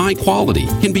handmade with high quality,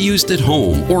 can be used at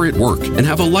home or at work, and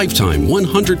have a lifetime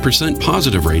 100%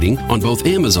 positive rating on both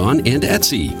Amazon and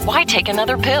Etsy. Why take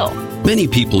another pill? Many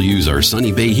people use our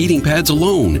Sunny Bay heating pads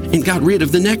alone and got rid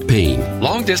of the neck pain.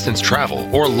 Long distance travel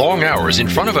or long hours in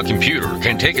front of a computer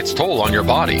can take its toll on your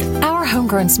body. Our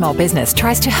homegrown small business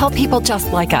tries to help people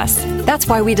just like us. That's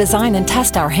why we design and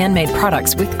test our handmade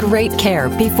products with great care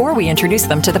before we introduce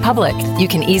them to the public. You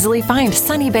can easily find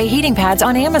Sunny Bay heating pads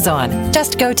on Amazon.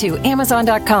 Just go to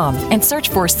Amazon.com and search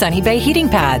for Sunny Bay heating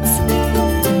pads.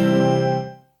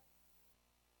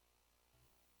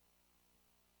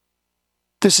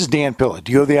 This is Dan Pilla.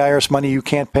 Do you owe the IRS money you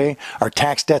can't pay? Are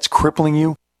tax debts crippling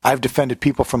you? I've defended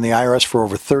people from the IRS for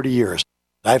over 30 years.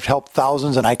 I've helped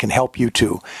thousands, and I can help you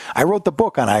too. I wrote the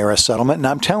book on IRS settlement, and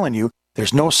I'm telling you,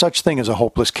 there's no such thing as a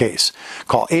hopeless case.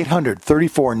 Call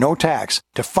 800-34-NO-TAX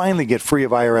to finally get free of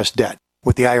IRS debt.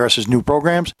 With the IRS's new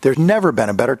programs, there's never been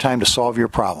a better time to solve your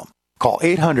problem. Call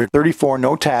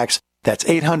 800-34-NO-TAX. That's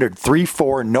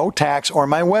 800-34-NO-TAX, or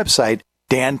my website,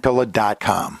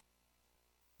 danpilla.com.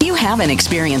 You haven't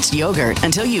experienced yogurt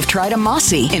until you've tried a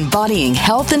Mossy, embodying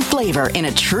health and flavor in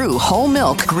a true whole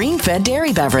milk, green-fed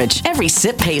dairy beverage. Every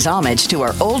sip pays homage to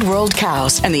our old world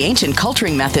cows and the ancient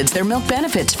culturing methods their milk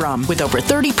benefits from. With over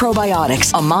 30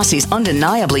 probiotics, a Mossy's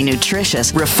undeniably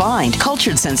nutritious, refined,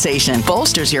 cultured sensation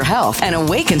bolsters your health and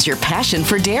awakens your passion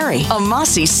for dairy. A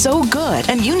Mossy's so good,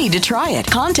 and you need to try it.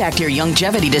 Contact your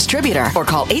Youngevity distributor or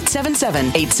call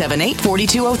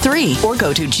 877-878-4203 or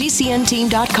go to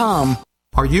gcnteam.com.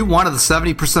 Are you one of the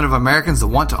 70% of Americans that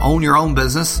want to own your own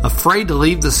business? Afraid to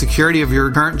leave the security of your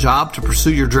current job to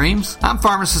pursue your dreams? I'm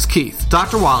Pharmacist Keith.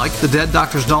 Dr. Wallach, the Dead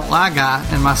Doctors Don't Lie guy,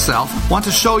 and myself want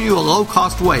to show you a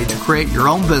low-cost way to create your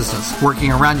own business,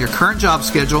 working around your current job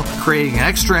schedule, creating an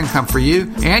extra income for you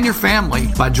and your family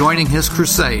by joining his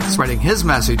crusade, spreading his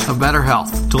message of better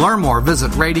health. To learn more,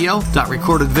 visit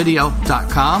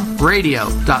radio.recordedvideo.com,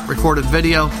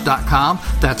 radio.recordedvideo.com.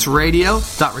 That's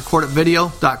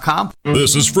radio.recordedvideo.com.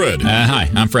 This is Fred.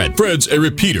 Hi, I'm Fred. Fred's a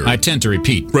repeater. I tend to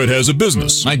repeat. Fred has a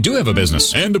business. I do have a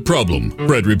business. And a problem.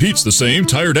 Fred repeats the same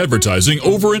tired advertising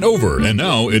over and over, and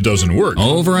now it doesn't work.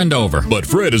 Over and over. But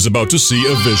Fred is about to see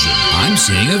a vision. I'm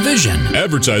seeing a vision.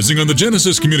 Advertising on the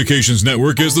Genesis Communications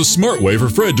Network is the smart way for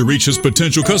Fred to reach his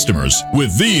potential customers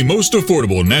with the most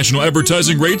affordable national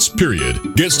advertising rates,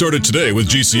 period. Get started today with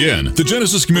GCN, the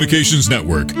Genesis Communications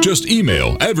Network. Just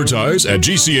email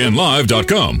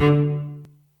advertise@gcnlive.com.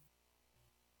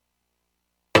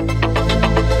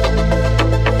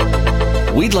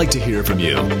 We'd like to hear from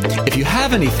you. If you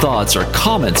have any thoughts or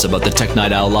comments about the Tech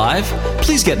Night Owl Live,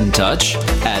 please get in touch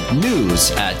at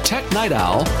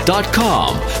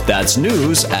news@technightowl.com. That's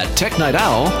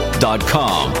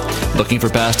news@technightowl.com. Looking for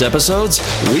past episodes?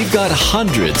 We've got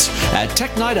hundreds at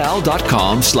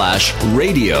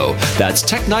technightowl.com/radio. That's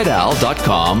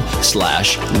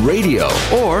technightowl.com/radio.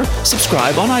 Or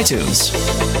subscribe on iTunes.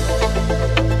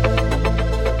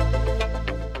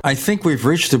 I think we've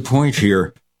reached a point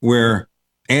here where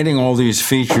adding all these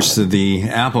features to the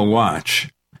Apple Watch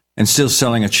and still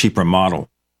selling a cheaper model,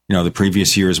 the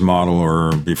previous year's model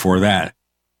or before that.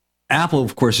 Apple,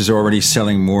 of course, is already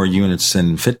selling more units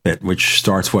than Fitbit, which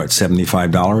starts,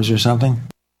 $75 or something?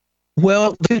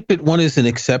 Well, Fitbit One is an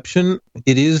exception.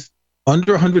 It is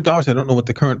under $100. I don't know what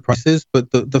the current price is,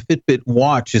 but the Fitbit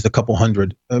Watch is a couple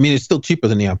hundred. I mean, it's still cheaper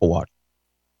than the Apple Watch.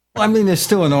 Well, I mean, there's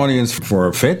still an audience for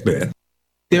a Fitbit.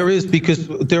 There is, because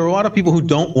there are a lot of people who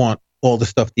don't want all the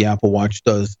stuff the Apple Watch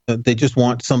does. They just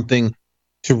want something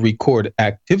to record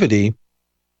activity.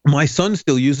 My son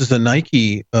still uses a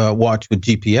Nike watch with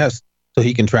GPS so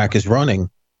he can track his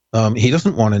running. He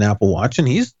doesn't want an Apple Watch, and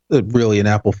he's really an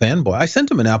Apple fanboy. I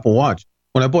sent him an Apple Watch.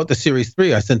 When I bought the Series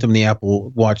 3, I sent him the Apple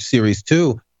Watch Series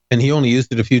 2, and he only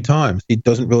used it a few times. He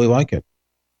doesn't really like it.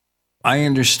 I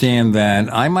understand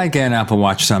that. I might get an Apple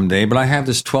Watch someday, but I have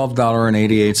this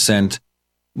 $12.88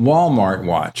 Walmart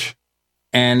watch,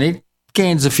 and it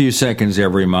gains a few seconds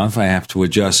every month. I have to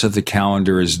adjust it. The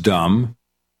calendar is dumb.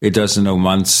 It doesn't know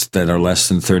months that are less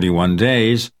than 31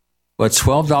 days. But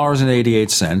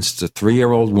 $12.88, it's a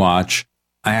 3-year-old watch.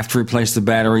 I have to replace the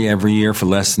battery every year for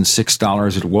less than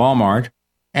 $6 at Walmart,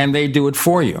 and they do it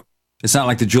for you. It's not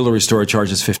like the jewelry store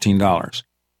charges $15.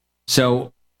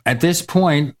 So at this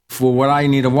point, for what I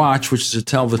need a watch, which is to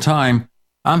tell the time,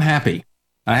 I'm happy.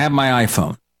 I have my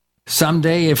iPhone.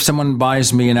 Someday, if someone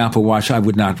buys me an Apple Watch, I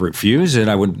would not refuse it.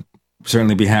 I would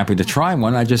certainly be happy to try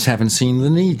one. I just haven't seen the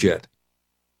need yet.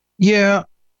 Yeah,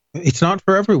 it's not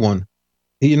for everyone.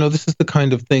 This is the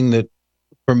kind of thing that,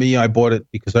 for me, I bought it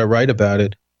because I write about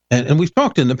it. And we've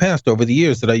talked in the past over the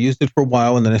years that I used it for a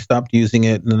while and then I stopped using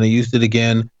it and then I used it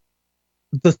again.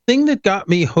 The thing that got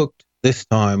me hooked this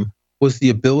time was the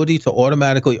ability to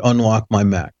automatically unlock my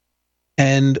Mac.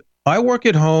 And I work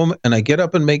at home and I get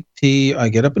up and make tea. I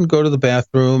get up and go to the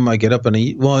bathroom. I get up and I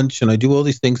eat lunch and I do all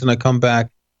these things and I come back.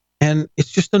 And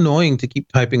it's just annoying to keep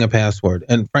typing a password.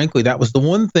 And frankly, that was the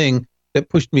one thing that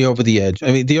pushed me over the edge.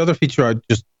 I mean, the other feature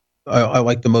I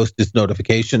like the most is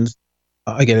notifications.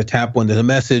 I get a tap when there's a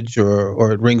message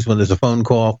or it rings when there's a phone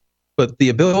call. But the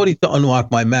ability to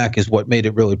unlock my Mac is what made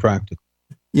it really practical.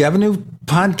 You have a new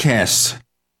podcast.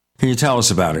 Can you tell us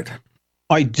about it?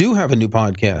 I do have a new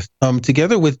podcast.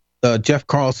 Together with Jeff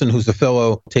Carlson, who's a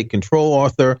fellow Take Control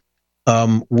author,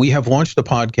 we have launched a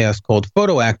podcast called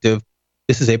PhotoActive.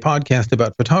 This is a podcast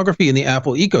about photography in the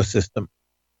Apple ecosystem.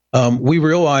 We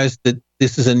realized that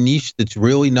this is a niche that's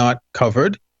really not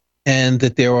covered and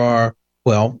that there are,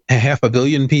 500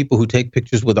 million people who take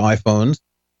pictures with iPhones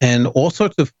and all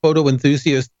sorts of photo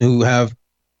enthusiasts who have,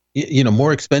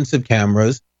 more expensive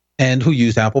cameras and who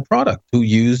use Apple products, who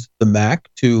use the Mac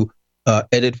to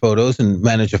edit photos and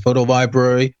manage a photo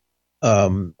library,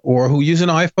 or who use an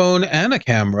iPhone and a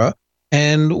camera.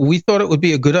 And we thought it would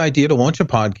be a good idea to launch a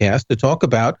podcast to talk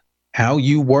about how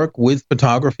you work with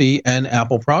photography and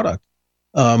Apple products.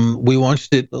 We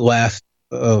launched it last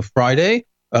Friday.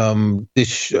 At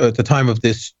the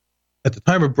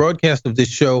time of broadcast of this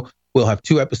show, we'll have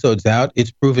 2 episodes out.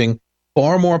 It's proving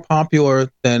far more popular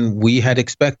than we had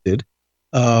expected.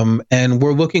 And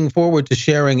we're looking forward to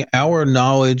sharing our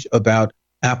knowledge about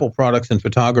Apple products and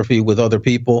photography with other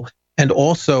people, and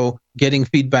also getting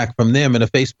feedback from them in a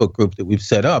Facebook group that we've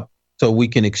set up so we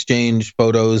can exchange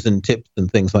photos and tips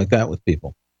and things like that with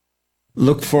people.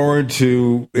 Look forward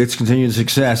to its continued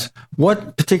success.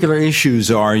 What particular issues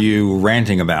are you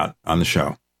ranting about on the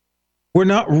show? We're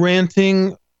not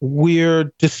ranting.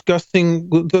 We're discussing.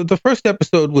 The first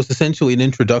episode was essentially an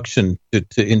introduction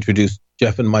to introduce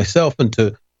Jeff and myself and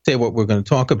to say what we're going to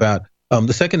talk about.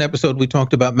 The second episode, we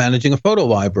talked about managing a photo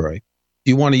library.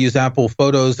 Do you want to use Apple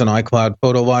Photos and iCloud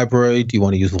Photo Library? Do you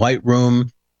want to use Lightroom?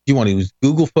 Do you want to use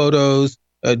Google Photos?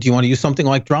 Do you want to use something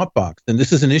like Dropbox? And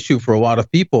this is an issue for a lot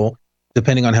of people,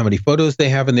 depending on how many photos they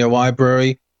have in their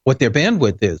library, what their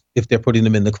bandwidth is, if they're putting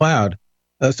them in the cloud.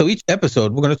 So each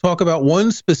episode, we're going to talk about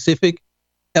one specific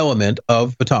element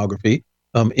of photography.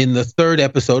 In the third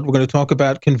episode, we're going to talk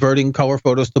about converting color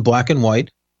photos to black and white,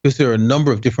 because there are a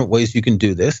number of different ways you can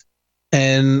do this.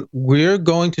 And we're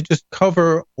going to just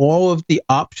cover all of the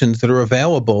options that are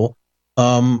available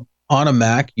on a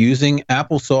Mac using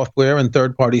Apple software and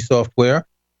third-party software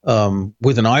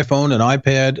with an iPhone, an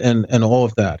iPad, and all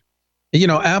of that.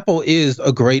 Apple is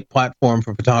a great platform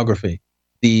for photography.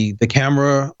 The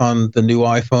camera on the new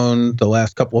iPhone, the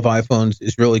last couple of iPhones,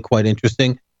 is really quite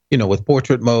interesting, with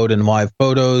portrait mode and live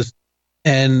photos.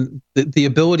 And the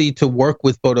ability to work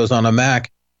with photos on a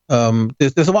Mac,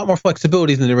 there's a lot more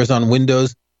flexibility than there is on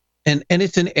Windows. And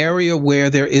it's an area where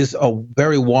there is a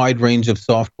very wide range of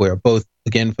software, both,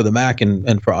 again, for the Mac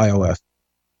and for iOS.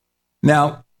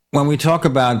 Now, when we talk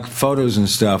about photos and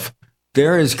stuff,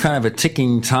 there is kind of a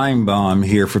ticking time bomb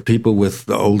here for people with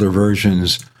the older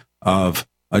versions of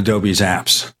Adobe's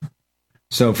apps.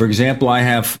 So, for example, I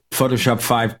have Photoshop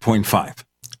 5.5.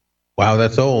 Wow,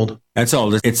 that's old. That's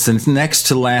old. It's the next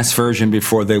to last version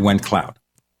before they went cloud.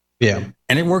 Yeah.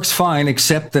 And it works fine,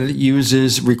 except that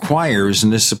it requires,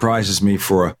 and this surprises me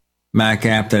for a Mac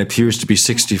app that appears to be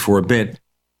 64-bit,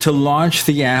 to launch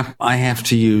the app, I have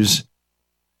to use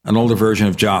an older version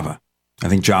of Java. I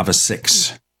think Java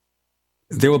 6.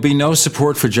 There will be no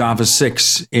support for Java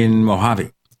 6 in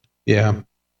Mojave. Yeah.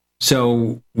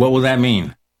 So what will that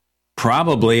mean?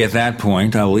 Probably at that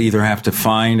point, I will either have to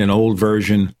find an old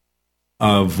version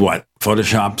of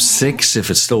Photoshop 6, if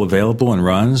it's still available and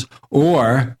runs,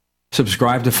 or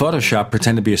subscribe to Photoshop,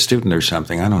 pretend to be a student or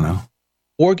something. I don't know.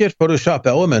 Or get Photoshop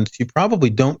Elements. You probably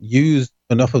don't use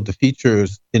enough of the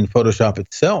features in Photoshop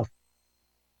itself.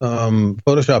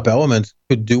 Photoshop Elements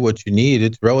could do what you need.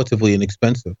 It's relatively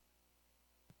inexpensive.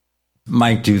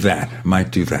 Might do that.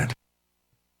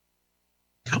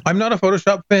 I'm not a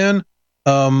Photoshop fan.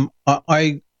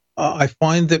 I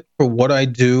find that for what I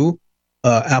do,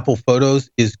 Apple Photos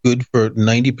is good for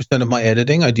 90% of my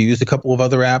editing. I do use a couple of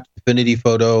other apps, Affinity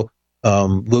Photo,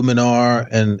 Luminar,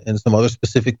 and some other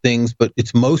specific things, but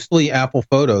it's mostly Apple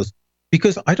Photos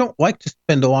because I don't like to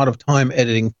spend a lot of time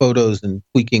editing photos and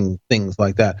tweaking things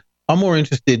like that. I'm more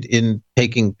interested in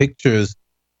taking pictures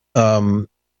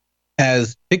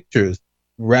as pictures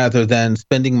rather than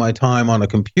spending my time on a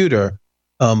computer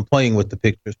playing with the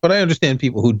pictures. But I understand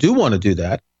people who do want to do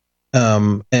that.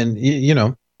 And, you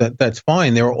know, that's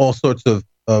fine. There are all sorts of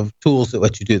tools that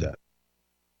let you do that.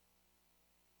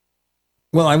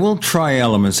 Well, I will try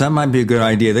Elements. That might be a good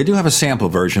idea. They do have a sample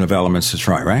version of Elements to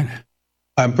try, right?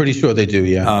 I'm pretty sure they do,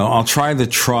 yeah. I'll try the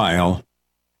trial,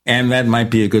 and that might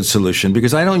be a good solution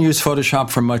because I don't use Photoshop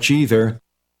for much either.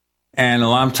 And a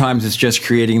lot of times it's just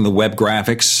creating the web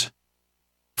graphics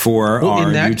for our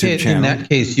YouTube channel. In that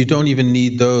case, you don't even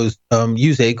need those.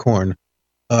 Use Acorn.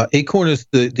 Acorn is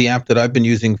the app that I've been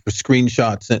using for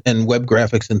screenshots and web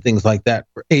graphics and things like that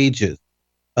for ages.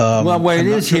 Well, what it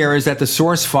is here is that the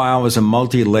source file is a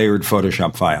multi-layered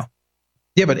Photoshop file.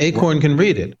 Yeah, but Acorn can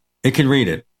read it. It can read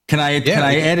it. Can I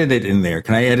edit it in there?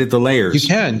 Can I edit the layers? You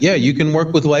can. Yeah, you can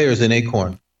work with layers in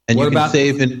Acorn. And you can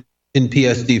save in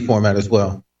PSD format as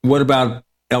well. What about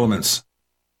Elements?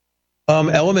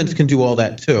 Elements can do all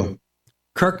that too.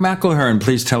 Kirk McElhearn,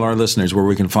 please tell our listeners where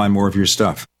we can find more of your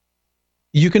stuff.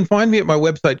 You can find me at my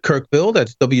website, Kirkbill.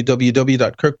 That's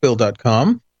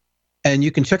www.kirkbill.com. And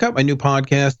you can check out my new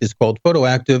podcast. It's called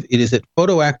Photoactive. It is at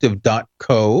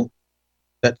photoactive.co.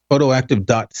 That's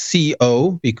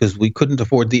photoactive.co because we couldn't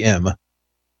afford the M.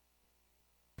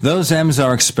 Those M's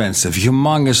are expensive,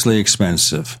 humongously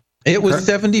expensive. It was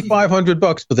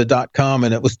 $7,500 for the .com,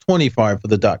 and it was $25 for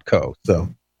the .co. So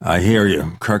I hear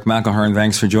you. Kirk McElhearn,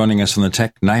 thanks for joining us on the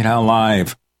Tech Night Owl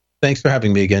Live. Thanks for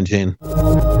having me again, Gene.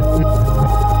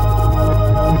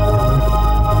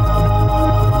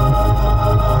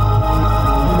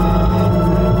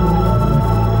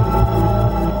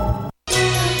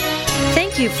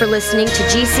 Thank you for listening to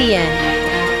GCN.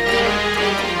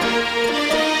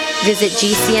 Visit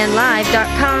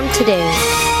GCNlive.com today.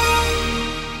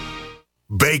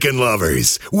 Bacon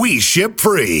lovers, we ship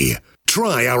free.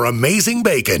 Try our amazing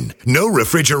bacon. No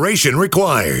refrigeration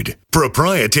required.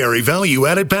 Proprietary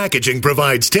value-added packaging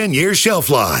provides 10-year shelf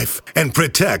life and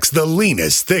protects the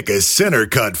leanest, thickest,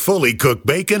 center-cut, fully cooked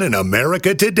bacon in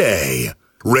America today.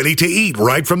 Ready to eat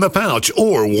right from the pouch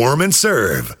or warm and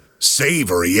serve.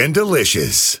 Savory and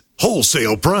delicious.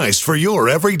 Wholesale price for your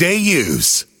everyday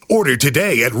use. Order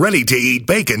today at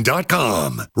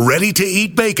readytoeatbacon.com.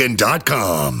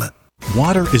 readytoeatbacon.com.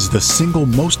 Water is the single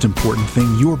most important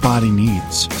thing your body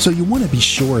needs, so you want to be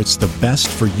sure it's the best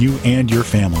for you and your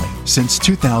family. Since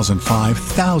 2005,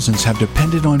 thousands have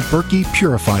depended on Berkey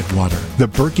purified water. The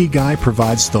Berkey Guy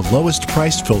provides the lowest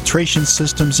priced filtration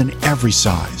systems in every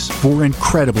size. For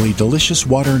incredibly delicious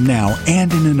water now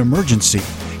and in an emergency,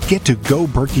 get to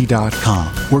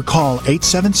GoBerkey.com or call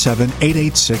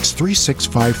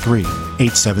 877-886-3653.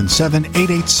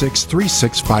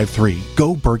 877-886-3653.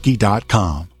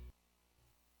 GoBerkey.com.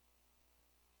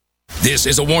 This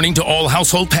is a warning to all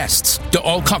household pests, to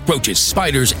all cockroaches,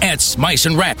 spiders, ants, mice,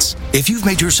 and rats. If you've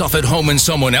made yourself at home in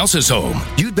someone else's home,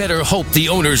 you'd better hope the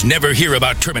owners never hear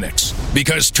about Terminix.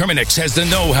 Because Terminix has the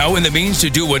know-how and the means to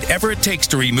do whatever it takes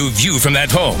to remove you from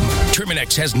that home.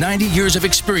 Terminix has 90 years of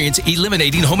experience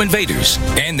eliminating home invaders.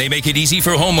 And they make it easy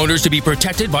for homeowners to be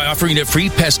protected by offering a free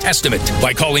pest estimate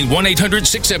by calling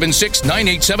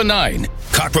 1-800-676-9879.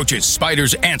 Cockroaches,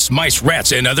 spiders, ants, mice,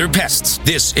 rats, and other pests.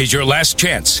 This is your last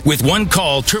chance. With one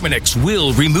call, Terminix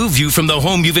will remove you from the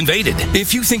home you've invaded.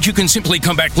 If you think you can simply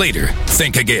come back later,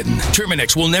 think again.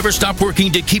 Terminix will never stop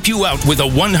working to keep you out with a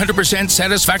 100%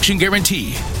 satisfaction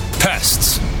guarantee.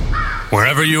 Pests.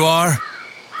 Wherever you are,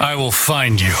 I will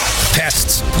find you.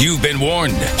 Pests, you've been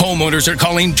warned. Homeowners are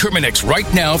calling Terminix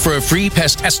right now for a free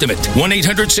pest estimate.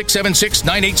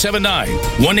 1-800-676-9879.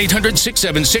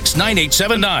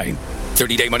 1-800-676-9879.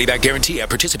 30-day money-back guarantee at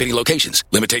participating locations.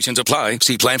 Limitations apply.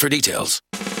 See plan for details.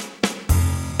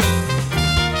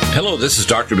 Hello, this is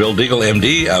Dr. Bill Deagle,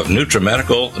 MD of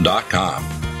NutriMedical.com,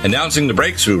 announcing the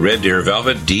breakthrough Red Deer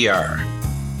Velvet DR.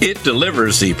 It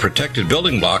delivers the protected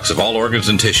building blocks of all organs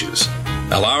and tissues,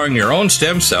 allowing your own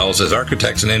stem cells as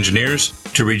architects and engineers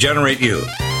to regenerate you.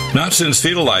 Not since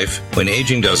fetal life, when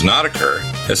aging does not occur,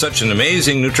 has such an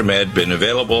amazing NutriMed been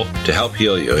available to help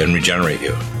heal you and regenerate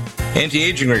you.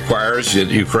 Anti-aging requires that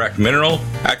you correct mineral,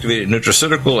 activated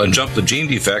nutraceutical, and jump the gene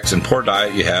defects and poor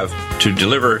diet you have to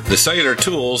deliver the cellular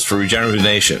tools for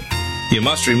regeneration. You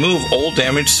must remove old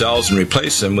damaged cells and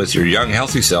replace them with your young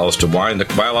healthy cells to wind the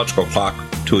biological clock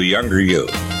to a younger you.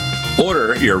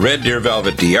 Order your Red Deer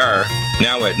Velvet DR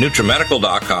now at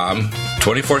NutriMedical.com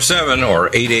 24/7 or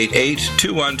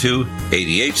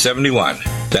 888-212-8871.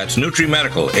 That's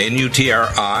NutriMedical,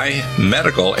 N-U-T-R-I,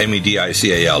 Medical,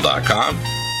 MEDICAL.com.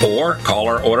 Or call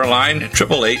our order line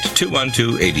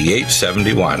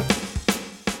 888-212-8871.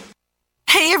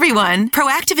 Hey, everyone.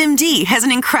 Proactive MD has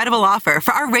an incredible offer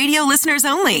for our radio listeners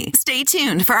only. Stay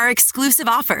tuned for our exclusive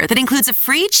offer that includes a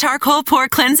free charcoal pore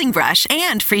cleansing brush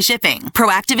and free shipping.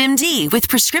 Proactive MD with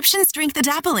prescription strength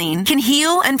adapalene can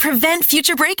heal and prevent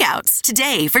future breakouts.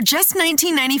 Today, for just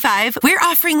 $19.95, we're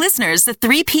offering listeners the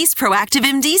 3-piece Proactive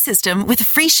MD system with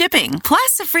free shipping,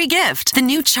 plus a free gift, the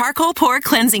new charcoal pore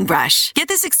cleansing brush. Get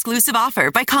this exclusive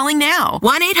offer by calling now,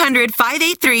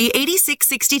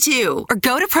 1-800-583-8662, or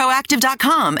go to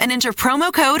proactive.com and enter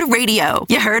promo code RADIO.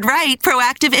 You heard right,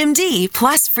 Proactive MD,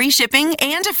 plus free shipping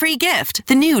and a free gift,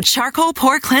 the new charcoal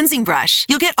pore cleansing brush.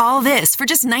 You'll get all this for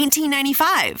just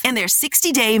 $19.95 and their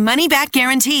 60-day money-back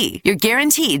guarantee. You're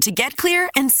guaranteed to get clear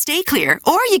and stay clear,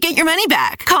 or you get your money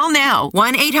back. Call now,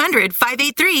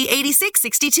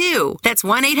 1-800-583-8662. That's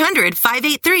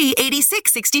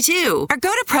 1-800-583-8662. Or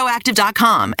go to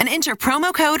proactive.com and enter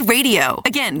promo code RADIO.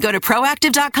 Again, go to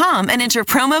proactive.com and enter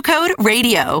promo code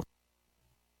RADIO.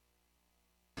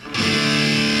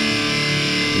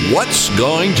 What's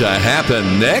going to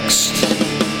happen next?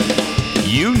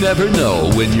 You never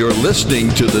know when you're listening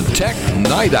to the Tech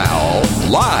Night Owl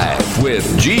live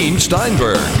with Gene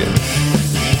Steinberg.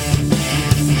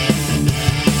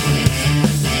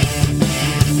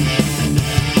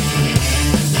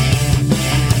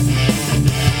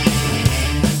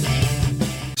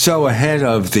 So ahead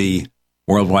of the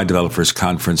Worldwide Developers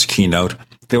Conference keynote,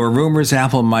 there were rumors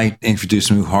Apple might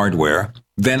introduce new hardware,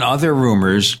 then other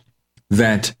rumors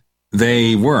that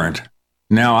they weren't.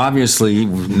 Now, obviously,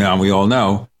 now we all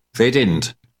know they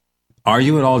didn't. Are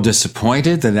you at all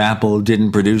disappointed that Apple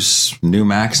didn't produce new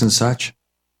Macs and such?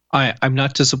 I'm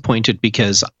not disappointed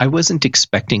because I wasn't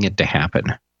expecting it to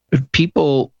happen.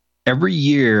 People every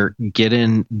year get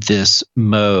in this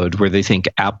mode where they think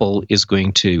Apple is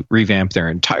going to revamp their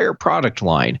entire product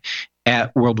line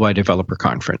at Worldwide Developer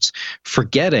Conference,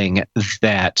 forgetting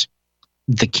that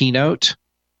the keynote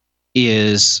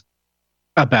is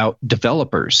about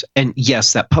developers. And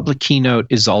yes, that public keynote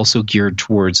is also geared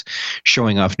towards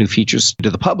showing off new features to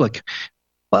the public,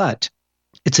 but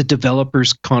it's a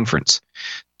developers conference.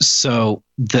 So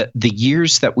the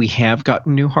years that we have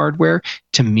gotten new hardware,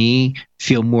 to me,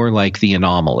 feel more like the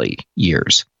anomaly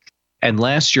years. And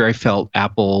last year, I felt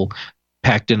Apple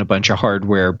packed in a bunch of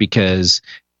hardware because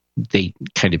they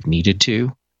kind of needed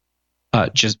to,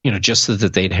 just so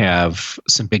that they'd have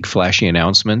some big flashy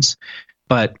announcements.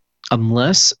 But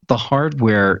unless the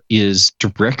hardware is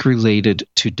direct related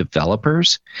to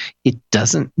developers, it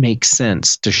doesn't make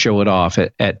sense to show it off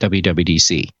at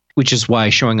WWDC, which is why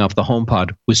showing off the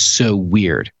HomePod was so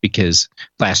weird, because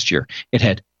last year it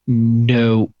had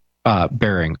no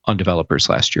bearing on developers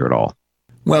last year at all.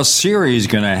 Well, Siri is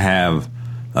going to have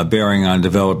a bearing on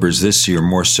developers this year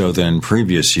more so than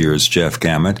previous years, Jeff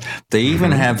Gamet. They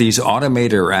even have these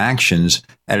automator actions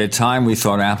at a time we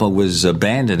thought Apple was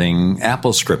abandoning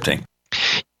Apple scripting.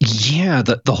 Yeah,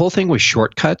 the whole thing with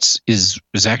shortcuts is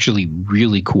actually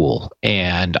really cool,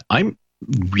 and I'm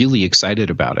really excited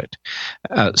about it.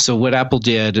 So what Apple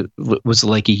did was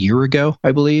like a year ago,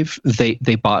 I believe, they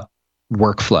bought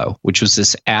Workflow, which was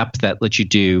this app that lets you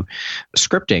do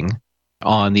scripting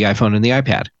on the iPhone and the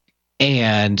iPad.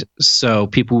 And so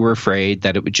people were afraid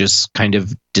that it would just kind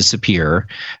of disappear,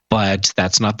 but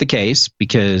that's not the case,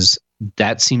 because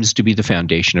that seems to be the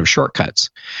foundation of shortcuts.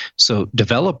 So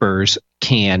developers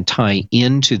can tie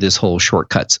into this whole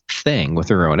shortcuts thing with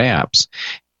their own apps.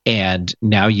 And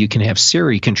now you can have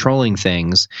Siri controlling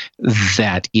things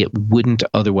that it wouldn't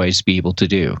otherwise be able to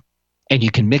do. And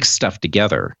you can mix stuff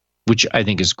together, which I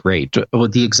think is great. Well,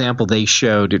 the example they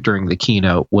showed during the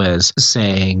keynote was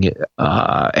saying,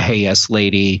 hey, yes,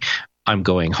 lady, I'm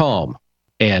going home.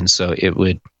 And so it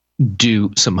would do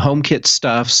some HomeKit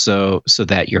stuff so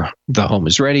that the home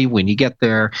is ready when you get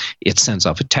there. It sends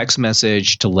off a text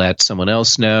message to let someone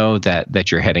else know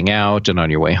that you're heading out and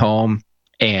on your way home.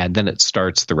 And then it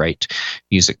starts the right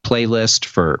music playlist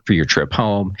for your trip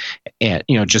home. And,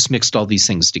 just mixed all these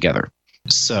things together.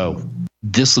 So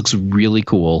this looks really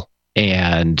cool.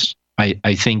 And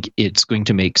I think it's going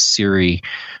to make Siri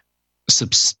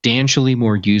substantially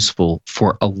more useful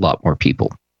for a lot more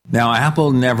people. Now,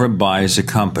 Apple never buys a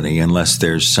company unless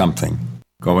there's something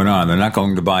going on. They're not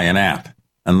going to buy an app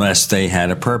unless they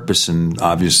had a purpose. And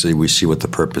obviously, we see what the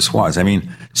purpose was. I mean,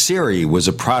 Siri was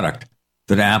a product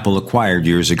that Apple acquired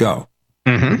years ago.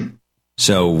 Mm-hmm.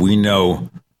 So we know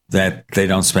that they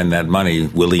don't spend that money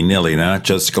willy-nilly. They're not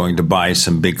just going to buy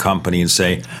some big company and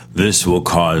say, this will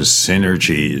cause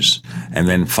synergies, and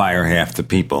then fire half the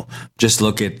people. Just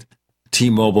look at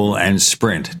T-Mobile and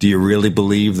Sprint. Do you really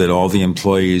believe that all the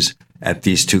employees at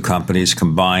these two companies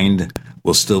combined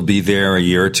will still be there a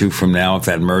year or two from now if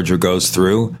that merger goes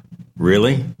through?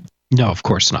 Really? No, of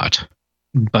course not.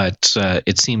 But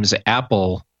it seems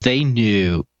Apple, they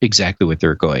knew exactly what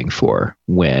they're going for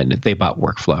when they bought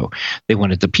Workflow. They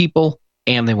wanted the people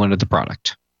and they wanted the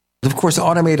product. Of course,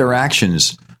 automator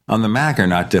actions on the Mac are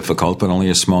not difficult, but only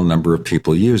a small number of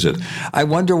people use it. I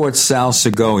wonder what Sal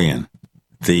Segovian,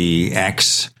 the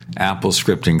ex-Apple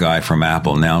scripting guy from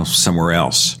Apple, now somewhere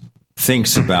else,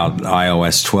 thinks about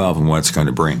iOS 12 and what it's going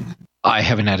to bring. I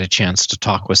haven't had a chance to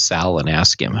talk with Sal and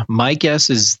ask him. My guess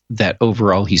is that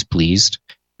overall he's pleased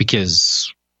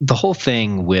because the whole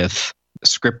thing with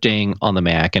scripting on the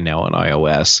Mac and now on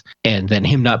iOS, and then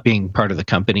him not being part of the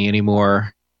company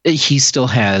anymore, he still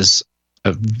has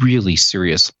a really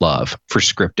serious love for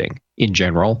scripting in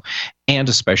general, and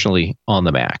especially on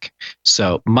the Mac.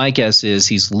 So my guess is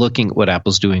he's looking at what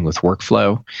Apple's doing with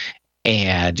Workflow,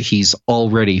 and he's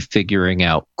already figuring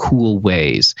out cool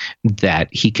ways that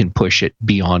he can push it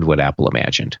beyond what Apple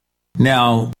imagined.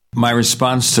 Now, my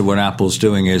response to what Apple's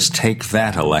doing is take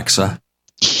that, Alexa.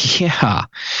 Yeah.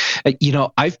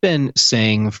 I've been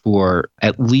saying for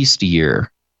at least a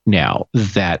year now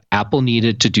that Apple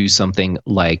needed to do something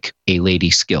like A Lady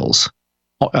Skills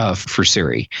for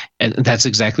Siri. And that's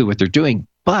exactly what they're doing.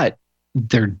 But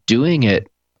they're doing it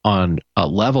on a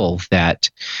level that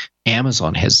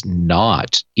Amazon has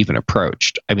not even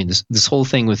approached. I mean, this whole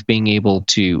thing with being able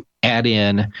to add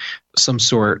in some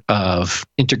sort of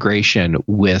integration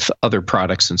with other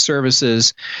products and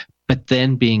services, but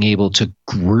then being able to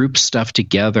group stuff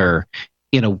together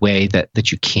in a way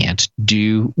that you can't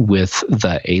do with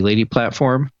the A-Lady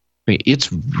platform. I mean,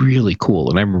 it's really cool,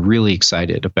 and I'm really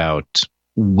excited about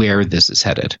where this is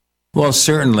headed. Well,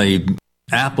 certainly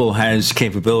Apple has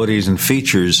capabilities and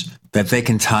features that they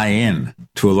can tie in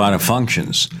to a lot of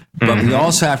functions. But we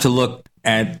also have to look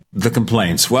at the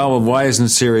complaints. Well, why isn't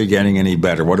Siri getting any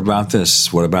better? What about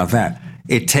this? What about that?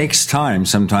 It takes time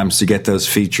sometimes to get those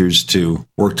features to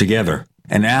work together.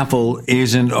 And Apple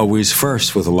isn't always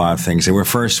first with a lot of things. They were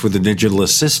first with the digital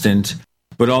assistant,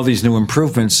 but all these new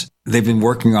improvements they've been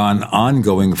working on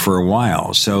ongoing for a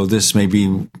while. So this may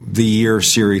be the year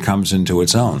Siri comes into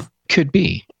its own. Could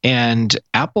be. And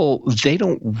Apple, they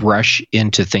don't rush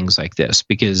into things like this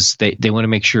because they want to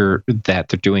make sure that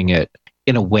they're doing it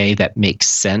in a way that makes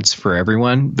sense for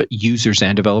everyone, but users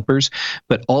and developers,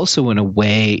 but also in a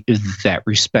way that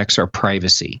respects our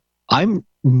privacy. I'm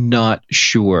not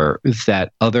sure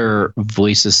that other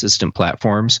voice assistant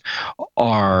platforms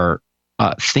are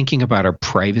thinking about our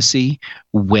privacy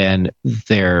when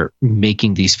they're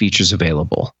making these features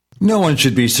available. No one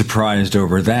should be surprised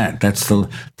over that.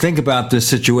 Think about this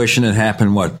situation that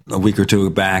happened, a week or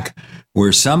two back,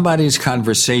 where somebody's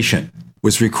conversation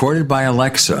was recorded by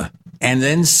Alexa and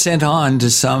then sent on to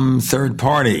some third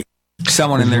party,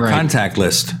 someone in their contact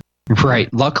list.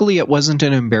 Right. Luckily, it wasn't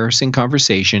an embarrassing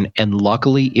conversation, and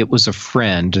luckily, it was a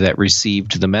friend that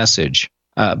received the message.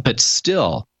 But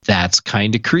still, that's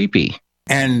kind of creepy.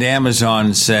 And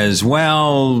Amazon says,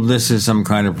 well, this is some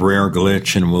kind of rare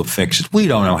glitch and we'll fix it. We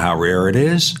don't know how rare it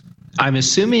is. I'm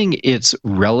assuming it's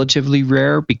relatively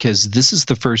rare because this is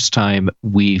the first time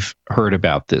we've heard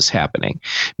about this happening,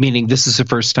 meaning this is the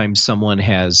first time someone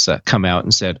has come out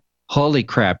and said, holy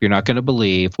crap, you're not going to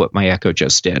believe what my Echo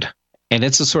just did. And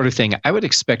it's the sort of thing I would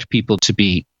expect people to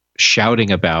be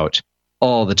shouting about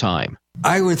all the time.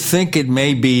 I would think it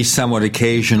may be somewhat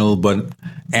occasional, but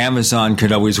Amazon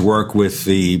could always work with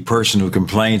the person who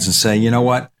complains and say, you know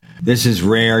what, this is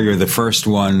rare. You're the first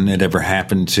one it ever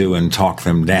happened to, and talk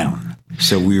them down.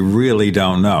 So we really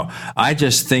don't know. I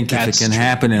just think if it can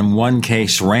happen in one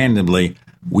case randomly,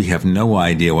 we have no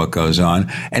idea what goes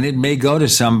on. And it may go to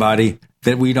somebody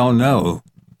that we don't know,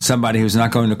 somebody who's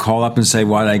not going to call up and say,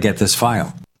 why did I get this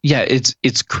file? Yeah,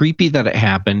 it's creepy that it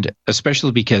happened,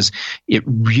 especially because it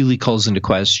really calls into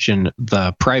question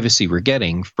the privacy we're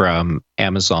getting from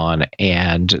Amazon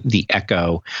and the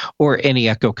Echo or any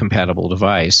Echo compatible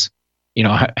device. You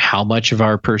know, how much of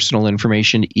our personal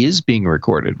information is being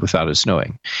recorded without us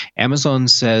knowing. Amazon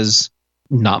says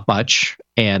not much,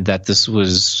 and that this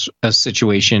was a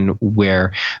situation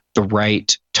where the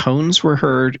right tones were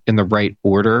heard in the right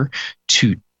order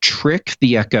to trick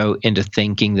the Echo into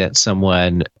thinking that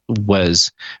someone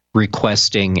was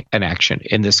requesting an action,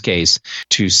 in this case,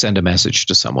 to send a message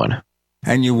to someone.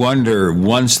 And you wonder,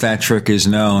 once that trick is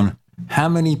known, how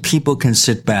many people can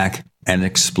sit back and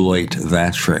exploit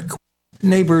that trick?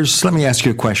 Neighbors, let me ask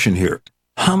you a question here.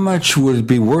 How much would it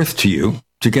be worth to you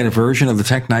to get a version of the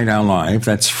Tech Night Owl Live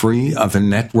that's free of the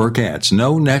network ads?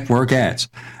 No network ads.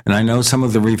 And I know some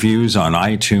of the reviews on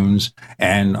iTunes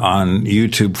and on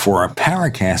YouTube for our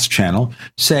Paracast channel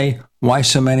say, Why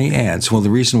so many ads? Well, the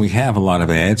reason we have a lot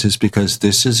of ads is because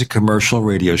this is a commercial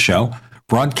radio show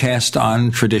broadcast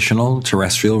on traditional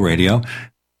terrestrial radio.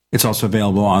 It's also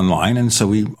available online, and so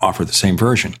we offer the same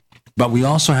version. But we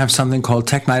also have something called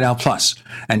Tech Night Owl Plus.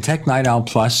 And Tech Night Owl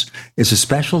Plus is a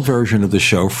special version of the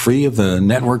show, free of the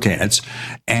network ads,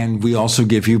 and we also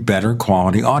give you better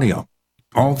quality audio.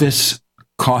 All this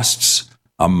costs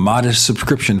a modest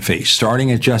subscription fee,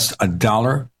 starting at just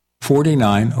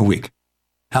 $1.49 a week.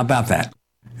 How about that?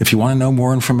 If you want to know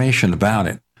more information about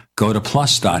it, go to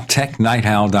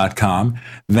plus.technightowl.com.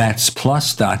 That's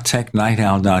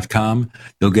plus.technightowl.com.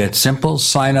 You'll get simple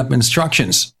sign-up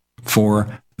instructions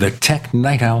for the Tech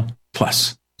Night Owl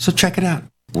Plus. So check it out.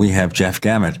 We have Jeff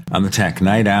Gamet on the Tech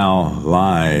Night Owl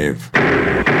Live.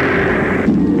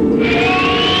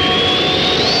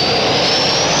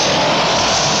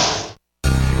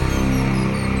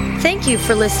 Thank you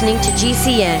for listening to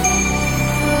GCN.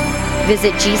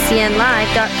 Visit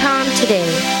GCNlive.com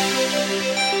today.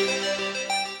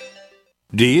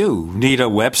 Do you need a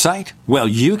website? Well,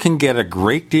 you can get a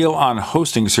great deal on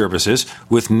hosting services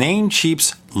with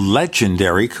Namecheap's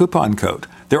legendary coupon code.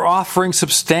 They're offering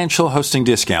substantial hosting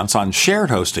discounts on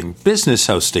shared hosting, business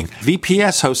hosting,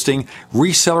 VPS hosting,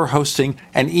 reseller hosting,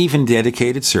 and even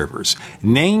dedicated servers.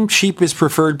 Namecheap is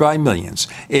preferred by millions.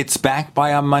 It's backed by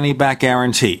a money-back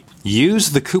guarantee. Use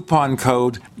the coupon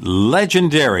code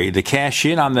LEGENDARY to cash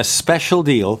in on the special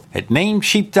deal at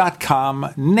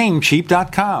Namecheap.com,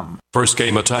 Namecheap.com. First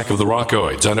came Attack of the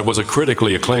Rockoids, and it was a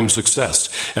critically acclaimed success.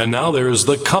 And now there is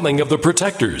The Coming of the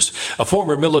Protectors. A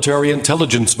former military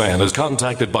intelligence man is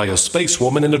contacted by a space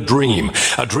woman in a dream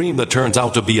that turns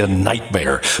out to be a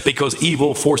nightmare because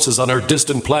evil forces on her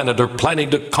distant planet are planning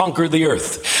to conquer the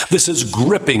Earth. This is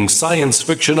gripping science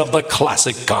fiction of the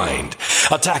classic kind.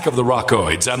 Attack of the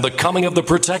Rockoids and The Coming of the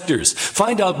Protectors.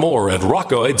 Find out more at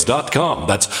rockoids.com.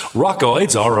 That's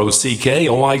Rockoids,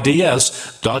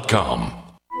 ROCKOIDS.com.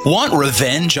 Want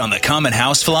revenge on the common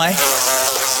housefly?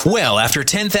 Well, after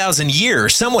 10,000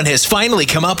 years, someone has finally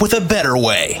come up with a better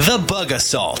way. The Bug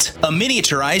Assault, a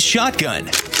miniaturized shotgun,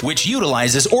 which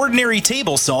utilizes ordinary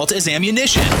table salt as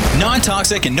ammunition.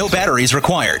 Non-toxic and no batteries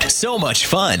required. So much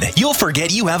fun, you'll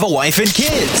forget you have a wife and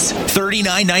kids.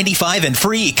 $39.95 and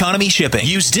free economy shipping.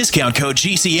 Use discount code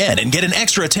GCN and get an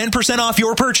extra 10% off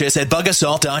your purchase at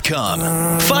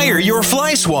bugassault.com. Fire your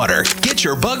fly swatter. Get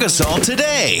your Bug Assault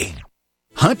today.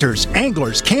 Hunters,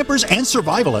 anglers, campers, and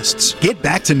survivalists. Get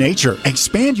back to nature.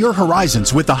 Expand your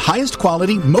horizons with the highest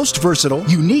quality, most versatile,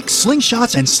 unique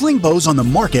slingshots and sling bows on the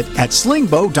market at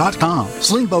slingbow.com.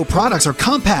 Slingbow products are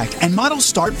compact and models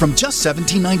start from just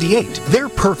 $17.98. They're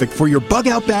perfect for your bug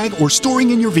out bag or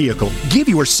storing in your vehicle. Give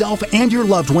yourself and your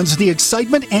loved ones the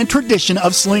excitement and tradition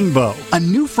of Slingbow, a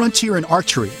new frontier in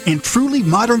archery and truly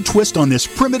modern twist on this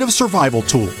primitive survival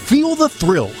tool. Feel the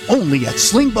thrill only at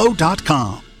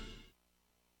slingbow.com.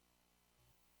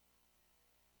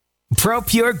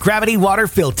 ProPure Gravity Water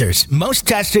Filters. Most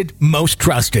tested, most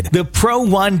trusted. The Pro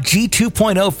 1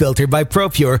 G2.0 filter by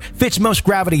ProPure fits most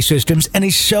gravity systems and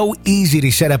is so easy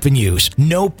to set up and use.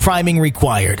 No priming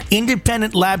required.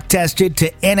 Independent lab tested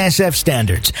to NSF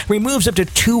standards. Removes up to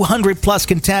 200 plus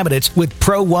contaminants with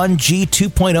Pro 1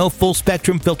 G2.0 full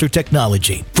spectrum filter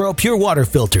technology. ProPure Water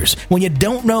Filters. When you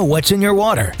don't know what's in your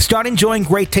water. Start enjoying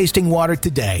great tasting water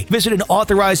today. Visit an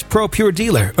authorized ProPure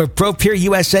dealer or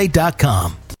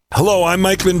ProPureUSA.com. Hello, I'm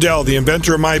Mike Lindell, the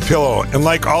inventor of MyPillow, and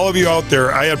like all of you out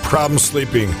there, I had problems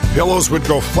sleeping. Pillows would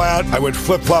go flat, I would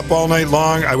flip-flop all night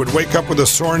long, I would wake up with a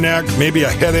sore neck, maybe a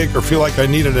headache, or feel like I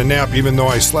needed a nap even though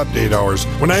I slept 8 hours.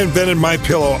 When I invented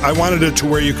MyPillow, I wanted it to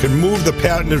where you can move the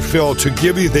patented fill to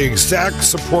give you the exact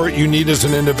support you need as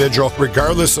an individual,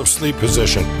 regardless of sleep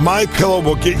position. MyPillow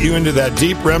will get you into that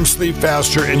deep REM sleep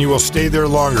faster, and you will stay there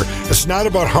longer. It's not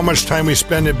about how much time we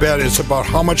spend in bed, it's about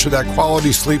how much of that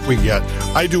quality sleep we get.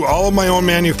 I do all of my own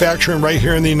manufacturing right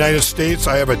here in the United States.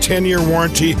 I have a 10-year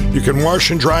warranty. You can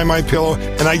wash and dry MyPillow,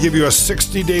 and I give you a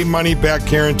 60-day money-back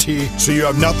guarantee, so you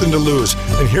have nothing to lose.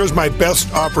 And here's my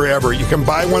best offer ever. You can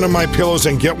buy one of my pillows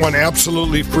and get one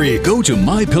absolutely free. Go to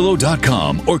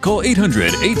MyPillow.com or call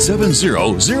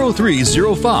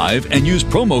 800-870-0305 and use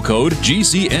promo code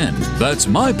GCN. That's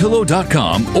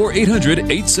MyPillow.com or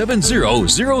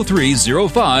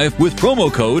 800-870-0305 with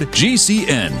promo code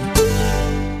GCN.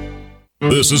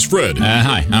 This is Fred.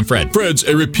 Hi, I'm Fred. Fred's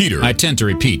a repeater. I tend to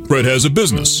repeat. Fred has a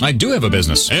business. I do have a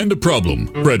business. And a problem.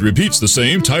 Fred repeats the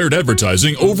same tired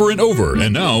advertising over and over,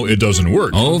 and now it doesn't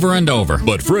work. Over and over.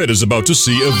 But Fred is about to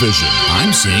see a vision.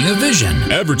 I'm seeing a vision.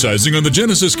 Advertising on the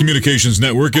Genesis Communications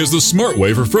Network is the smart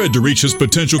way for Fred to reach his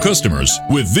potential customers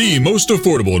with the most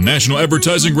affordable national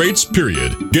advertising rates,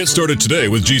 period. Get started today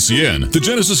with GCN, the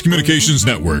Genesis Communications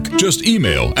Network. Just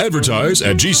email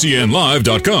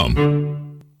advertise@gcnlive.com.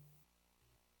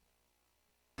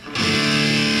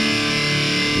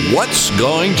 What's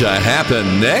going to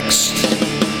happen next?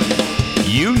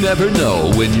 You never know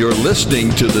when you're listening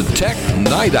to the Tech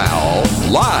Night Owl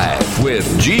live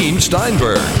with Gene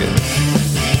Steinberg.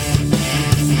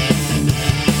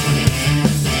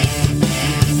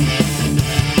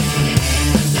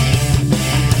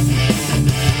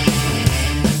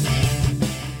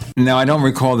 Now, I don't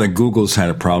recall that Google's had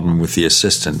a problem with the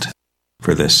assistant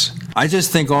for this. I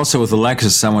just think also with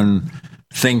Alexa, someone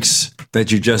thinks that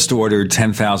you just ordered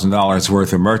 $10,000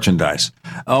 worth of merchandise.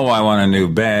 Oh, I want a new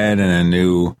bed and a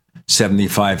new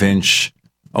 75-inch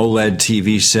OLED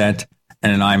TV set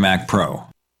and an iMac Pro.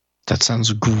 That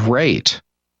sounds great.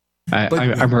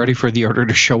 I'm ready for the order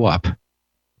to show up.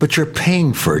 But you're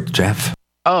paying for it, Jeff.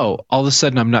 Oh, all of a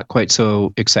sudden I'm not quite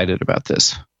so excited about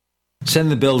this.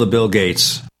 Send the bill to Bill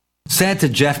Gates. Send it to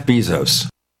Jeff Bezos.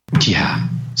 Yeah,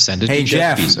 send it to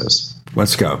Jeff Bezos.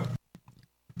 Let's go.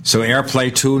 So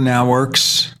AirPlay 2 now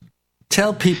works.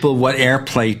 Tell people what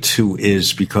AirPlay 2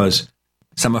 is, because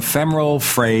some ephemeral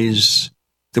phrase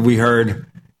that we heard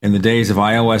in the days of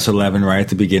iOS 11 right at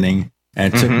the beginning,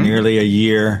 and it took nearly a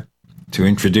year to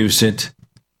introduce it.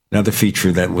 Another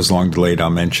feature that was long delayed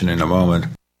I'll mention in a moment.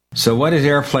 So what is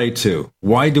AirPlay 2?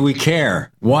 Why do we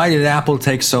care? Why did Apple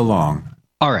take so long?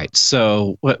 All right,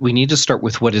 so we need to start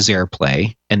with what is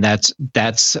AirPlay, and that's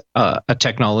a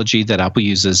technology that Apple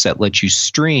uses that lets you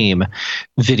stream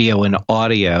video and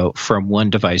audio from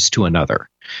one device to another.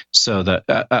 So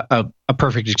a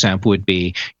perfect example would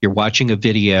be you're watching a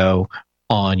video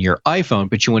on your iPhone,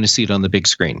 but you want to see it on the big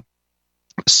screen.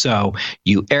 So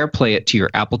you AirPlay it to your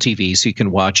Apple TV so you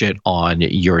can watch it on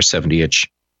your 70-inch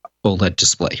OLED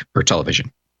display or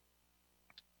television.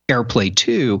 AirPlay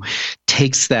 2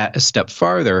 takes that a step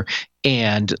farther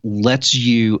and lets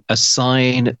you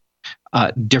assign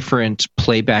different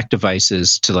playback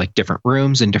devices to like different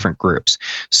rooms and different groups.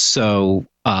 So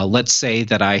let's say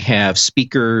that I have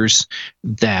speakers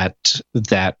that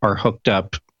are hooked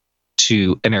up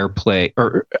to an AirPlay,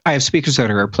 or I have speakers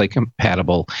that are AirPlay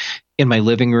compatible in my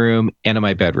living room and in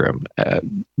my bedroom.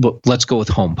 Let's go with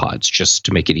HomePods just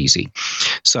to make it easy.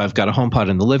 So I've got a HomePod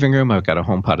in the living room, I've got a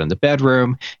HomePod in the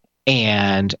bedroom,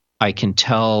 and I can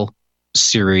tell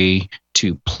Siri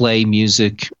to play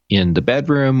music in the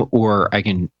bedroom, or I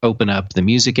can open up the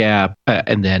music app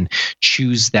and then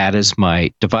choose that as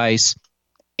my device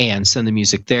and send the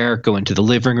music there, go into the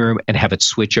living room and have it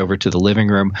switch over to the living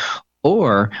room.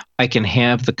 Or I can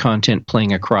have the content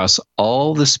playing across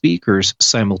all the speakers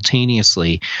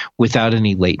simultaneously without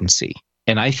any latency.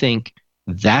 And I think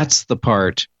that's the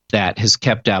part that has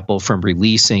kept Apple from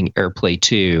releasing AirPlay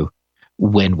 2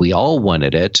 when we all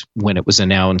wanted it, when it was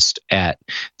announced at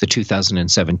the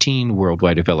 2017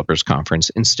 Worldwide Developers Conference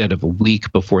instead of a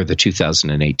week before the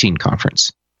 2018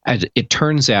 conference. And it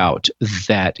turns out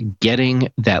that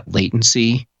getting that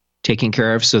latency taken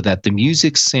care of so that the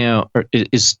music sound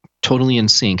is totally in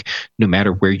sync no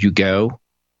matter where you go,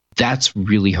 that's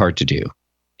really hard to do.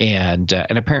 And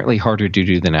apparently harder to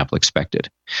do than Apple expected.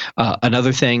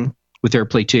 Another thing with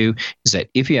AirPlay 2 is that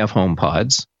if you have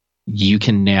HomePods, you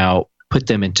can now put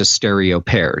them into stereo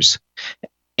pairs.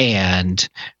 And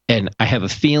I have a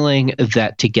feeling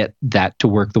that to get that to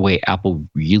work the way Apple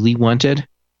really wanted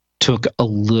took a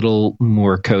little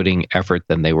more coding effort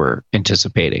than they were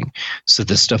anticipating. So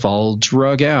this stuff all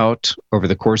drug out over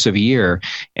the course of a year,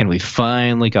 and we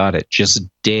finally got it just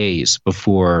days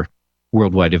before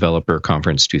Worldwide Developer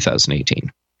Conference 2018.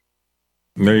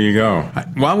 There you go.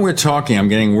 While we're talking, I'm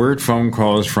getting weird phone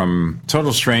calls from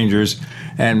total strangers,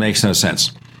 and it makes no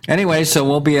sense. Anyway, so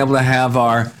we'll be able to have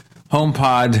our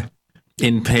HomePod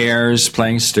in pairs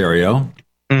playing stereo.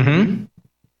 Mm-hmm.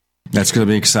 That's going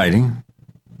to be exciting.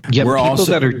 Yeah, people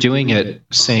that are doing it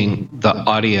saying the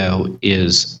audio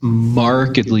is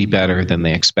markedly better than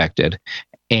they expected.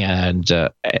 And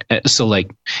so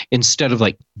like instead of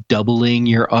like doubling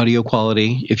your audio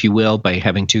quality, if you will, by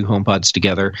having two HomePods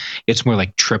together, it's more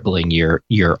like tripling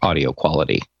your audio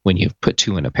quality when you put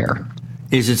two in a pair.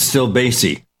 Is it still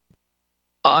bassy?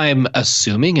 I'm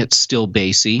assuming it's still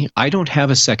bassy. I don't have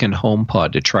a second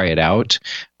HomePod to try it out.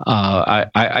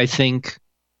 I think,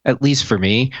 at least for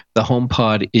me, the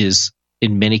HomePod is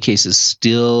in many cases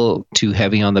still too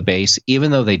heavy on the bass,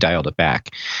 even though they dialed it back.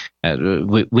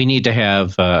 We need to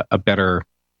have a better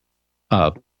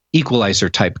equalizer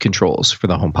type controls for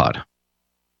the HomePod.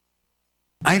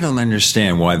 I don't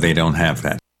understand why they don't have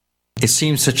that. It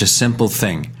seems such a simple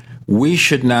thing. We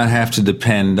should not have to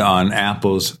depend on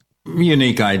Apple's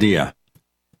unique idea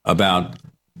about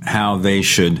how they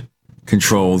should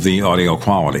control the audio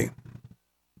quality.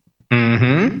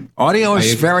 Mm-hmm. Audio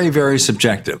is very, very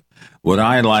subjective. What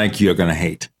I like, you're going to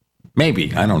hate.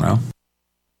 Maybe. I don't know.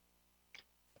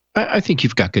 I think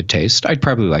you've got good taste. I'd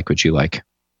probably like what you like.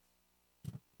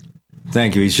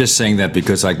 Thank you. He's just saying that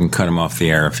because I can cut him off the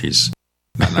air if he's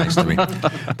not nice to me.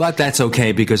 But that's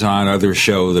okay, because on our other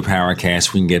show, the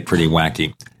Powercast, we can get pretty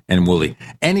wacky and woolly.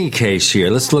 Any case here,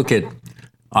 let's look at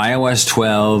iOS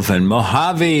 12 and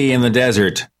Mojave in the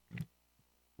desert.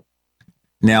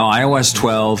 Now, iOS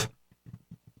 12,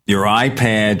 your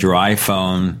iPad, your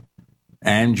iPhone,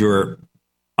 and your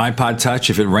iPod Touch,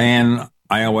 if it ran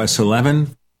iOS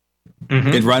 11,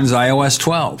 it runs iOS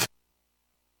 12.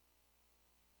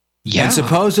 Yeah. And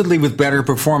supposedly with better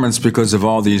performance because of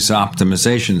all these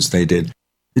optimizations they did.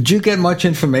 Did you get much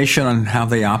information on how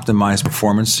they optimize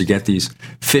performance to get these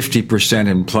 50%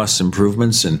 and plus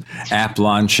improvements in app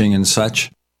launching and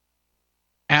such?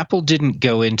 Apple didn't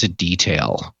go into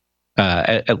detail,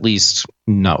 at least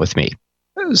not with me.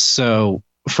 So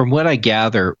from what I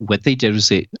gather, what they did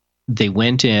was they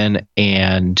went in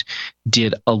and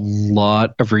did a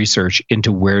lot of research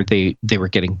into where they were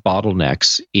getting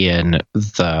bottlenecks in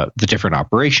the different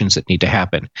operations that need to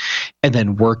happen, and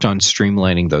then worked on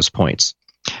streamlining those points.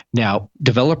 Now,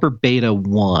 developer beta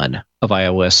 1 of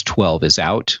iOS 12 is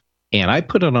out, and I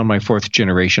put it on my 4th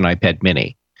generation iPad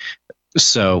mini.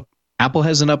 So Apple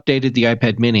hasn't updated the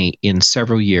iPad mini in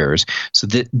several years. So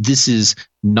this is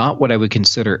not what I would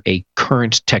consider a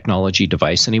current technology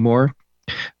device anymore.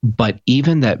 But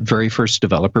even that very first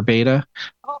developer beta,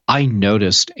 I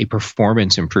noticed a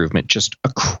performance improvement just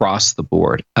across the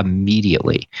board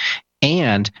immediately.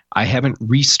 And I haven't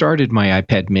restarted my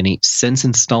iPad mini since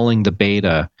installing the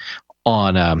beta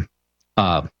on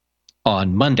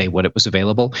Monday when it was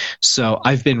available. So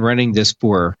I've been running this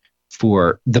for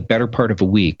the better part of a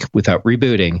week without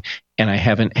rebooting, and I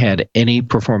haven't had any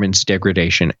performance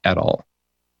degradation at all.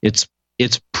 It's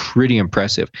pretty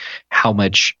impressive how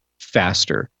much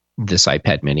faster this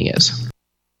iPad mini is.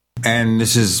 And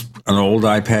this is an old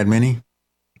iPad mini?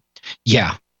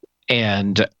 Yeah.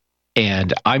 And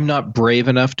I'm not brave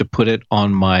enough to put it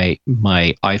on my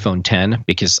iPhone 10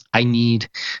 because I need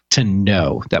to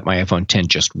know that my iPhone 10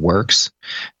 just works.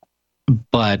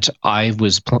 But I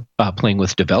was playing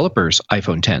with developers'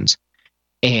 iPhone 10s,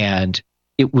 and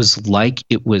it was like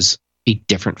it was a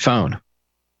different phone.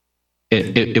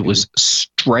 It was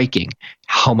striking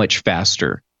how much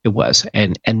faster it was.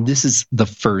 And this is the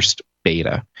first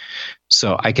beta.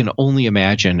 So I can only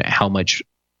imagine how much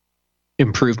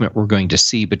improvement we're going to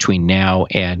see between now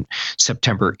and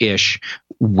September-ish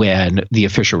when the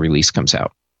official release comes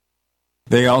out.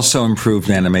 They also improved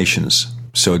animations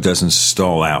so it doesn't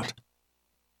stall out.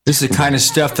 This is the kind of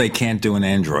stuff they can't do in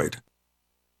Android.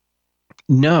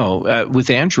 No, with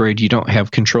Android, you don't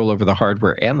have control over the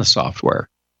hardware and the software.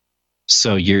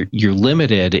 So you're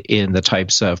limited in the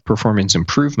types of performance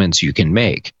improvements you can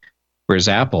make. Whereas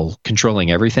Apple,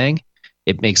 controlling everything,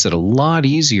 it makes it a lot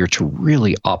easier to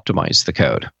really optimize the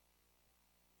code.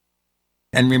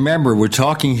 And remember, we're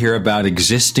talking here about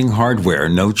existing hardware,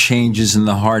 no changes in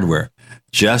the hardware,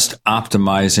 just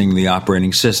optimizing the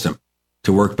operating system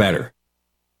to work better.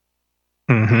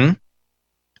 Mm-hmm.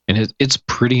 And it's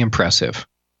pretty impressive.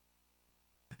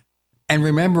 And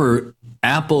remember,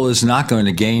 Apple is not going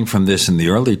to gain from this in the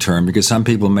early term because some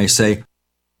people may say,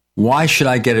 why should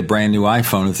I get a brand new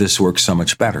iPhone if this works so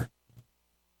much better?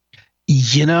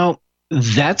 You know,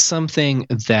 that's something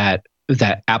that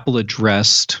Apple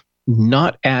addressed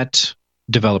not at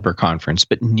developer conference,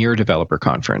 but near developer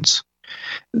conference.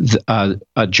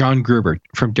 John Gruber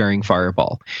from Daring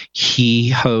Fireball, he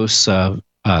hosts a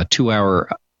 2-hour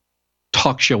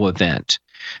talk show event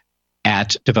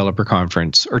at developer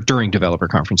conference or during developer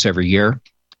conference every year.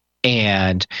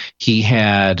 And he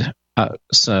had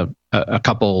a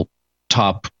couple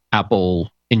top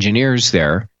Apple engineers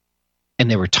there, and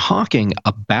they were talking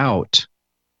about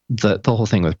the whole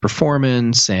thing with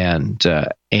performance and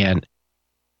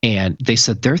they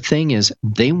said their thing is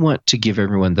they want to give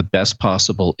everyone the best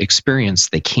possible experience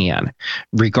they can,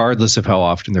 regardless of how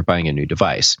often they're buying a new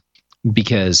device.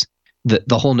 Because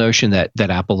the whole notion that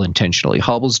Apple intentionally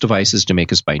hobbles devices to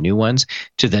make us buy new ones,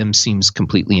 to them seems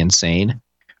completely insane.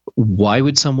 Why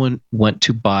would someone want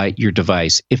to buy your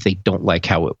device if they don't like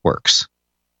how it works?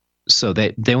 So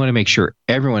they want to make sure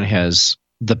everyone has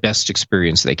the best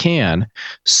experience they can,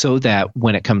 so that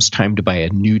when it comes time to buy a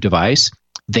new device,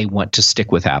 they want to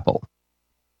stick with Apple.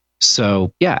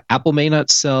 So yeah, Apple may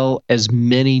not sell as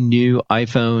many new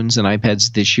iPhones and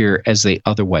iPads this year as they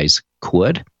otherwise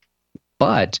could,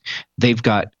 but they've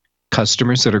got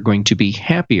customers that are going to be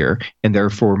happier and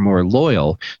therefore more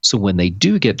loyal. So when they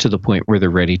do get to the point where they're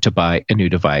ready to buy a new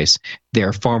device,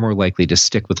 they're far more likely to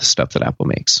stick with the stuff that Apple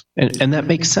makes. And that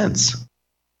makes sense.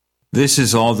 This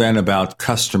is all then about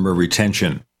customer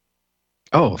retention.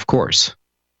 Oh, of course.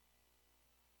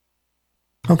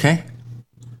 Okay.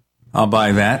 I'll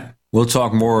buy that. We'll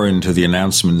talk more into the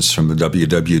announcements from the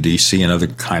WWDC and other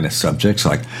kind of subjects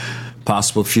like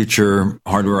possible future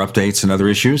hardware updates and other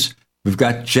issues. We've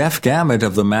got Jeff Gamet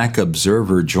of the Mac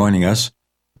Observer joining us.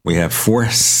 We have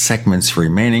 4 segments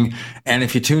remaining. And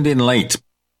if you tuned in late,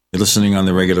 you're listening on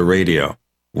the regular radio.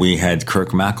 We had Kirk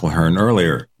McElhearn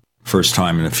earlier, first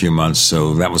time in a few months,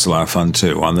 so that was a lot of fun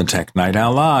too, on the Tech Night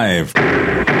Owl Live.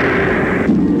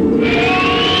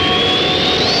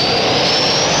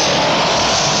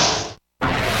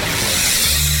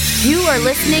 You are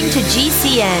listening to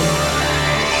GCN.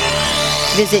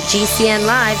 Visit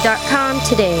GCNlive.com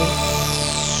today.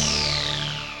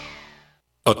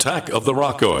 Attack of the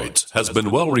Rockoids has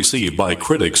been well received by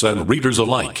critics and readers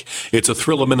alike. It's a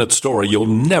thrill-a-minute story you'll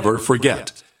never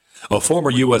forget. A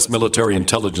former U.S. military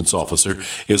intelligence officer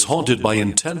is haunted by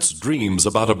intense dreams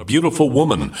about a beautiful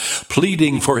woman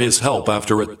pleading for his help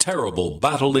after a terrible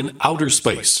battle in outer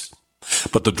space.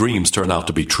 But the dreams turn out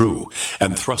to be true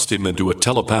and thrust him into a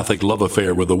telepathic love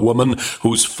affair with a woman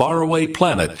whose faraway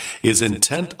planet is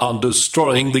intent on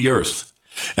destroying the Earth.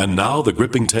 And now the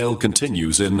gripping tale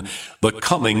continues in The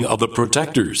Coming of the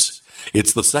Protectors.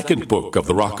 It's the second book of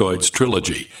the Rockoids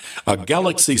trilogy, a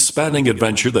galaxy-spanning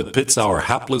adventure that pits our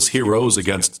hapless heroes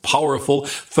against powerful,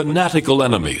 fanatical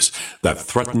enemies that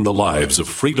threaten the lives of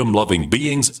freedom-loving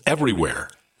beings everywhere.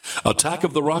 Attack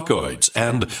of the Rockoids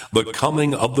and The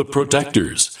Coming of the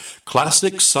Protectors.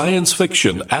 Classic science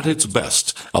fiction at its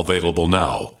best, available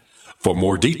now. For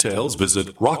more details,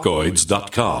 visit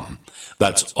rockoids.com.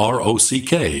 That's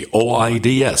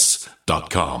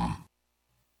ROCKOIDS.com.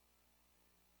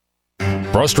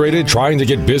 Frustrated trying to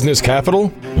get business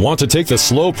capital? Want to take the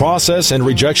slow process and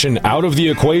rejection out of the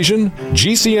equation?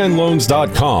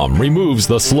 GCNloans.com removes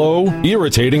the slow,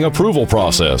 irritating approval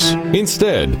process.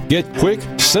 Instead, get quick,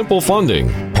 simple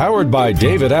funding. Powered by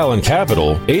David Allen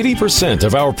Capital, 80%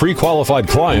 of our pre-qualified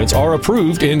clients are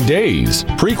approved in days.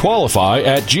 Pre-qualify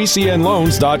at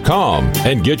GCNloans.com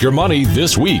and get your money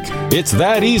this week. It's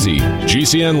that easy.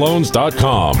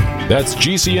 GCNloans.com. That's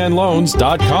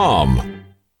GCNloans.com.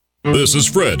 This is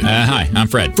Fred. Hi, I'm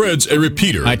Fred. Fred's a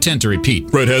repeater. I tend to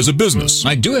repeat. Fred has a business.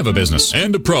 I do have a business.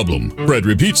 And a problem. Fred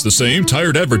repeats the same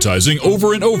tired advertising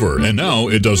over and over, and now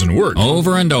it doesn't work.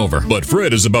 Over and over. But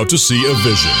Fred is about to see a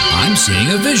vision. I'm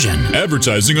seeing a vision.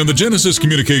 Advertising on the Genesis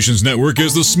Communications Network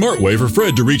is the smart way for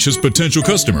Fred to reach his potential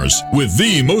customers with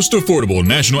the most affordable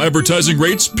national advertising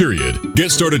rates, period. Get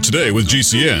started today with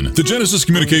GCN, the Genesis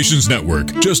Communications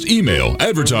Network. Just email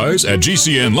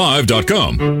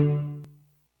advertise@gcnlive.com.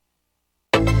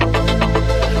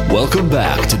 Welcome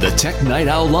back to the Tech Night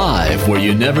Owl Live, where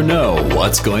you never know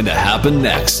what's going to happen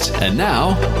next. And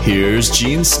now, here's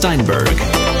Gene Steinberg.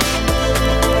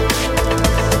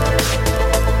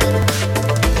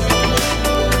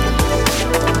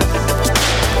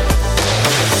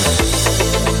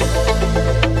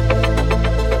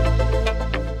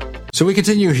 So we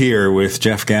continue here with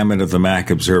Jeff Gamet of the Mac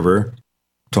Observer,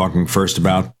 talking first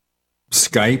about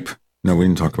Skype. No, we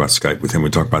didn't talk about Skype with him. We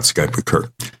talked about Skype with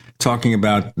Kirk. Talking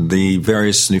about the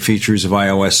various new features of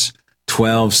iOS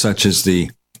 12, such as the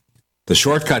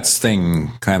shortcuts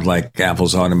thing, kind of like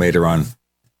Apple's Automator on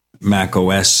Mac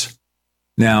OS.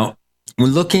 Now, we're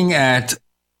looking at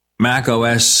Mac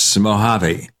OS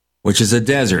Mojave, which is a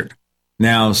desert.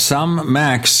 Now, some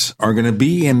Macs are going to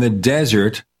be in the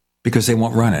desert because they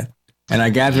won't run it. And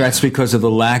I gather that's because of the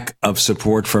lack of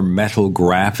support for metal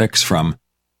graphics from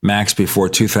Macs before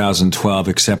 2012,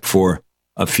 except for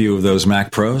a few of those Mac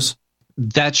Pros?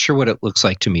 That's sure what it looks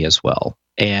like to me as well.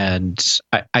 And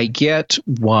I get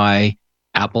why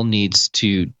Apple needs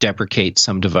to deprecate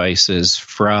some devices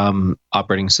from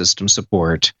operating system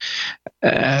support.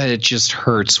 It just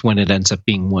hurts when it ends up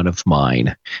being one of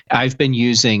mine. I've been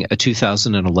using a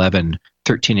 2011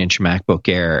 13-inch MacBook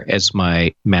Air as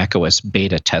my macOS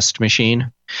beta test machine,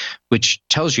 which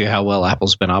tells you how well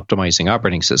Apple's been optimizing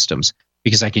operating systems,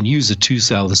 because I can use a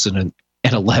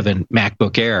 2011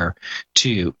 MacBook Air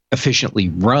to efficiently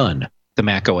run the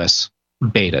macOS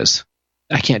betas.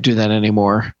 I can't do that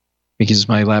anymore. because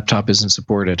my laptop isn't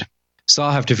supported. So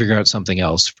I'll have to figure out something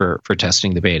else for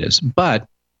testing the betas. But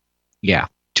yeah,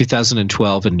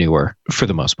 2012 and newer for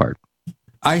the most part.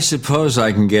 I suppose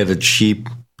I can get a cheap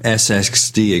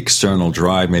SSD external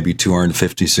drive, maybe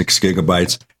 256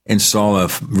 gigabytes, install a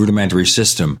rudimentary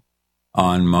system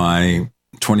on my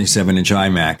 27-inch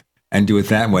iMac and do it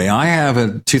that way. I have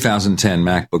a 2010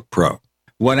 MacBook Pro.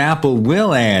 What Apple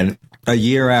will add a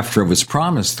year after it was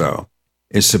promised, though,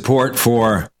 is support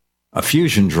for a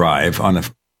Fusion drive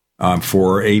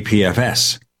for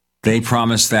APFS. They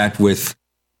promised that with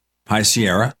High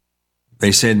Sierra.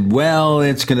 They said, well,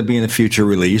 it's going to be in a future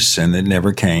release, and it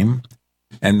never came.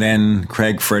 And then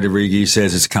Craig Federighi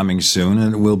says it's coming soon,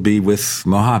 and it will be with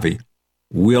Mojave.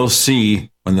 We'll see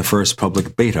when the first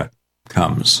public beta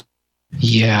comes.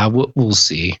 Yeah, we'll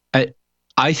see.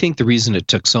 I think the reason it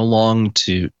took so long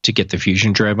to get the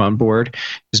Fusion drive on board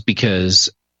is because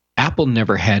Apple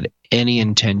never had any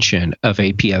intention of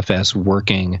APFS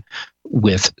working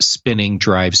with spinning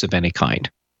drives of any kind,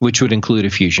 which would include a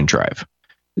Fusion drive.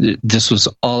 This was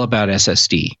all about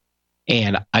SSD.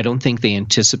 And I don't think they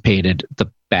anticipated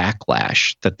the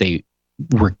backlash that they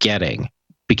were getting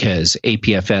because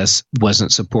APFS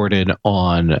wasn't supported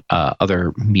on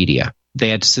other media. They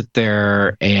had to sit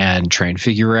there and try and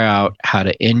figure out how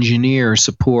to engineer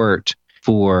support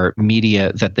for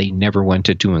media that they never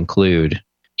wanted to include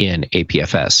in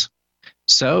APFS.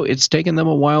 So it's taken them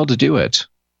a while to do it.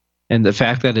 And the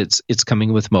fact that it's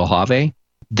coming with Mojave,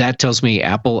 that tells me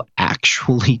Apple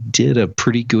actually did a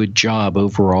pretty good job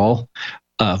overall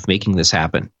of making this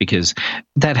happen, because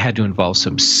that had to involve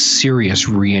some serious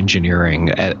re-engineering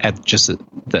at just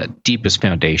the deepest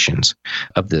foundations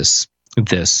of this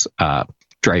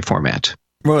drive format.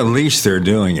 Well, at least they're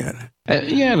doing it.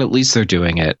 Yeah, and at least they're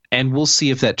doing it. And we'll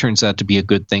see if that turns out to be a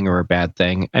good thing or a bad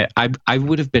thing. I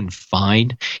would have been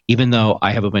fine, even though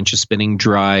I have a bunch of spinning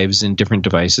drives in different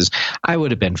devices. I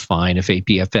would have been fine if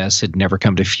APFS had never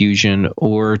come to Fusion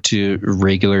or to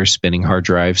regular spinning hard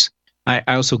drives. I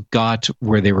also got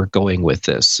where they were going with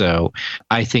this. So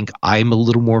I think I'm a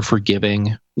little more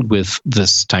forgiving with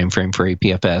this time frame for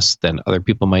APFS than other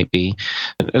people might be,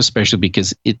 especially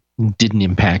because it didn't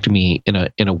impact me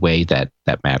in a way that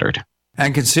mattered.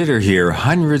 And consider here,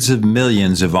 hundreds of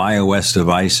millions of iOS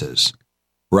devices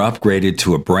were upgraded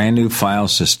to a brand new file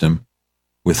system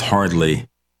with hardly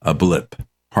a blip,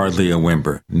 hardly a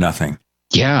whimper, nothing.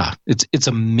 Yeah, it's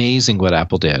amazing what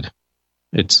Apple did.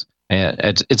 It's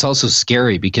also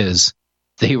scary because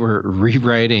they were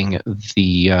rewriting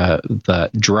the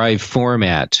drive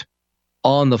format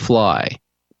on the fly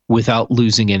without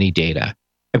losing any data.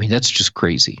 I mean, that's just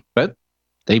crazy, but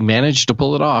they managed to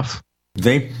pull it off.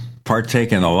 They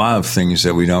partake in a lot of things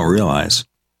that we don't realize.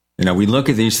 You know, we look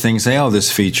at these things, say, oh,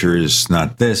 this feature is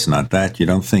not this, not that. You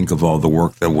don't think of all the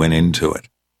work that went into it,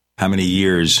 how many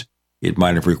years it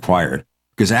might have required.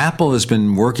 Because Apple has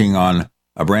been working on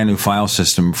a brand new file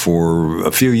system for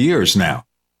a few years now.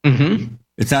 Mm-hmm.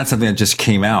 It's not something that just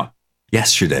came out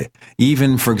yesterday.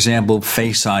 Even, for example,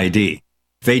 Face ID.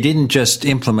 They didn't just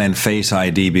implement Face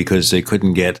ID because they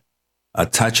couldn't get a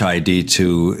Touch ID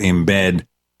to embed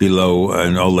below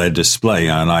an OLED display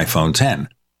on an iPhone 10.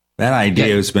 That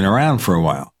idea has been around for a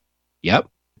while. Yep.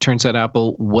 Turns out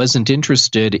Apple wasn't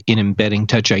interested in embedding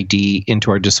Touch ID into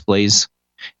our displays,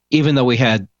 even though we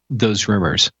had those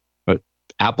rumors. But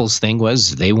Apple's thing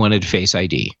was they wanted Face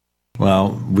ID.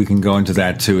 Well, we can go into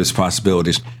that too as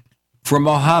possibilities. For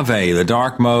Mojave, the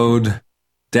dark mode,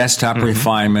 desktop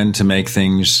refinement to make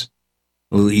things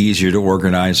a little easier to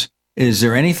organize. Is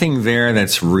there anything there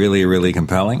that's really, really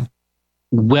compelling?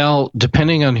 Well,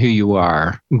 depending on who you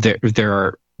are, there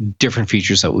are different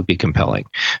features that would be compelling.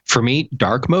 For me,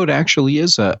 dark mode actually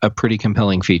is a pretty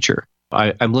compelling feature.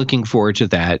 I'm looking forward to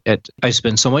that. I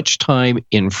spend so much time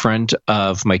in front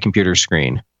of my computer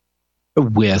screen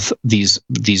with these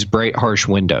bright, harsh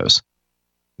windows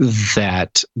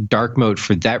that dark mode,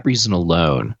 for that reason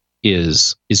alone,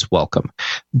 is welcome.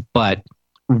 But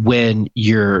when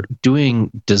you're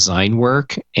doing design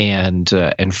work and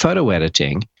photo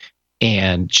editing,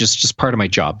 and just part of my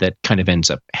job that kind of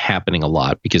ends up happening a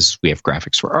lot because we have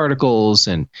graphics for articles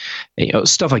and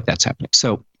stuff like that's happening.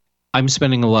 So I'm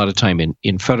spending a lot of time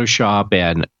in Photoshop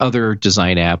and other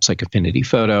design apps like Affinity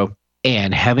Photo,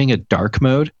 and having a dark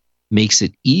mode makes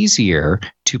it easier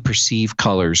to perceive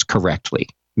colors correctly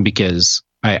because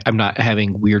I'm not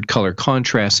having weird color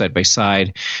contrast side by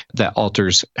side that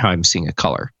alters how I'm seeing a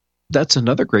color. That's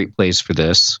another great place for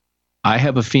this. I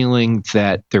have a feeling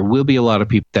that there will be a lot of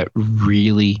people that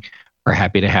really are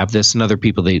happy to have this, and other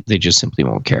people, they just simply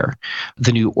won't care.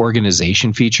 The new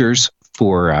organization features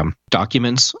for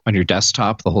documents on your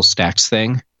desktop, the whole Stacks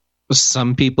thing,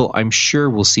 some people, I'm sure,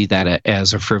 will see that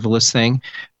as a frivolous thing.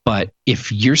 But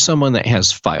if you're someone that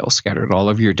has files scattered all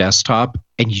over your desktop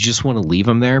and you just want to leave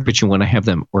them there, but you want to have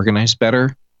them organized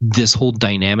better, this whole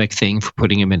dynamic thing for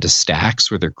putting them into stacks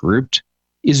where they're grouped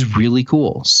is really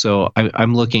cool. So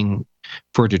I'm looking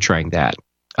forward to trying that.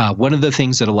 One of the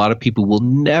things that a lot of people will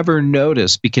never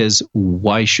notice, because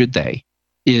why should they,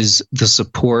 is the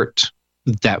support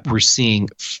that we're seeing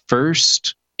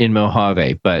first in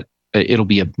Mojave, but it'll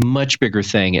be a much bigger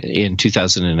thing in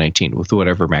 2019 with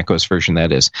whatever macOS version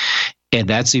that is. And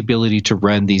that's the ability to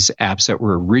run these apps that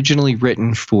were originally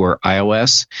written for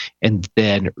iOS and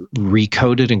then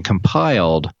recoded and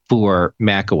compiled for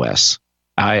macOS.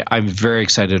 I'm very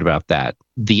excited about that.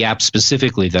 The app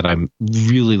specifically that I'm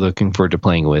really looking forward to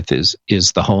playing with is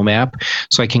the Home app.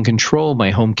 So I can control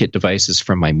my HomeKit devices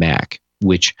from my Mac,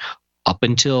 which up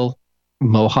until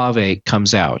Mojave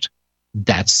comes out,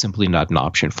 that's simply not an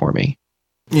option for me.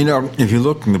 You know, if you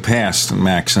look in the past,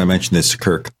 Max, and I mentioned this to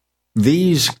Kirk,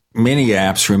 these mini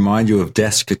apps remind you of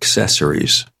desk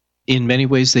accessories. In many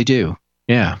ways, they do.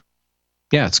 Yeah.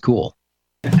 Yeah, it's cool.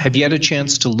 Have you had a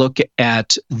chance to look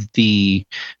at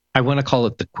I want to call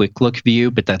it the quick look view,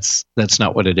 but that's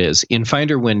not what it is. In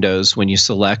Finder Windows, when you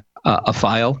select a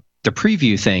file, the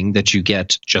preview thing that you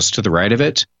get just to the right of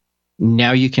it,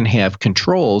 now you can have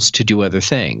controls to do other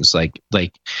things, like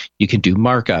you can do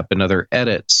markup and other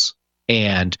edits,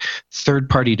 and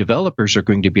third-party developers are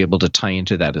going to be able to tie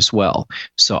into that as well.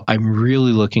 So I'm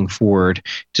really looking forward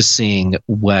to seeing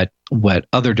what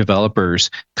other developers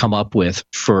come up with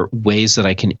for ways that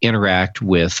I can interact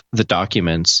with the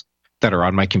documents that are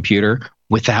on my computer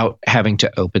without having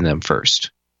to open them first.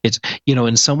 It's,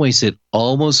 in some ways it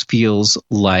almost feels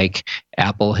like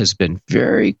Apple has been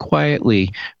very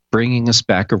quietly bringing us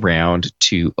back around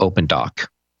to OpenDoc.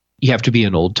 You have to be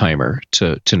an old timer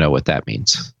to know what that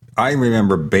means. I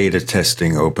remember beta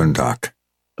testing OpenDoc.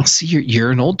 See,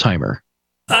 you're an old timer.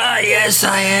 Yes,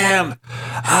 I am.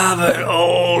 I'm an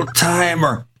old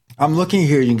timer. I'm looking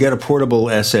here. You can get a portable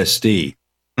SSD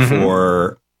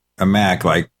for a Mac,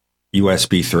 like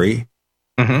USB 3,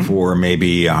 for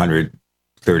maybe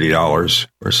 $130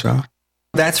 or so.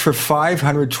 That's for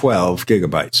 512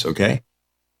 gigabytes, okay?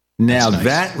 Now, nice.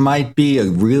 That might be a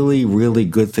really, really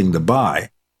good thing to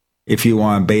buy if you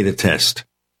want to beta test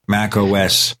Mac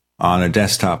OS on a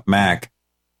desktop Mac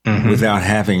without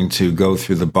having to go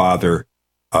through the bother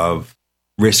of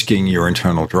risking your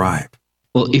internal drive.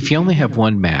 Well, if you only have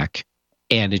one Mac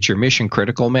and it's your mission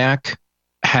critical Mac,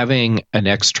 having an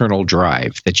external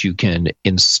drive that you can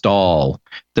install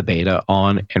the beta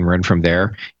on and run from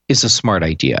there is a smart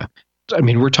idea. I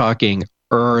mean, we're talking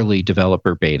early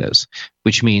developer betas,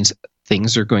 which means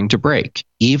things are going to break.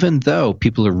 Even though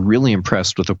people are really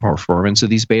impressed with the performance of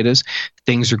these betas,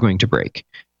 things are going to break.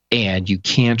 And you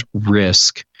can't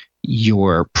risk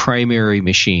your primary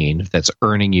machine that's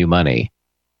earning you money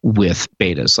with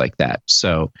betas like that.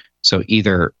 So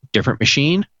either different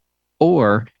machine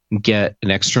or get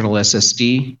an external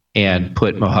SSD and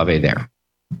put Mojave there.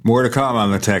 More to come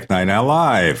on the Tech Night Owl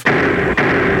Live.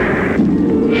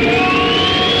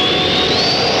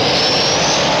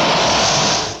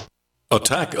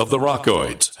 Attack of the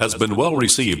Rockoids has been well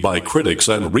received by critics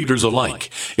and readers alike.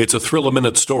 It's a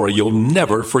thrill-a-minute story you'll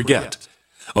never forget.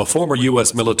 A former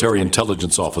U.S. military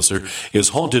intelligence officer is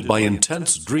haunted by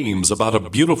intense dreams about a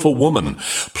beautiful woman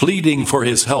pleading for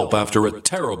his help after a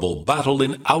terrible battle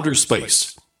in outer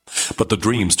space. But the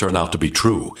dreams turn out to be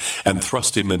true and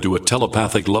thrust him into a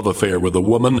telepathic love affair with a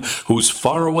woman whose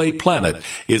faraway planet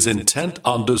is intent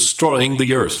on destroying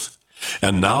the Earth.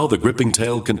 And now the gripping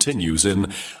tale continues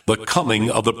in The Coming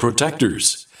of the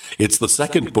Protectors. It's the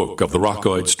second book of the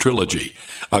Rockoids trilogy,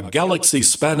 a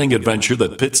galaxy-spanning adventure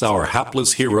that pits our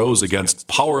hapless heroes against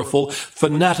powerful,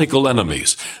 fanatical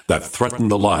enemies that threaten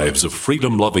the lives of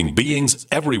freedom-loving beings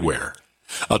everywhere.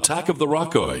 Attack of the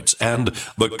Rockoids and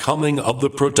The Coming of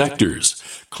the Protectors.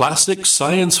 Classic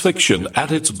science fiction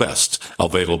at its best,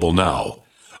 available now.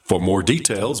 For more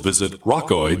details, visit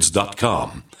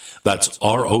rockoids.com. That's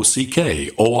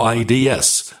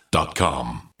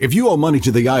ROCKOIDS.com. If you owe money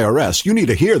to the IRS, you need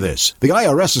to hear this. The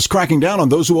IRS is cracking down on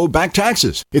those who owe back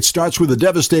taxes. It starts with a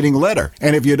devastating letter,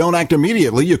 and if you don't act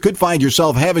immediately, you could find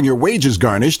yourself having your wages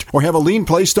garnished or have a lien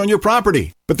placed on your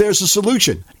property. But there's a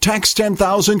solution. Tax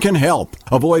 10,000 can help.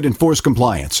 Avoid enforced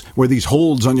compliance, where these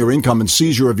holds on your income and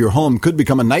seizure of your home could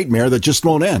become a nightmare that just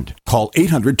won't end. Call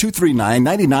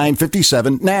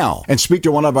 800-239-9957 now and speak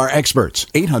to one of our experts.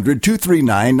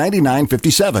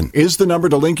 800-239-9957 is the number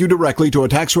to link you directly to a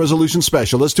tax resolution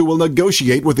specialist who will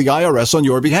negotiate with the IRS on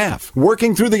your behalf.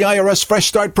 Working through the IRS Fresh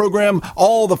Start program,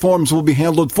 all the forms will be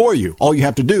handled for you. All you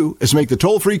have to do is make the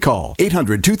toll-free call,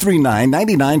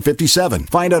 800-239-9957.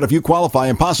 Find out if you qualify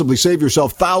and possibly save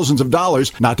yourself thousands of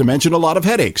dollars, not to mention a lot of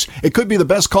headaches. It could be the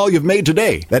best call you've made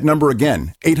today. That number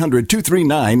again,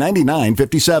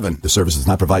 800-239-9957. The service does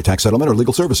not provide tax settlement or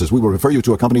legal services. We will refer you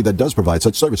to a company that does provide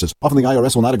such services. Often the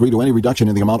IRS will not agree to any reduction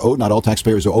in the amount owed. Not all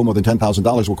taxpayers who owe more than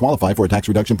 $10,000 will qualify for a tax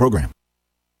reduction program.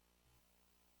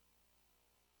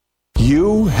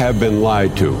 You have been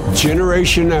lied to.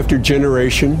 Generation after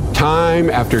generation, time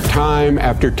after time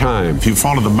after time. If you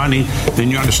follow the money, then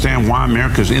you understand why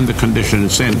America's in the condition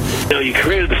it's in. You know, you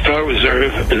created the Federal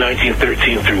Reserve in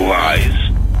 1913 through lies.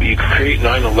 You create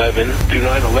 9/11. Through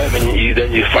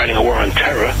 9/11, you're fighting a war on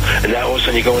terror, and now all of a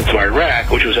sudden you go into Iraq,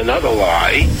 which was another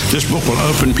lie. This book will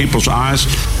open people's eyes.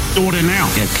 Order now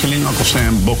at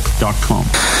KillingUncleSamBook.com.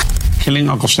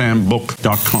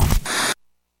 KillingUncleSamBook.com.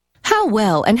 How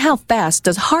well and how fast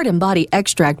does Heart and Body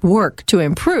Extract work to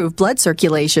improve blood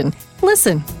circulation?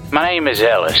 Listen. My name is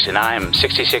Ellis, and I am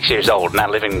 66 years old, and I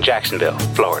live in Jacksonville,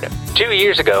 Florida. 2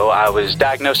 years ago, I was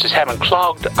diagnosed as having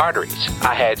clogged arteries.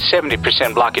 I had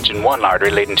 70% blockage in one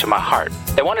artery leading to my heart.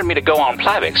 They wanted me to go on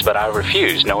Plavix, but I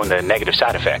refused, knowing the negative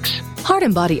side effects. Heart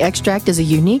and Body Extract is a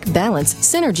unique balance,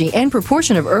 synergy, and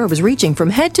proportion of herbs reaching from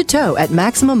head to toe at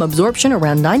maximum absorption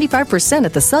around 95%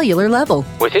 at the cellular level.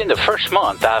 Within the first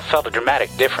month, I felt a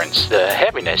dramatic difference. The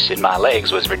heaviness in my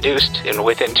legs was reduced, and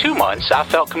within 2 months, I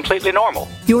felt completely normal.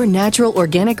 Your natural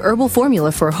organic herbal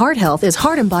formula for heart health is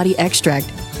Heart and Body Extract.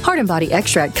 Heart and Body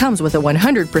Extract comes with a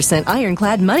 100%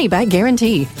 ironclad money-back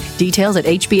guarantee. Details at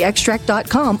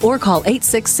hbextract.com or call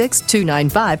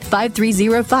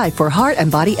 866-295-5305 for Heart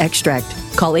and Body Extract.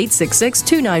 Call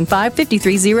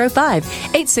 866-295-5305,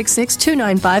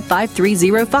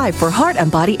 866-295-5305 for Heart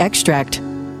and Body Extract.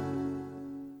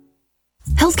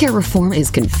 Healthcare reform is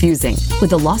confusing. With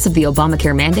the loss of the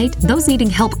Obamacare mandate, those needing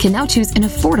help can now choose an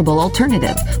affordable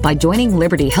alternative. By joining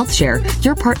Liberty HealthShare,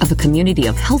 you're part of a community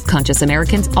of health-conscious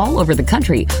Americans all over the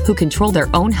country who control their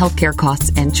own healthcare costs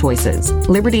and choices.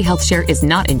 Liberty HealthShare is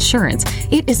not insurance.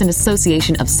 It is an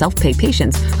association of self-pay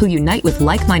patients who unite with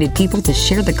like-minded people to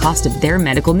share the cost of their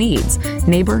medical needs.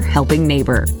 Neighbor helping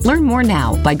neighbor. Learn more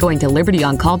now by going to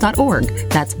libertyoncall.org.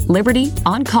 That's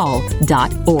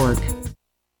libertyoncall.org.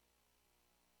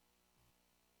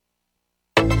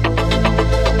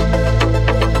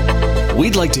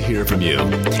 We'd like to hear from you.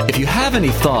 If you have any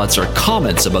thoughts or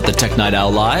comments about the Tech Night Owl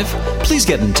Live, please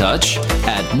get in touch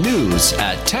at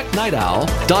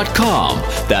news@technightowl.com.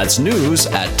 That's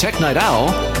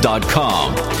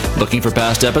news@technightowl.com. Looking for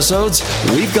past episodes?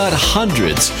 We've got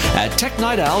hundreds at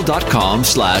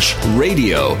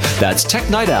technightowl.com/radio. That's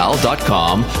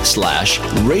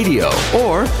technightowl.com/radio.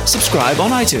 Or subscribe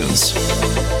on iTunes.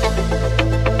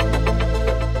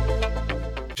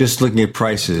 Just looking at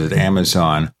prices at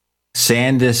Amazon.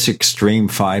 SanDisk Extreme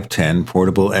 510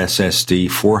 portable SSD,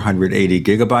 480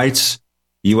 gigabytes,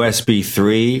 USB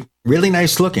 3, really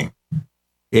nice looking.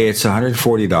 It's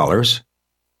 $140.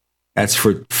 That's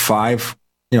for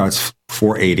it's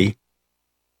 480,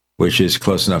 which is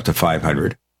close enough to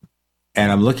 500. And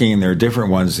I'm looking, and there are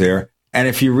different ones there. And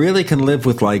if you really can live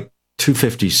with like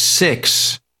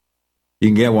 256, you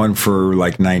can get one for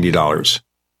like $90.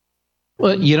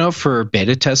 Well, for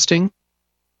beta testing,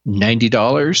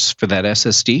 $90 for that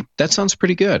SSD, that sounds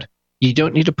pretty good. You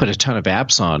don't need to put a ton of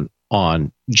apps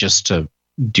on just to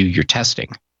do your testing,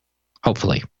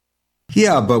 hopefully.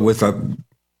 Yeah, but with a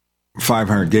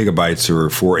 500 gigabytes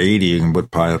or 480, you can put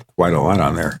quite a lot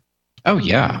on there. Oh,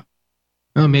 yeah.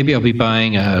 Well, maybe I'll be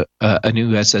buying a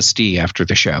new SSD after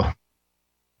the show.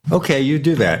 Okay, you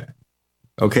do that.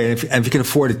 Okay, if you can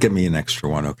afford it, get me an extra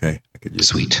one, okay? I could use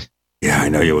Sweet. Yeah, I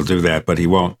know you will do that, but he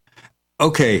won't.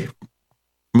 Okay,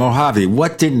 Mojave,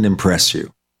 what didn't impress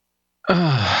you?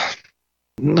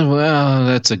 Well,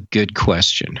 that's a good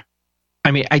question.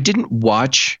 I mean, I didn't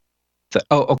watch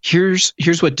here's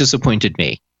what disappointed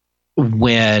me.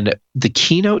 When the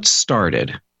keynote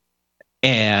started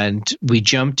and we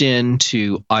jumped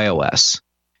into iOS,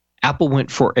 Apple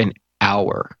went for an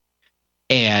hour.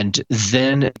 And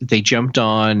then they jumped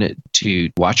on to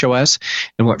watchOS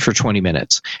and went for 20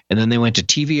 minutes. And then they went to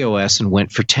tvOS and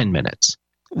went for 10 minutes.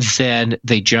 Then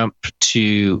they jumped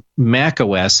to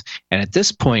macOS. And at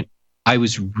this point, I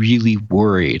was really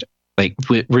worried. Like,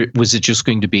 was it just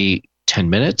going to be 10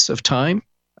 minutes of time?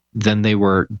 Then they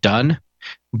were done.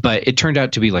 But it turned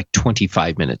out to be like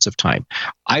 25 minutes of time.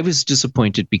 I was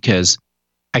disappointed because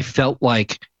I felt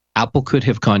like Apple could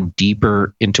have gone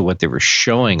deeper into what they were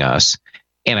showing us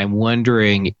And I'm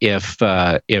wondering if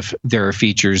there are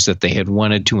features that they had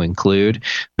wanted to include,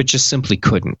 but just simply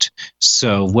couldn't.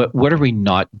 So what are we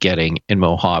not getting in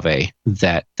Mojave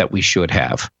that we should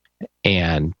have?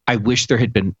 And I wish there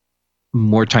had been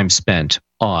more time spent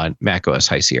on macOS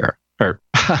High Sierra or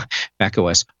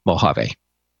macOS Mojave.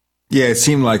 Yeah, it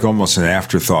seemed like almost an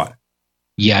afterthought.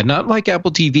 Yeah, not like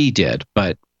Apple TV did,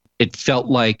 but it felt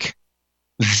like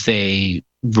they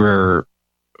were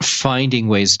finding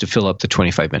ways to fill up the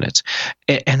 25 minutes.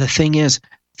 And the thing is,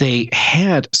 they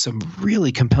had some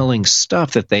really compelling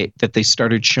stuff that they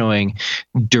started showing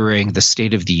during the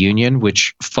State of the Union,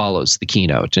 which follows the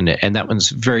keynote, and that one's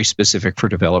very specific for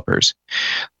developers.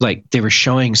 Like, they were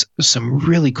showing some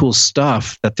really cool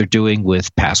stuff that they're doing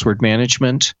with password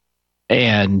management,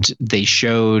 and they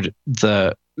showed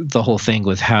the whole thing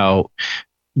with how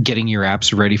getting your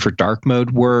apps ready for dark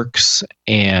mode works.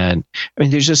 And I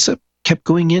mean, there's just kept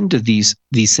going into these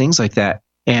things like that,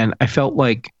 and I felt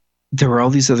like there were all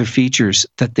these other features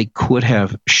that they could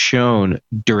have shown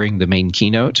during the main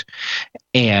keynote,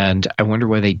 and I wonder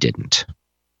why they didn't.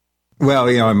 Well,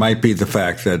 it might be the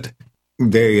fact that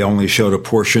they only showed a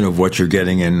portion of what you're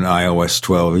getting in iOS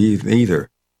 12 either.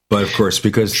 But of course,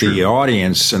 because the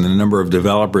audience and the number of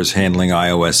developers handling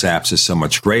iOS apps is so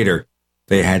much greater,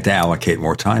 they had to allocate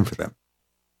more time for them.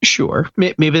 Sure.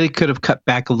 Maybe they could have cut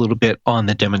back a little bit on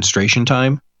the demonstration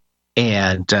time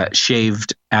and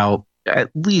shaved out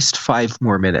at least 5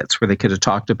 more minutes where they could have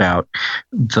talked about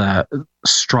the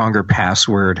stronger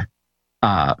password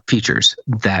features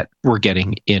that we're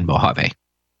getting in Mojave.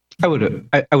 I would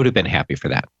have been happy for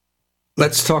that.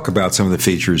 Let's talk about some of the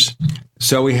features.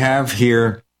 So we have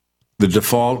here the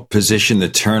default position to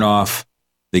turn off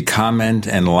the comment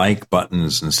and like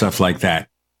buttons and stuff like that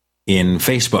in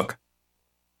Facebook.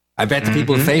 I bet the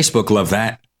people at Facebook love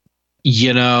that.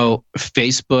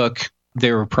 Facebook,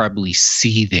 they were probably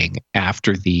seething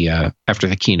after the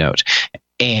keynote,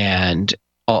 and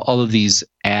all of these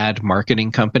ad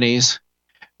marketing companies,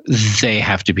 they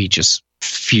have to be just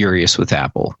furious with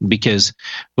Apple, because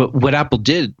what Apple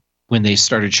did when they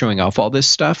started showing off all this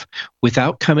stuff,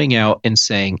 without coming out and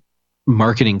saying,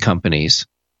 marketing companies,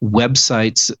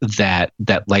 websites that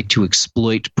like to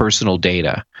exploit personal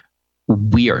data,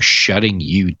 we are shutting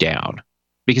you down,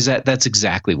 because that's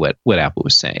exactly what Apple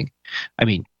was saying. I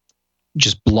mean,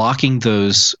 just blocking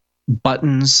those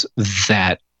buttons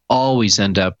that always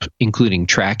end up including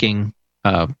tracking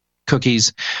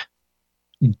cookies,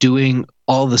 doing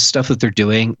all the stuff that they're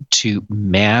doing to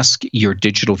mask your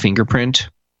digital fingerprint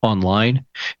online,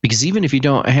 because even if you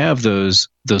don't have those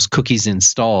cookies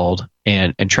installed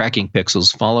and tracking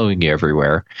pixels following you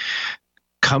everywhere,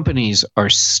 companies are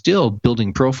still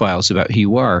building profiles about who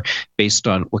you are based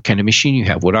on what kind of machine you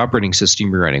have, what operating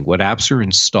system you're running, what apps are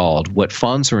installed, what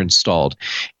fonts are installed,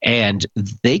 and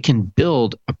they can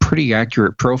build a pretty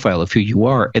accurate profile of who you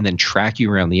are and then track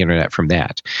you around the internet from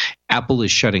that. Apple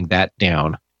is shutting that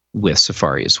down with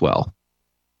Safari as well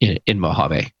in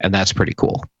Mojave, and that's pretty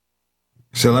cool.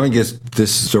 So let me get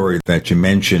this story that you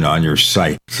mentioned on your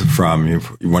site from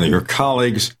one of your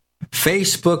colleagues.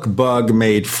 Facebook bug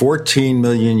made 14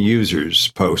 million users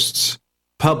posts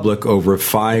public over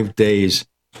 5 days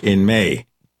in May.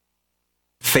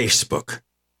 Facebook.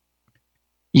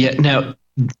 Yeah. Now,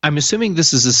 I'm assuming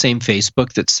this is the same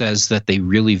Facebook that says that they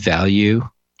really value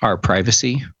our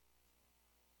privacy.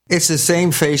 It's the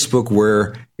same Facebook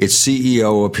where its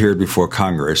CEO appeared before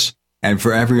Congress, and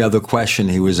for every other question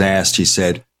he was asked, he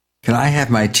said, "Can I have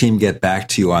my team get back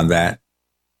to you on that?"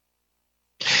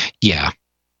 Yeah.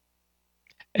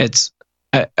 It's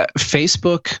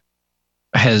Facebook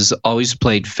has always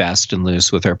played fast and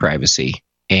loose with our privacy,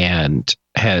 and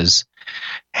has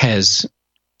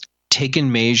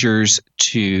taken measures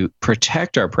to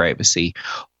protect our privacy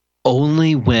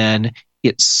only when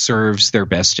it serves their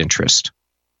best interest.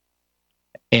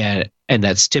 And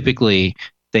that's typically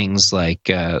things like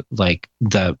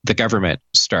the government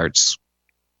starts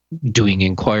doing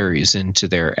inquiries into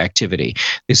their activity.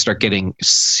 They start getting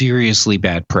seriously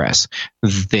bad press.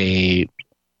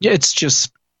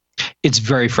 It's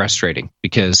very frustrating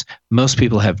because most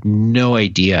people have no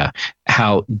idea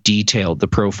how detailed the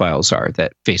profiles are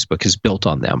that Facebook has built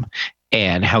on them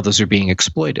and how those are being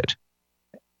exploited.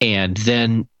 And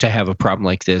then to have a problem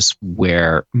like this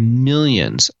where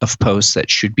millions of posts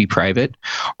that should be private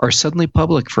are suddenly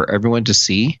public for everyone to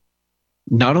see,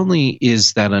 not only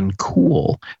is that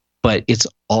uncool, but it's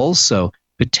also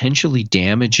potentially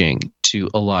damaging to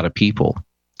a lot of people.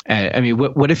 I mean,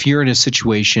 what if you're in a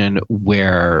situation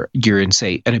where you're in,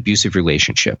 say, an abusive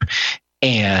relationship,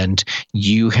 and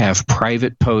you have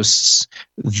private posts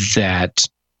that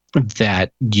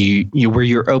that you where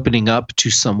you're opening up to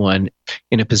someone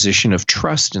in a position of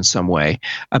trust in some way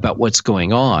about what's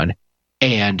going on,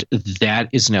 and that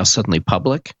is now suddenly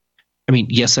public. I mean,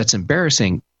 yes, that's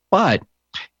embarrassing, but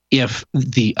if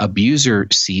the abuser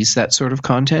sees that sort of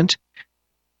content,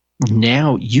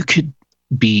 now you could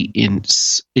be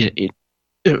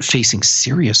facing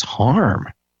serious harm.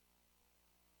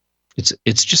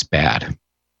 It's just bad.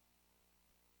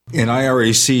 And I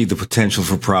already see the potential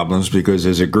for problems because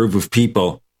there's a group of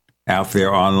people out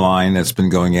there online that's been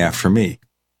going after me.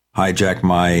 Hijacked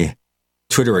my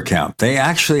Twitter account. They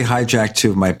actually hijacked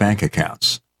 2 of my bank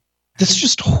accounts. That's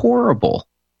just horrible.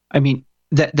 I mean,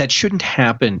 that shouldn't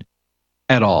happen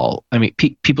at all. I mean,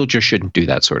 people just shouldn't do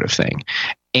that sort of thing.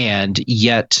 And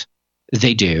yet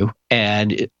they do.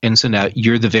 And so now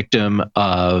you're the victim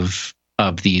of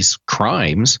these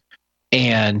crimes.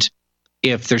 And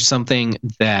if there's something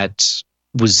that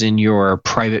was in your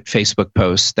private Facebook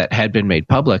post that had been made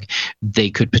public, they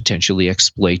could potentially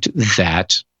exploit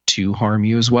that to harm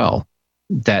you as well.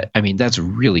 That's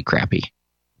really crappy.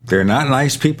 They're not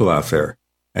nice people out there,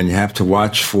 and you have to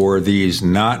watch for these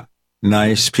not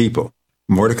nice people.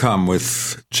 More to come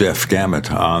with Jeff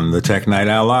Gamet on the Tech Night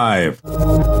Owl Live.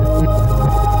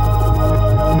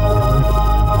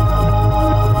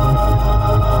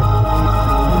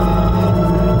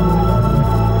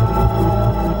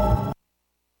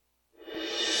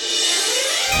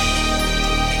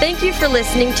 Thank you for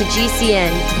listening to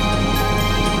GCN.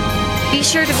 Be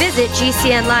sure to visit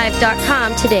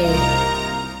GCNlive.com today.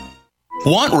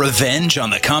 Want revenge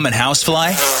on the common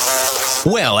housefly?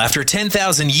 Well, after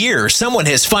 10,000 years, someone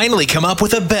has finally come up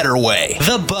with a better way.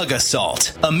 The Bug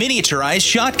Assault, a miniaturized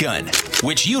shotgun,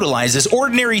 which utilizes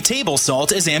ordinary table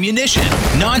salt as ammunition.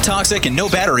 Non-toxic and no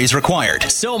batteries required.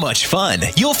 So much fun,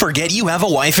 you'll forget you have a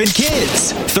wife and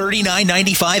kids.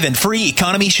 $39.95 and free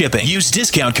economy shipping. Use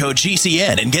discount code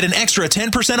GCN and get an extra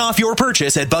 10% off your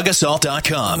purchase at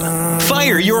bugassault.com.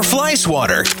 Fire your fly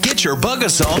swatter. Get your Bug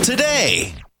Assault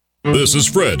today. This is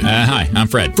Fred. Hi, I'm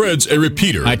Fred. Fred's a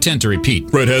repeater. I tend to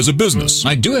repeat. Fred has a business.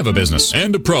 I do have a business.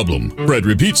 And a problem. Fred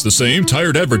repeats the same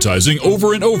tired advertising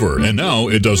over and over, and now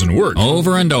it doesn't work.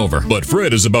 Over and over. But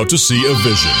Fred is about to see a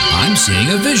vision. I'm seeing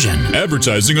a vision.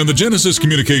 Advertising on the Genesis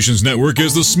Communications Network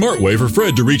is the smart way for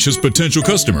Fred to reach his potential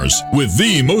customers with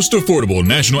the most affordable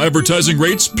national advertising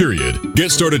rates, period. Get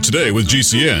started today with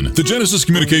GCN, the Genesis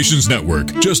Communications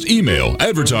Network. Just email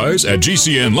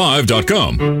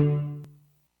advertise@gcnlive.com.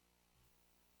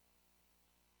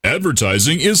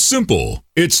 Advertising is simple.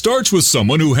 It starts with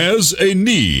someone who has a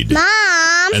need.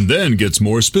 Mom! And then gets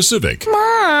more specific.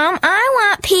 Mom, I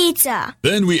want pizza.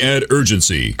 Then we add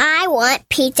urgency. I want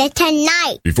pizza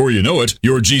tonight. Before you know it,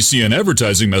 your GCN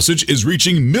advertising message is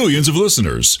reaching millions of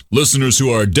listeners. Listeners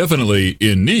who are definitely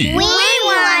in need. We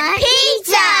want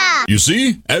pizza! You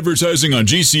see, advertising on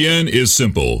GCN is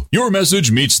simple. Your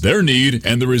message meets their need,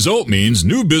 and the result means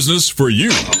new business for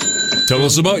you. Tell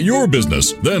us about your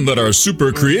business. Then let our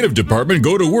super creative department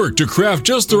go to work to craft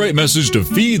just the right message to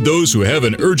feed those who have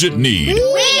an urgent need. We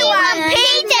want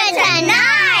pizza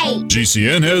tonight!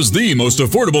 GCN has the most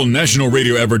affordable national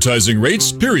radio advertising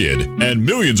rates, period. And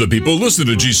millions of people listen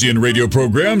to GCN radio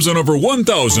programs on over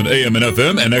 1,000 AM and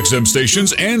FM and XM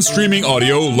stations and streaming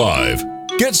audio live.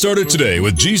 Get started today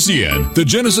with GCN, the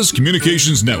Genesis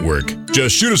Communications Network.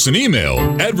 Just shoot us an email,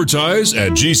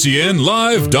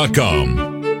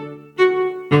 advertise@gcnlive.com.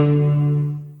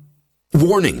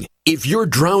 Warning, if you're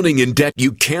drowning in debt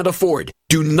you can't afford,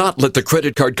 do not let the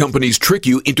credit card companies trick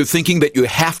you into thinking that you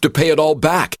have to pay it all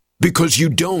back, because you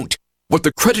don't. What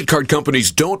the credit card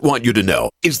companies don't want you to know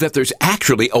is that there's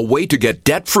actually a way to get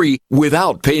debt-free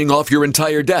without paying off your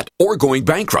entire debt or going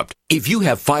bankrupt. If you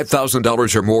have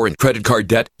 $5,000 or more in credit card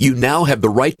debt, you now have the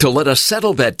right to let us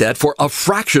settle that debt for a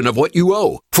fraction of what you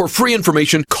owe. For free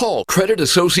information, call Credit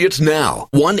Associates now.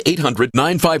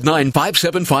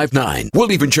 1-800-959-5759.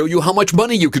 We'll even show you how much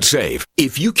money you could save.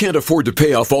 If you can't afford to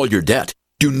pay off all your debt,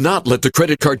 do not let the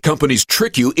credit card companies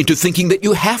trick you into thinking that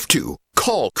you have to.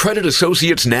 Call Credit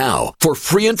Associates now for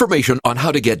free information on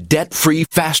how to get debt-free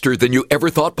faster than you ever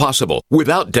thought possible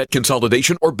without debt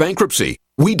consolidation or bankruptcy.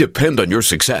 We depend on your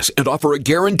success and offer a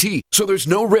guarantee, so there's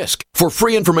no risk. For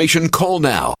free information, call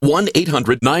now.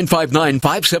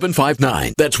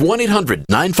 1-800-959-5759. That's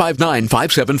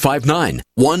 1-800-959-5759.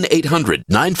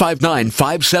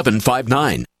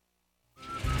 1-800-959-5759.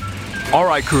 All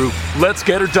right, crew, let's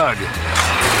get her dug.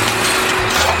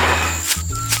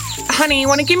 Honey, you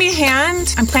want to give me a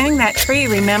hand? I'm planting that tree,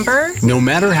 remember? No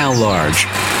matter how large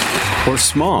or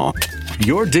small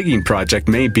your digging project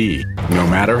may be, no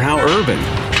matter how urban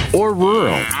or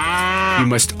rural You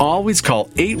must always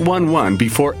call 811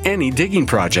 before any digging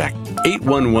project.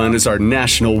 811 is our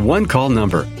national one-call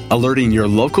number, alerting your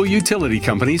local utility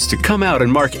companies to come out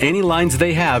and mark any lines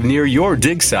they have near your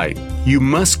dig site. You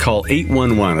must call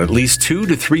 811 at least 2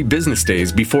 to 3 business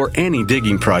days before any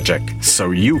digging project,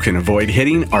 so you can avoid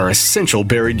hitting our essential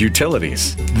buried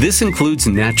utilities. This includes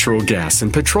natural gas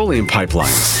and petroleum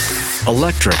pipelines,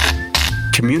 electric,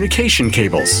 communication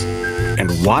cables,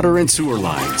 and water and sewer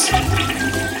lines.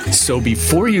 So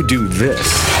before you do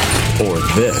this or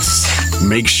this,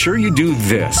 make sure you do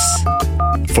this.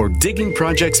 For digging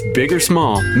projects big or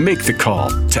small, make the call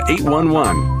to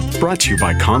 811. Brought to you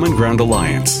by Common Ground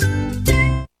Alliance.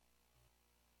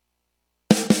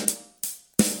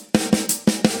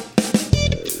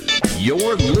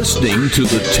 You're listening to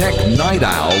the Tech Night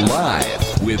Owl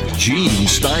Live with Gene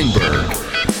Steinberg.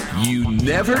 You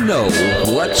never know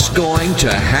what's going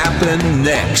to happen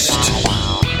next.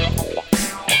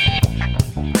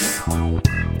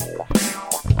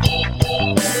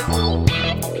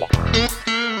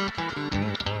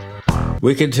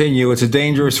 We continue. It's a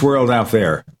dangerous world out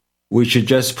there. We should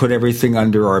just put everything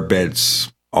under our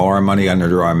beds, all our money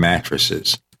under our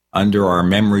mattresses, under our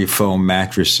memory foam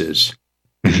mattresses,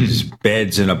 these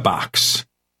beds in a box.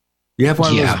 You have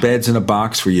one of those beds in a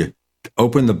box where you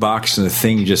open the box and the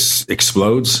thing just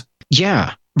explodes?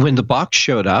 Yeah. When the box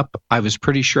showed up, I was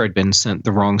pretty sure I'd been sent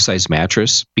the wrong size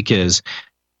mattress because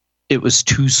it was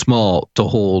too small to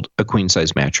hold a queen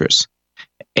size mattress.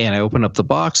 And I opened up the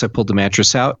box, I pulled the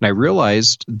mattress out, and I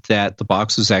realized that the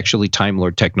box was actually Time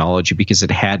Lord technology because it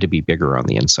had to be bigger on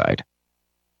the inside.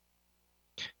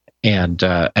 And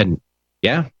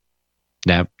yeah,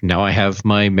 now I have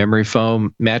my memory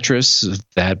foam mattress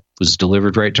that was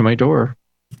delivered right to my door.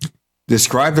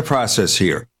 Describe the process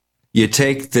here. You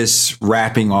take this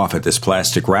wrapping off it, this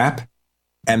plastic wrap,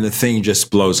 and the thing just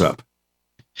blows up.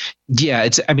 Yeah,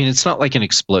 it's not like an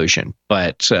explosion,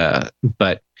 but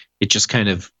it just kind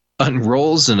of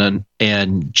unrolls and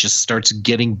just starts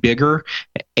getting bigger.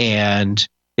 And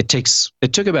it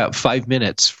took about 5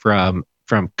 minutes from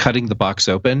cutting the box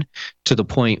open to the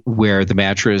point where the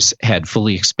mattress had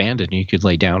fully expanded and you could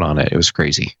lay down on it. It was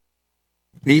crazy.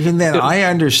 Even then, I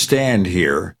understand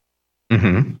here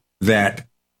that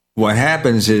what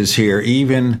happens is here,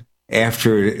 even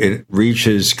after it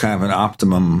reaches kind of an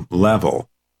optimum level,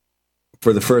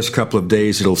 for the first couple of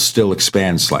days, it'll still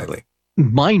expand slightly.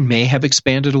 Mine may have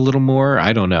expanded a little more.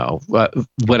 I don't know.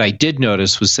 What I did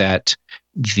notice was that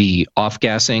the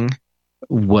off-gassing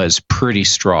was pretty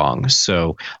strong.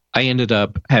 So I ended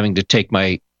up having to take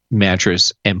my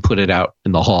mattress and put it out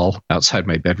in the hall outside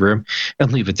my bedroom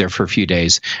and leave it there for a few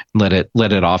days and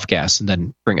let it off-gas and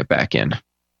then bring it back in.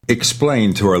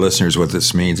 Explain to our listeners what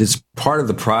this means. It's part of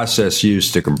the process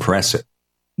used to compress it.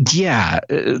 Yeah.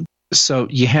 So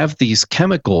you have these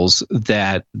chemicals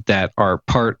that are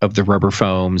part of the rubber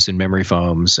foams and memory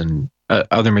foams and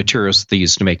other materials they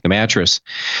use to make the mattress,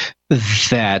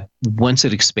 that once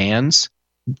it expands,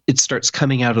 it starts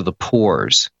coming out of the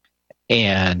pores.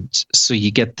 And so you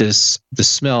get the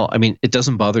smell. I mean, it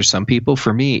doesn't bother some people.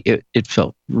 For me, it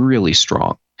felt really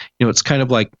strong. You know, it's kind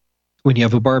of like when you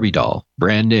have a Barbie doll,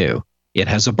 brand new. It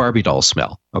has a Barbie doll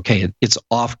smell. Okay, it's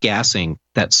off-gassing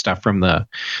that stuff from the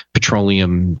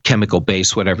petroleum chemical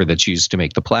base, whatever that's used to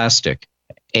make the plastic.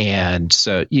 And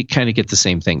so you kind of get the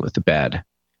same thing with the bed.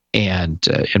 And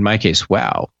in my case,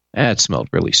 wow, that smelled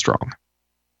really strong.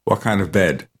 What kind of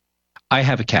bed? I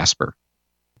have a Casper.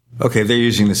 Okay, they're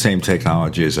using the same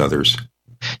technology as others.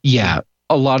 Yeah,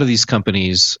 a lot of these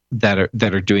companies that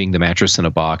are doing the mattress in a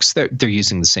box, they're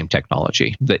using the same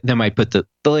technology. They might put the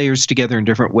layers together in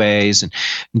different ways and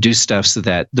do stuff so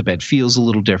that the bed feels a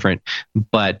little different,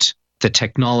 but the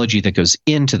technology that goes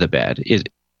into the bed,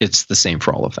 it's the same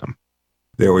for all of them.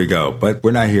 There we go. But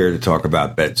we're not here to talk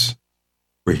about beds.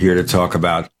 We're here to talk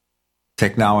about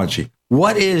technology.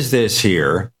 What is this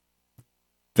here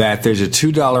that there's a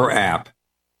 $2 app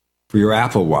for your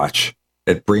Apple Watch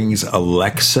that brings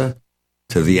Alexa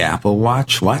to the Apple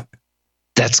Watch? What?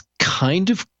 That's kind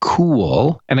of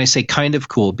cool. And I say kind of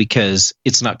cool because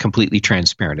it's not completely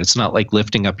transparent. It's not like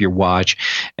lifting up your watch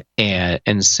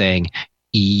and saying,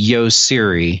 "Yo,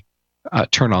 Siri,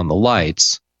 turn on the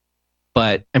lights."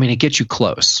 But I mean, it gets you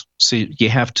close. So you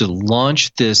have to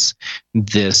launch this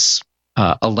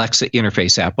Alexa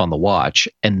interface app on the watch,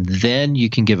 and then you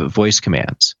can give it voice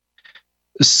commands.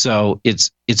 So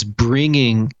it's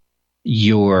bringing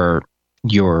your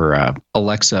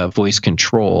Alexa voice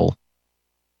control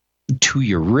to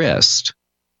your wrist,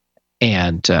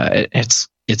 and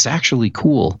it's actually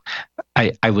cool.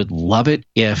 I would love it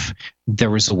if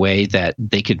there was a way that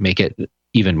they could make it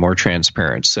even more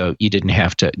transparent. So you didn't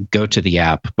have to go to the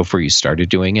app before you started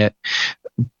doing it.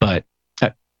 But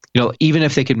even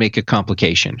if they could make a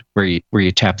complication where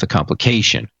you tap the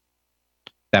complication,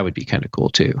 that would be kind of cool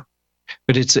too.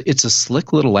 But it's a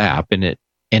slick little app, and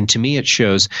to me it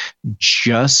shows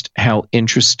just how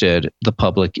interested the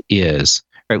public is,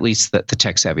 or at least that the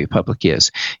tech-savvy public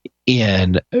is,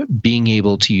 in being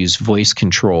able to use voice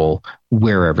control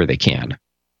wherever they can.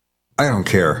 I don't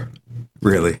care,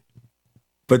 really.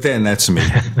 But then that's me.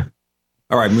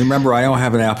 All right, remember, I don't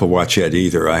have an Apple Watch yet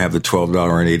either. I have the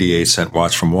 $12.88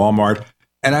 watch from Walmart.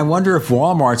 And I wonder if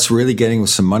Walmart's really getting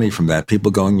some money from that.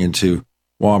 People going into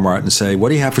Walmart and say, what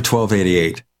do you have for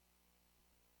 $12.88?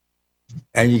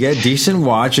 And you get a decent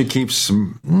watch. It keeps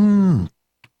some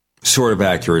sort of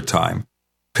accurate time.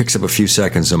 Picks up a few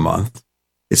seconds a month.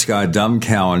 It's got a dumb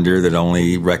calendar that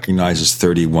only recognizes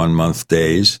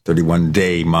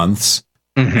 31-day months.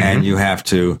 Mm-hmm. And you have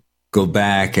to go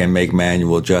back and make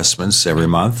manual adjustments every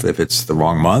month if it's the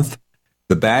wrong month.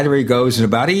 The battery goes in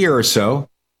about a year or so,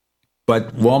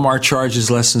 but Walmart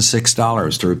charges less than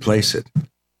 $6 to replace it.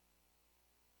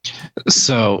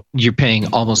 So you're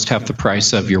paying almost half the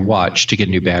price of your watch to get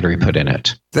a new battery put in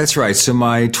it. That's right. So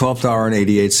my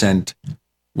 $12.88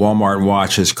 Walmart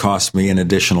watch has cost me an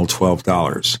additional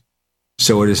 $12.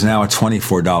 So it is now a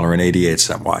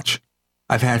 $24.88 watch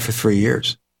I've had for 3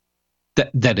 years.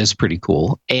 That is pretty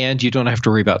cool, and you don't have to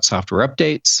worry about software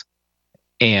updates,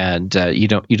 and you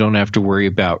don't have to worry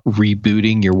about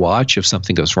rebooting your watch if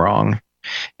something goes wrong,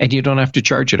 and you don't have to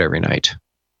charge it every night.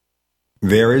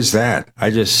 There is that.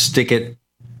 I just stick it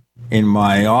in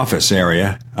my office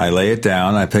area. I lay it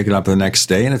down. I pick it up the next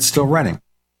day, and it's still running.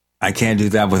 I can't do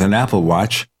that with an Apple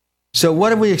Watch. So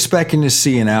what are we expecting to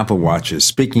see in Apple Watches?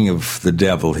 Speaking of the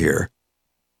devil here,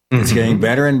 it's getting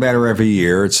better and better every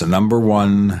year. It's the number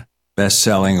one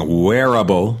best-selling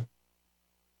wearable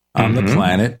on the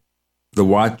planet. The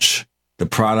watch, the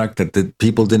product that the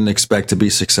people didn't expect to be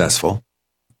successful.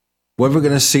 What are we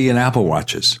going to see in Apple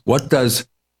Watches? What does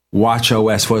Watch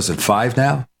OS, was it 5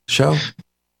 now, show?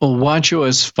 Well, Watch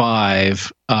OS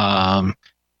 5,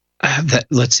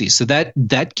 let's see. So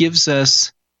that gives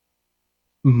us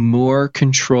more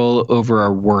control over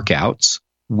our workouts,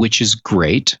 which is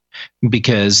great,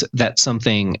 because that's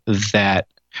something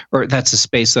that's a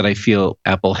space that I feel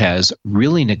Apple has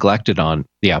really neglected on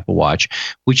the Apple Watch,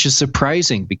 which is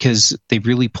surprising because they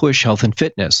really push health and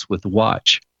fitness with the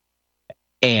watch.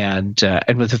 And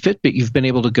with the Fitbit, you've been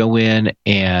able to go in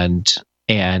and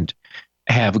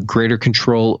have greater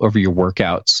control over your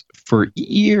workouts for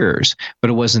years, but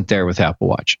it wasn't there with Apple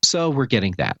Watch. So we're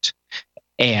getting that.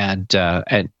 And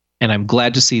I'm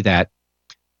glad to see that.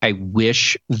 I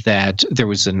wish that there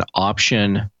was an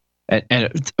option.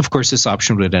 And of course, this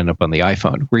option would end up on the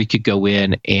iPhone, where you could go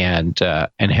in and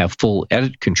have full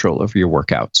edit control over your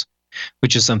workouts,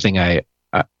 which is something I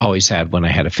always had when I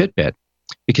had a Fitbit,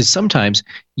 because sometimes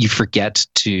you forget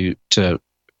to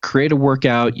create a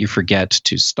workout, you forget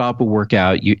to stop a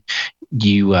workout.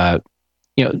 There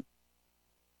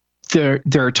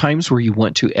are times where you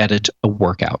want to edit a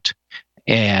workout,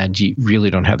 and you really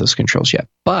don't have those controls yet.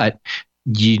 But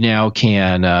you now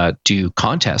can do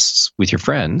contests with your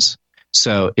friends.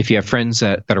 So if you have friends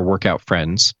that are workout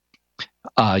friends,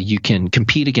 you can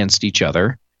compete against each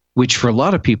other, which for a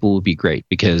lot of people will be great,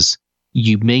 because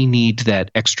you may need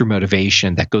that extra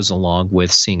motivation that goes along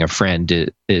with seeing a friend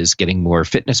is getting more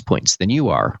fitness points than you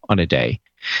are on a day,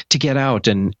 to get out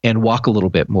and walk a little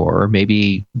bit more, or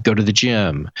maybe go to the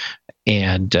gym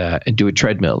and do a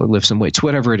treadmill or lift some weights,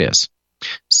 whatever it is.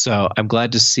 So I'm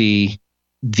glad to see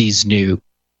these new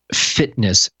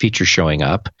fitness features showing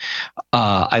up.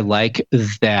 I like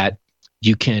that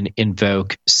you can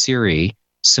invoke Siri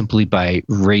simply by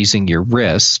raising your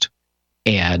wrist,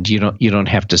 and you don't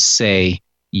have to say,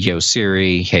 "Yo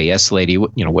Siri," "Hey yes lady,"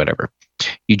 whatever.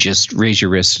 You just raise your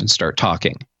wrist and start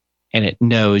talking, and it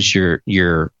knows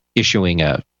you're issuing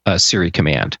a Siri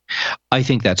command. I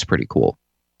think that's pretty cool,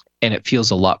 and it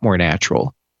feels a lot more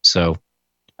natural. So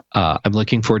I'm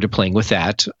looking forward to playing with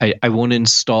that. I won't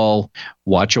install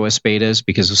WatchOS betas,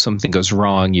 because if something goes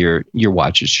wrong, your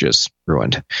watch is just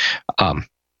ruined.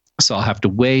 So I'll have to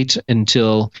wait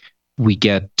until we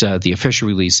get the official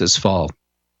release this fall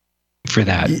for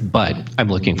that. But I'm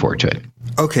looking forward to it.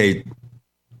 Okay.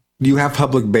 You have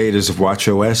public betas of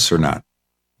WatchOS or not?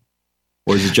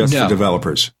 Or is it just for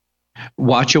developers?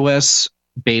 WatchOS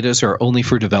betas are only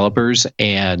for developers,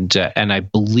 and I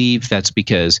believe that's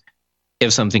because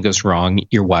if something goes wrong,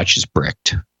 your watch is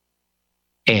bricked.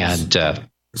 And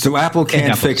so Apple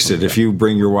can't fix it. If you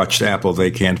bring your watch to Apple,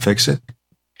 they can't fix it?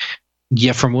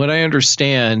 Yeah, from what I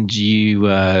understand, you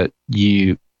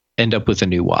end up with a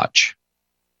new watch.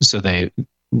 So they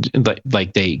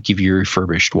give you a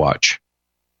refurbished watch.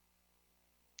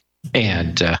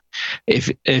 And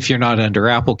if you're not under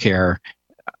Apple Care,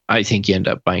 I think you end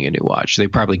up buying a new watch. They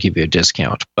probably give you a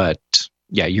discount, but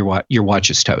yeah, your watch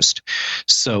is toast.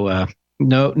 So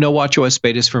no watchOS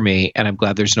betas for me, and I'm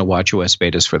glad there's no watchOS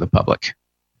betas for the public.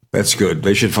 That's good.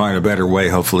 They should find a better way.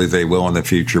 Hopefully they will in the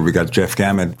future. We got Jeff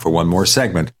Gamet for one more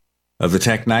segment of the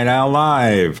Tech Night Owl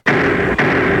Live.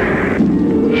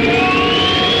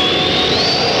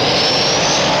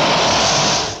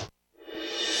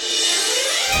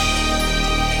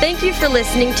 Thank you for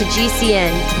listening to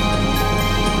GCN.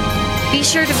 Be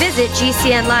sure to visit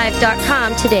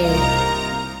GCNlive.com today.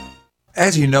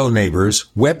 As you know, neighbors,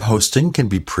 web hosting can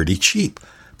be pretty cheap,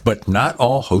 but not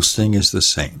all hosting is the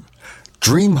same.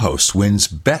 DreamHost wins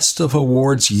Best of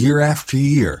Awards year after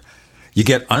year. You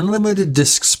get unlimited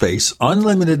disk space,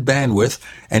 unlimited bandwidth,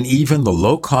 and even the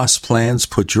low-cost plans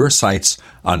put your sites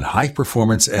on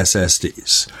high-performance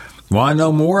SSDs. Want to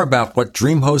know more about what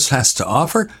DreamHost has to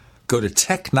offer? Go to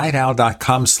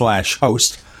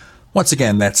technightowl.com/host. Once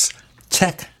again, that's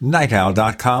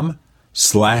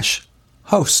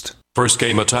technightowl.com/host. First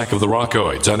came Attack of the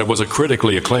Rockoids, and it was a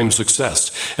critically acclaimed success.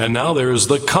 And now there's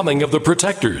The Coming of the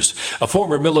Protectors. A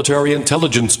former military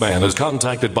intelligence man is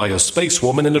contacted by a space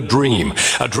woman in a dream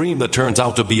that turns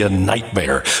out to be a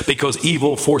nightmare because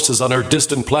evil forces on her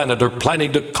distant planet are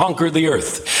planning to conquer the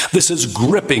Earth. This is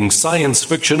gripping science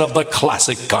fiction of the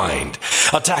classic kind.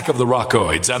 Attack of the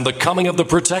Rockoids and The Coming of the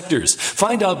Protectors.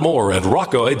 Find out more at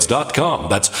rockoids.com.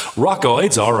 That's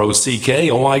Rockoids,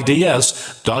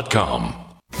 ROCKOIDS.com.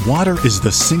 Water is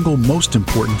the single most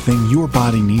important thing your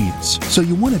body needs, so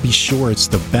you want to be sure it's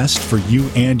the best for you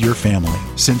and your family.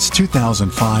 Since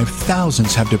 2005,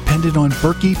 thousands have depended on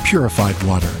Berkey purified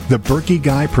water. The Berkey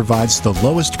Guy provides the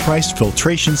lowest priced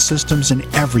filtration systems in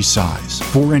every size.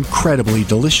 For incredibly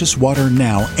delicious water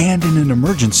now and in an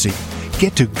emergency,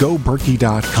 get to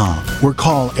GoBerkey.com or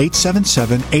call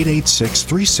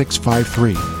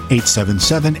 877-886-3653.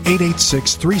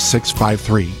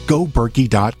 877-886-3653.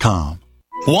 GoBerkey.com.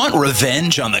 Want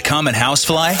revenge on the common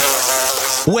housefly?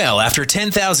 Well, after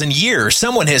 10,000 years,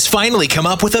 someone has finally come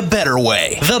up with a better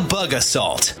way. The Bug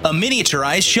Assault, a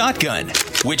miniaturized shotgun,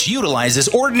 which utilizes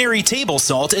ordinary table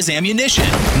salt as ammunition.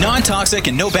 Non-toxic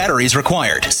and no batteries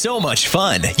required. So much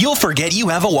fun, you'll forget you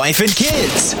have a wife and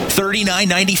kids.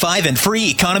 $39.95 and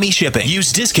free economy shipping.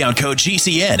 Use discount code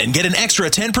GCN and get an extra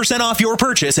 10% off your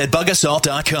purchase at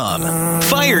bugassault.com.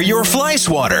 Fire your fly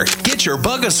swatter. Get your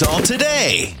Bug Assault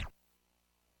today.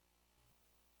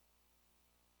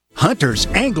 Hunters,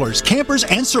 anglers, campers,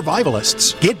 and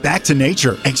survivalists, get back to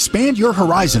nature. Expand your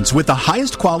horizons with the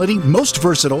highest quality, most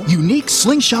versatile, unique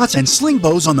slingshots and sling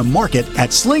bows on the market at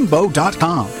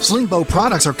slingbow.com. Slingbow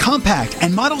products are compact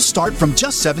and models start from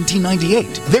just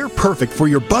 $17.98. They're perfect for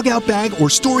your bug out bag or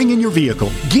storing in your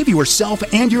vehicle. Give yourself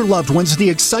and your loved ones the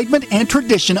excitement and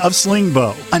tradition of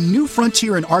Slingbow, a new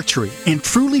frontier in archery and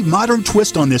truly modern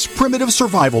twist on this primitive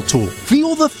survival tool.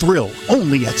 Feel the thrill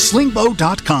only at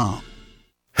slingbow.com.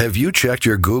 Have you checked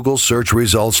your Google search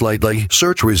results lately?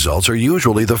 Search results are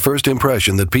usually the first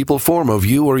impression that people form of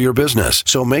you or your business,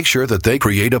 so make sure that they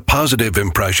create a positive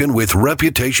impression with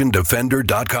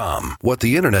ReputationDefender.com. What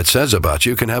the internet says about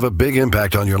you can have a big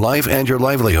impact on your life and your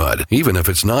livelihood, even if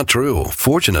it's not true.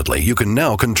 Fortunately, you can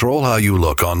now control how you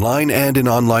look online and in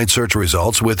online search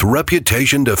results with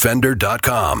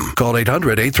ReputationDefender.com. Call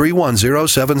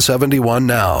 800-831-0771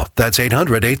 now. That's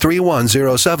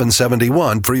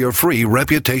 800-831-0771 for your free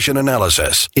reputation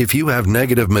analysis. If you have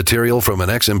negative material from an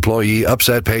ex-employee,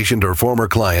 upset patient, or former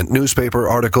client, newspaper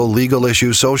article, legal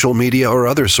issue, social media, or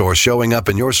other source showing up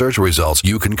in your search results,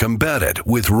 you can combat it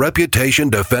with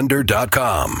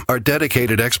ReputationDefender.com. Our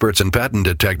dedicated experts in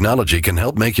patented technology can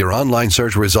help make your online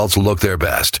search results look their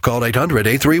best. Call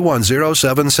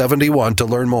 800-831-0771 to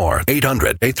learn more.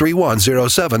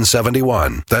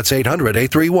 800-831-0771. That's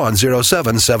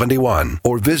 800-831-0771.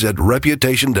 Or visit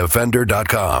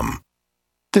ReputationDefender.com.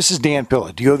 This is Dan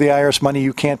Pilla. Do you owe the IRS money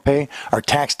you can't pay? Are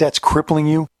tax debts crippling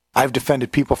you? I've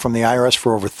defended people from the IRS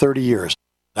for over 30 years.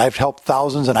 I've helped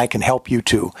thousands, and I can help you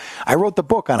too. I wrote the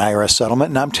book on IRS settlement,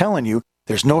 and I'm telling you,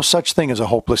 there's no such thing as a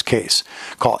hopeless case.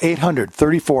 Call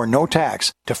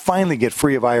 800-34-NO-TAX to finally get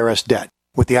free of IRS debt.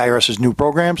 With the IRS's new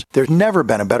programs, there's never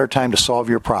been a better time to solve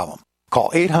your problem. Call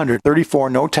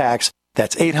 800-34-NO-TAX.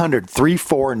 That's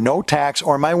 800-34-NO-TAX,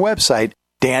 or my website,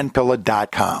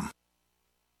 danpilla.com.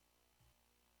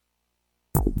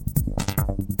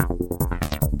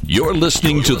 You're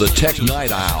listening to the Tech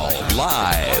Night Owl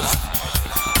live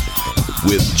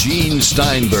with Gene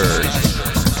Steinberg.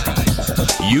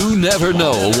 You never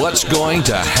know what's going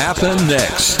to happen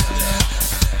next.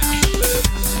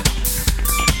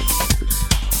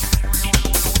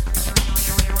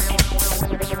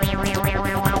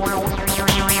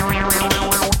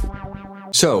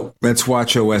 So let's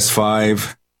watch OS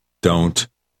 5. Don't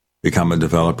become a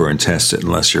developer and test it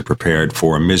unless you're prepared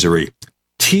for misery.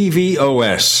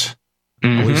 tvOS.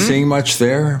 Are we seeing much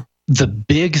there? The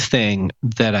big thing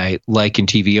that I like in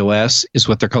tvOS is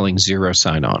what they're calling zero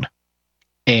sign-on.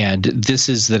 And this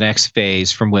is the next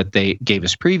phase from what they gave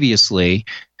us previously,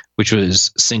 which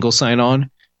was single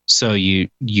sign-on. So you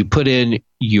put in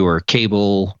your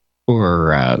cable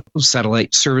or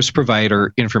satellite service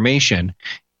provider information,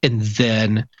 and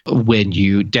then when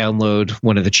you download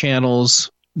one of the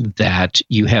channels that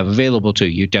you have available to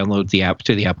you, download the app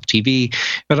to the Apple TV,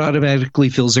 it automatically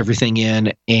fills everything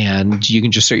in, and you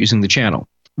can just start using the channel.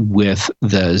 With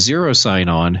the zero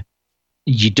sign-on,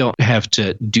 you don't have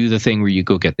to do the thing where you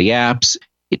go get the apps.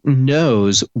 It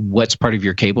knows what's part of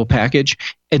your cable package,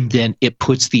 and then it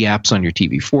puts the apps on your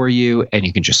TV for you, and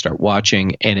you can just start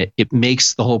watching, and it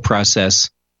makes the whole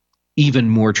process even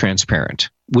more transparent,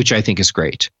 which I think is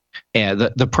great. And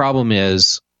the problem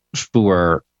is,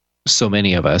 for so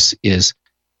many of us, is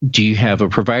do you have a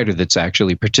provider that's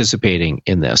actually participating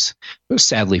in this?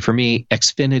 Sadly for me,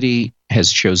 Xfinity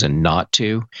has chosen not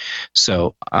to.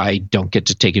 So I don't get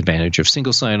to take advantage of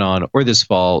single sign-on or this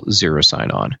fall, zero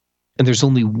sign-on. And there's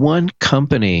only one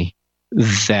company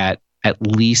that, at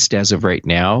least as of right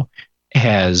now,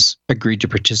 has agreed to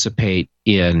participate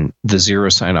in the zero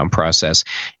sign-on process.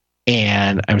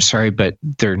 And I'm sorry, but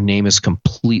their name is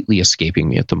completely escaping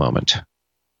me at the moment.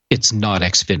 It's not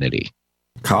Xfinity.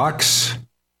 Cox?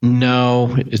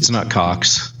 No, it's not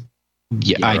Cox.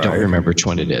 Yeah, I don't remember which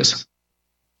one it is.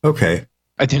 Okay.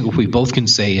 I think what we both can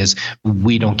say is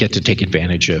we don't get to take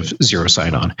advantage of zero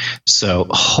sign-on. So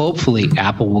hopefully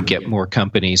Apple will get more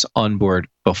companies on board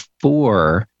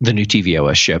before the new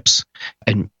tvOS ships,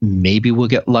 and maybe we'll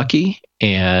get lucky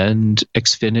and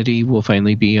Xfinity will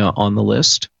finally be on the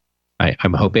list.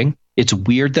 I'm hoping. It's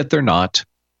weird that they're not.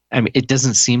 I mean, it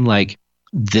doesn't seem like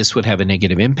this would have a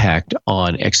negative impact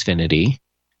on Xfinity.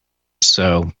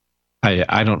 So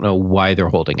I don't know why they're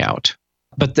holding out.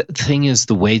 But the thing is,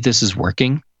 the way this is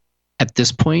working at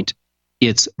this point,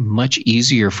 it's much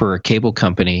easier for a cable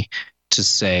company to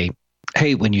say,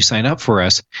 hey, when you sign up for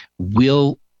us,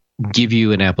 we'll give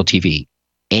you an Apple TV,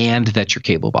 and that's your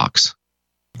cable box.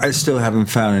 I still haven't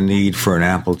found a need for an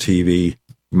Apple TV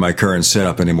in my current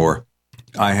setup anymore.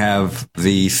 I have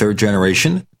the third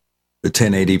generation, the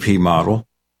 1080p model.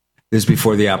 This is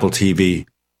before the Apple TV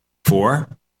 4.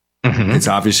 It's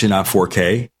obviously not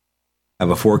 4K. I have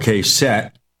a 4K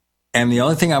set. And the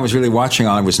only thing I was really watching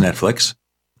on was Netflix,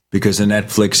 because the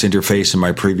Netflix interface in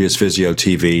my previous Vizio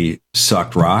TV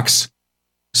sucked rocks.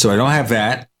 So I don't have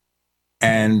that.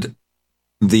 And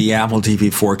the Apple TV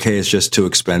 4K is just too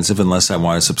expensive unless I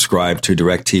want to subscribe to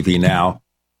DirecTV Now,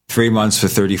 3 months for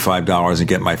 $35 and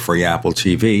get my free Apple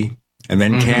TV, and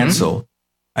then cancel.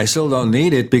 I still don't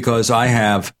need it because I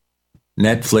have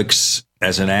Netflix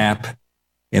as an app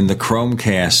in the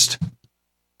Chromecast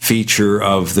feature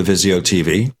of the Vizio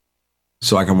TV.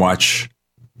 So I can watch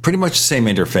pretty much the same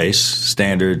interface,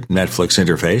 standard Netflix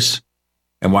interface,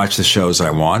 and watch the shows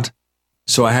I want.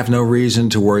 So I have no reason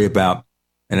to worry about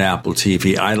an Apple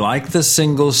TV. I like the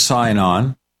single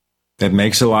sign-on. That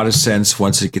makes a lot of sense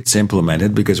once it gets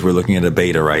implemented, because we're looking at a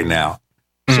beta right now.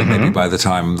 So maybe by the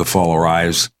time the fall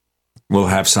arrives, we'll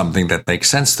have something that makes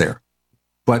sense there.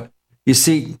 But you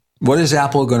see, what is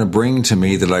Apple going to bring to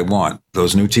me that I want?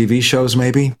 Those new TV shows,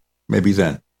 maybe? Maybe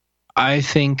then. I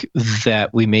think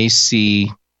that we may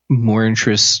see more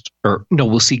interest,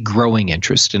 we'll see growing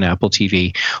interest in Apple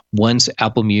TV once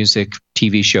Apple Music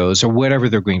TV shows, or whatever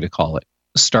they're going to call it,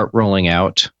 start rolling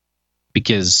out,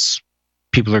 because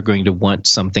people are going to want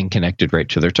something connected right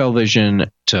to their television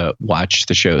to watch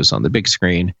the shows on the big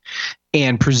screen.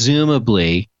 And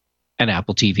presumably an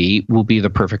Apple TV will be the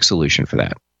perfect solution for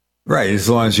that. Right, as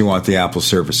long as you want the Apple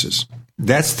services.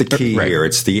 That's the key here.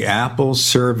 It's the Apple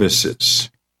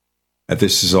services that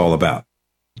this is all about.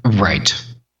 Right.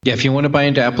 Yeah, if you want to buy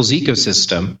into Apple's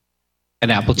ecosystem,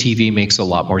 an Apple TV makes a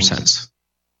lot more sense.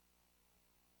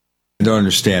 I don't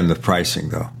understand the pricing,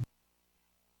 though.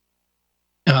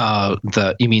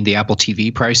 You mean the Apple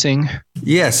TV pricing?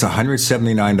 Yes,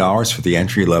 $179 for the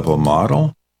entry-level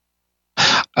model.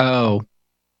 Oh,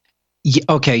 yeah,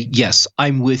 okay. Yes,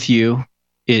 I'm with you.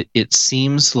 It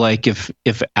seems like if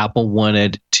Apple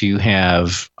wanted to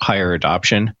have higher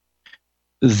adoption,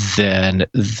 then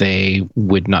they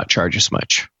would not charge as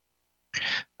much.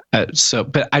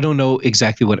 But I don't know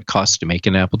exactly what it costs to make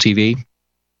an Apple TV.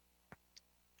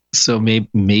 So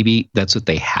maybe that's what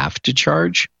they have to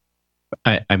charge.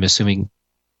 I'm assuming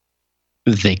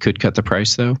they could cut the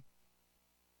price, though.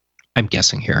 I'm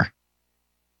guessing here.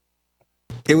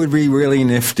 It would be really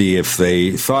nifty if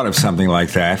they thought of something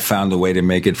like that, found a way to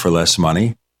make it for less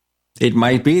money. It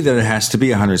might be that it has to be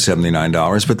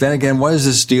 $179, but then again, what is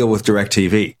this deal with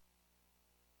DirecTV?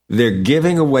 They're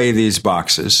giving away these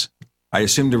boxes. I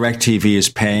assume DirecTV is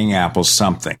paying Apple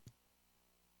something.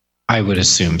 I would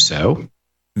assume so.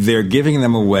 They're giving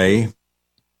them away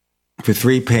for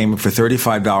 3 payment for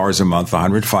 $35 a month,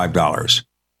 $105.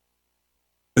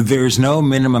 There's no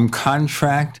minimum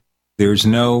contract. There's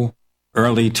no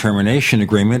early termination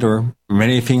agreement or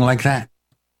anything like that.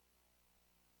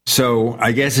 So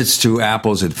I guess it's to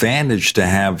Apple's advantage to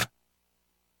have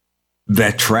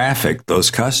that traffic, those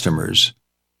customers.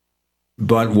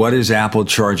 But what is Apple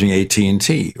charging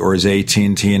AT&T? Or is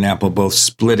AT&T and Apple both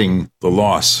splitting the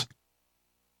loss?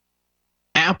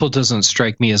 Apple doesn't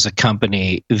strike me as a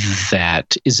company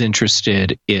that is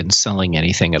interested in selling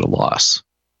anything at a loss.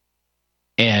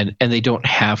 And they don't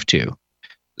have to.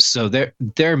 So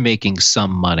they're making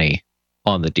some money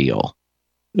on the deal.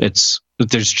 There's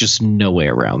just no way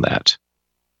around that.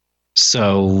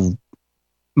 So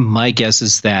my guess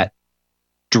is that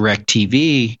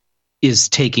DirecTV is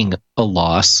taking a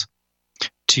loss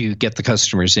to get the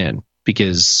customers in,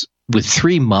 because with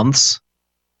 3 months,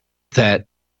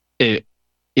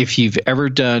 if you've ever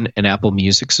done an Apple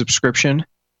Music subscription,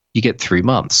 you get 3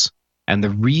 months. And the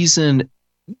reason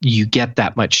you get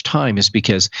that much time is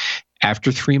because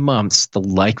after 3 months, the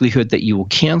likelihood that you will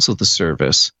cancel the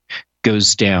service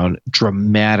goes down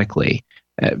dramatically.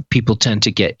 People tend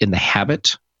to get in the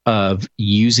habit of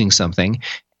using something,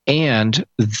 and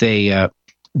they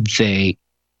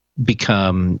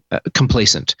become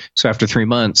complacent. So after 3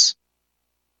 months,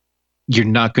 you're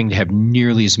not going to have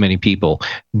nearly as many people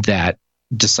that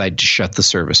decide to shut the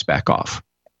service back off.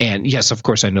 And yes, of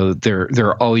course, I know that there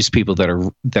are always people that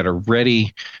are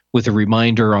ready with a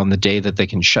reminder on the day that they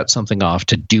can shut something off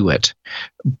to do it.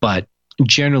 But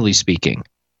generally speaking,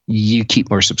 you keep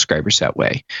more subscribers that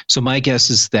way. So my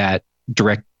guess is that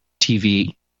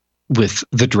DirecTV with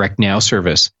the Direct Now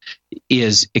service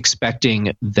is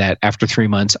expecting that after 3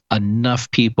 months, enough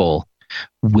people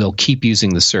will keep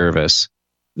using the service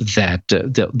that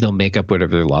they'll make up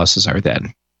whatever their losses are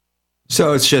then.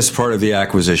 So it's just part of the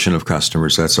acquisition of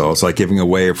customers, that's all. It's like giving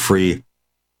away a free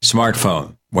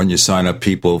smartphone when you sign up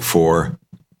people for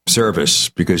service,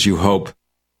 because you hope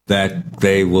that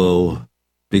they will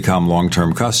become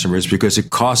long-term customers, because it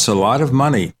costs a lot of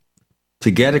money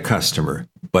to get a customer,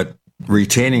 but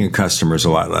retaining a customer is a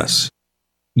lot less.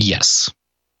 Yes.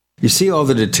 You see all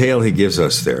the detail he gives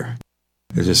us there.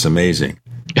 It's just amazing.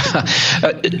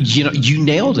 You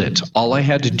nailed it. All I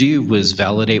had to do was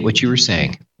validate what you were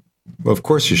saying. Well, of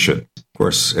course you should. Of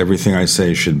course, everything I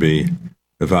say should be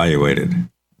evaluated.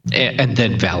 And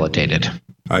then validated.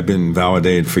 I've been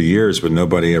validated for years, but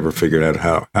nobody ever figured out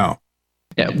how.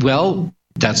 Yeah, well,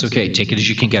 that's okay. Take it as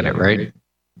you can get it, right?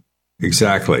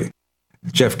 Exactly.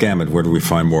 Jeff Gamet, where do we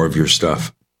find more of your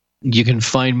stuff? You can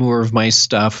find more of my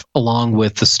stuff, along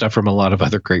with the stuff from a lot of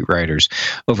other great writers,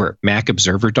 over at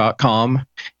macobserver.com.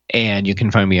 And you can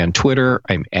find me on Twitter.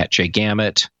 I'm at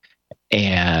jgamet.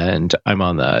 And I'm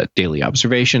on the Daily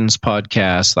Observations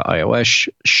podcast, the iOS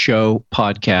Show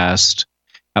podcast,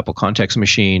 Apple Context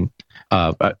Machine.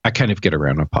 I kind of get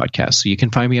around on podcasts, so you can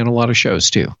find me on a lot of shows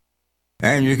too.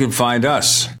 And you can find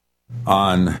us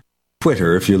on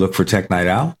Twitter if you look for Tech Night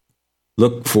Owl.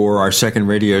 Look for our second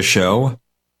radio show,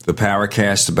 the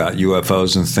Powercast, about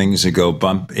UFOs and things that go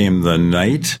bump in the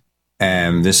night.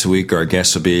 And this week our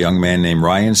guest will be a young man named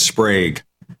Ryan Sprague,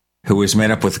 who is made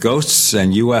up with ghosts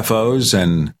and UFOs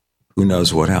and who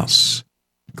knows what else.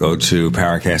 Go to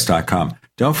Powercast.com.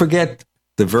 Don't forget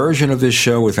the version of this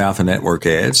show without the network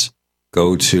ads.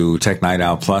 Go to Tech Night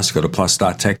Owl Plus. Go to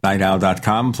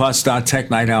plus.technightowl.com,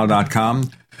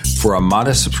 plus.technightowl.com. For a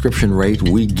modest subscription rate,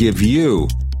 we give you,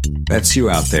 that's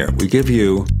you out there, we give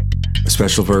you a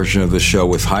special version of the show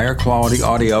with higher quality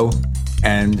audio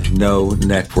and no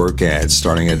network ads,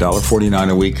 starting at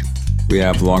 $1.49 a week. We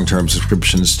have long-term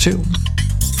subscriptions, too,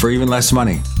 for even less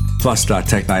money.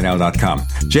 Plus.technightowl.com.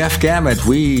 Jeff Gamet,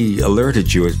 we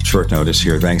alerted you at short notice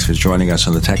here. Thanks for joining us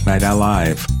on the Tech Night Owl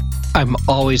Live. I'm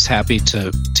always happy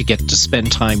to get to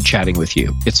spend time chatting with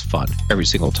you. It's fun every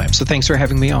single time. So thanks for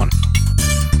having me on.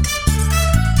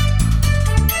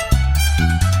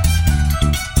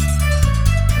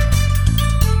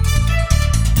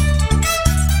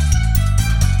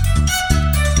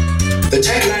 The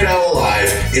Tech Night Owl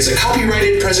Live is a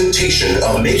copyrighted presentation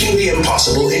of Making the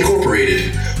Impossible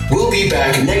Incorporated. We'll be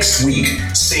back next week.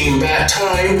 Same bat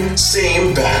time,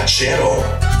 same bat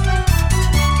channel.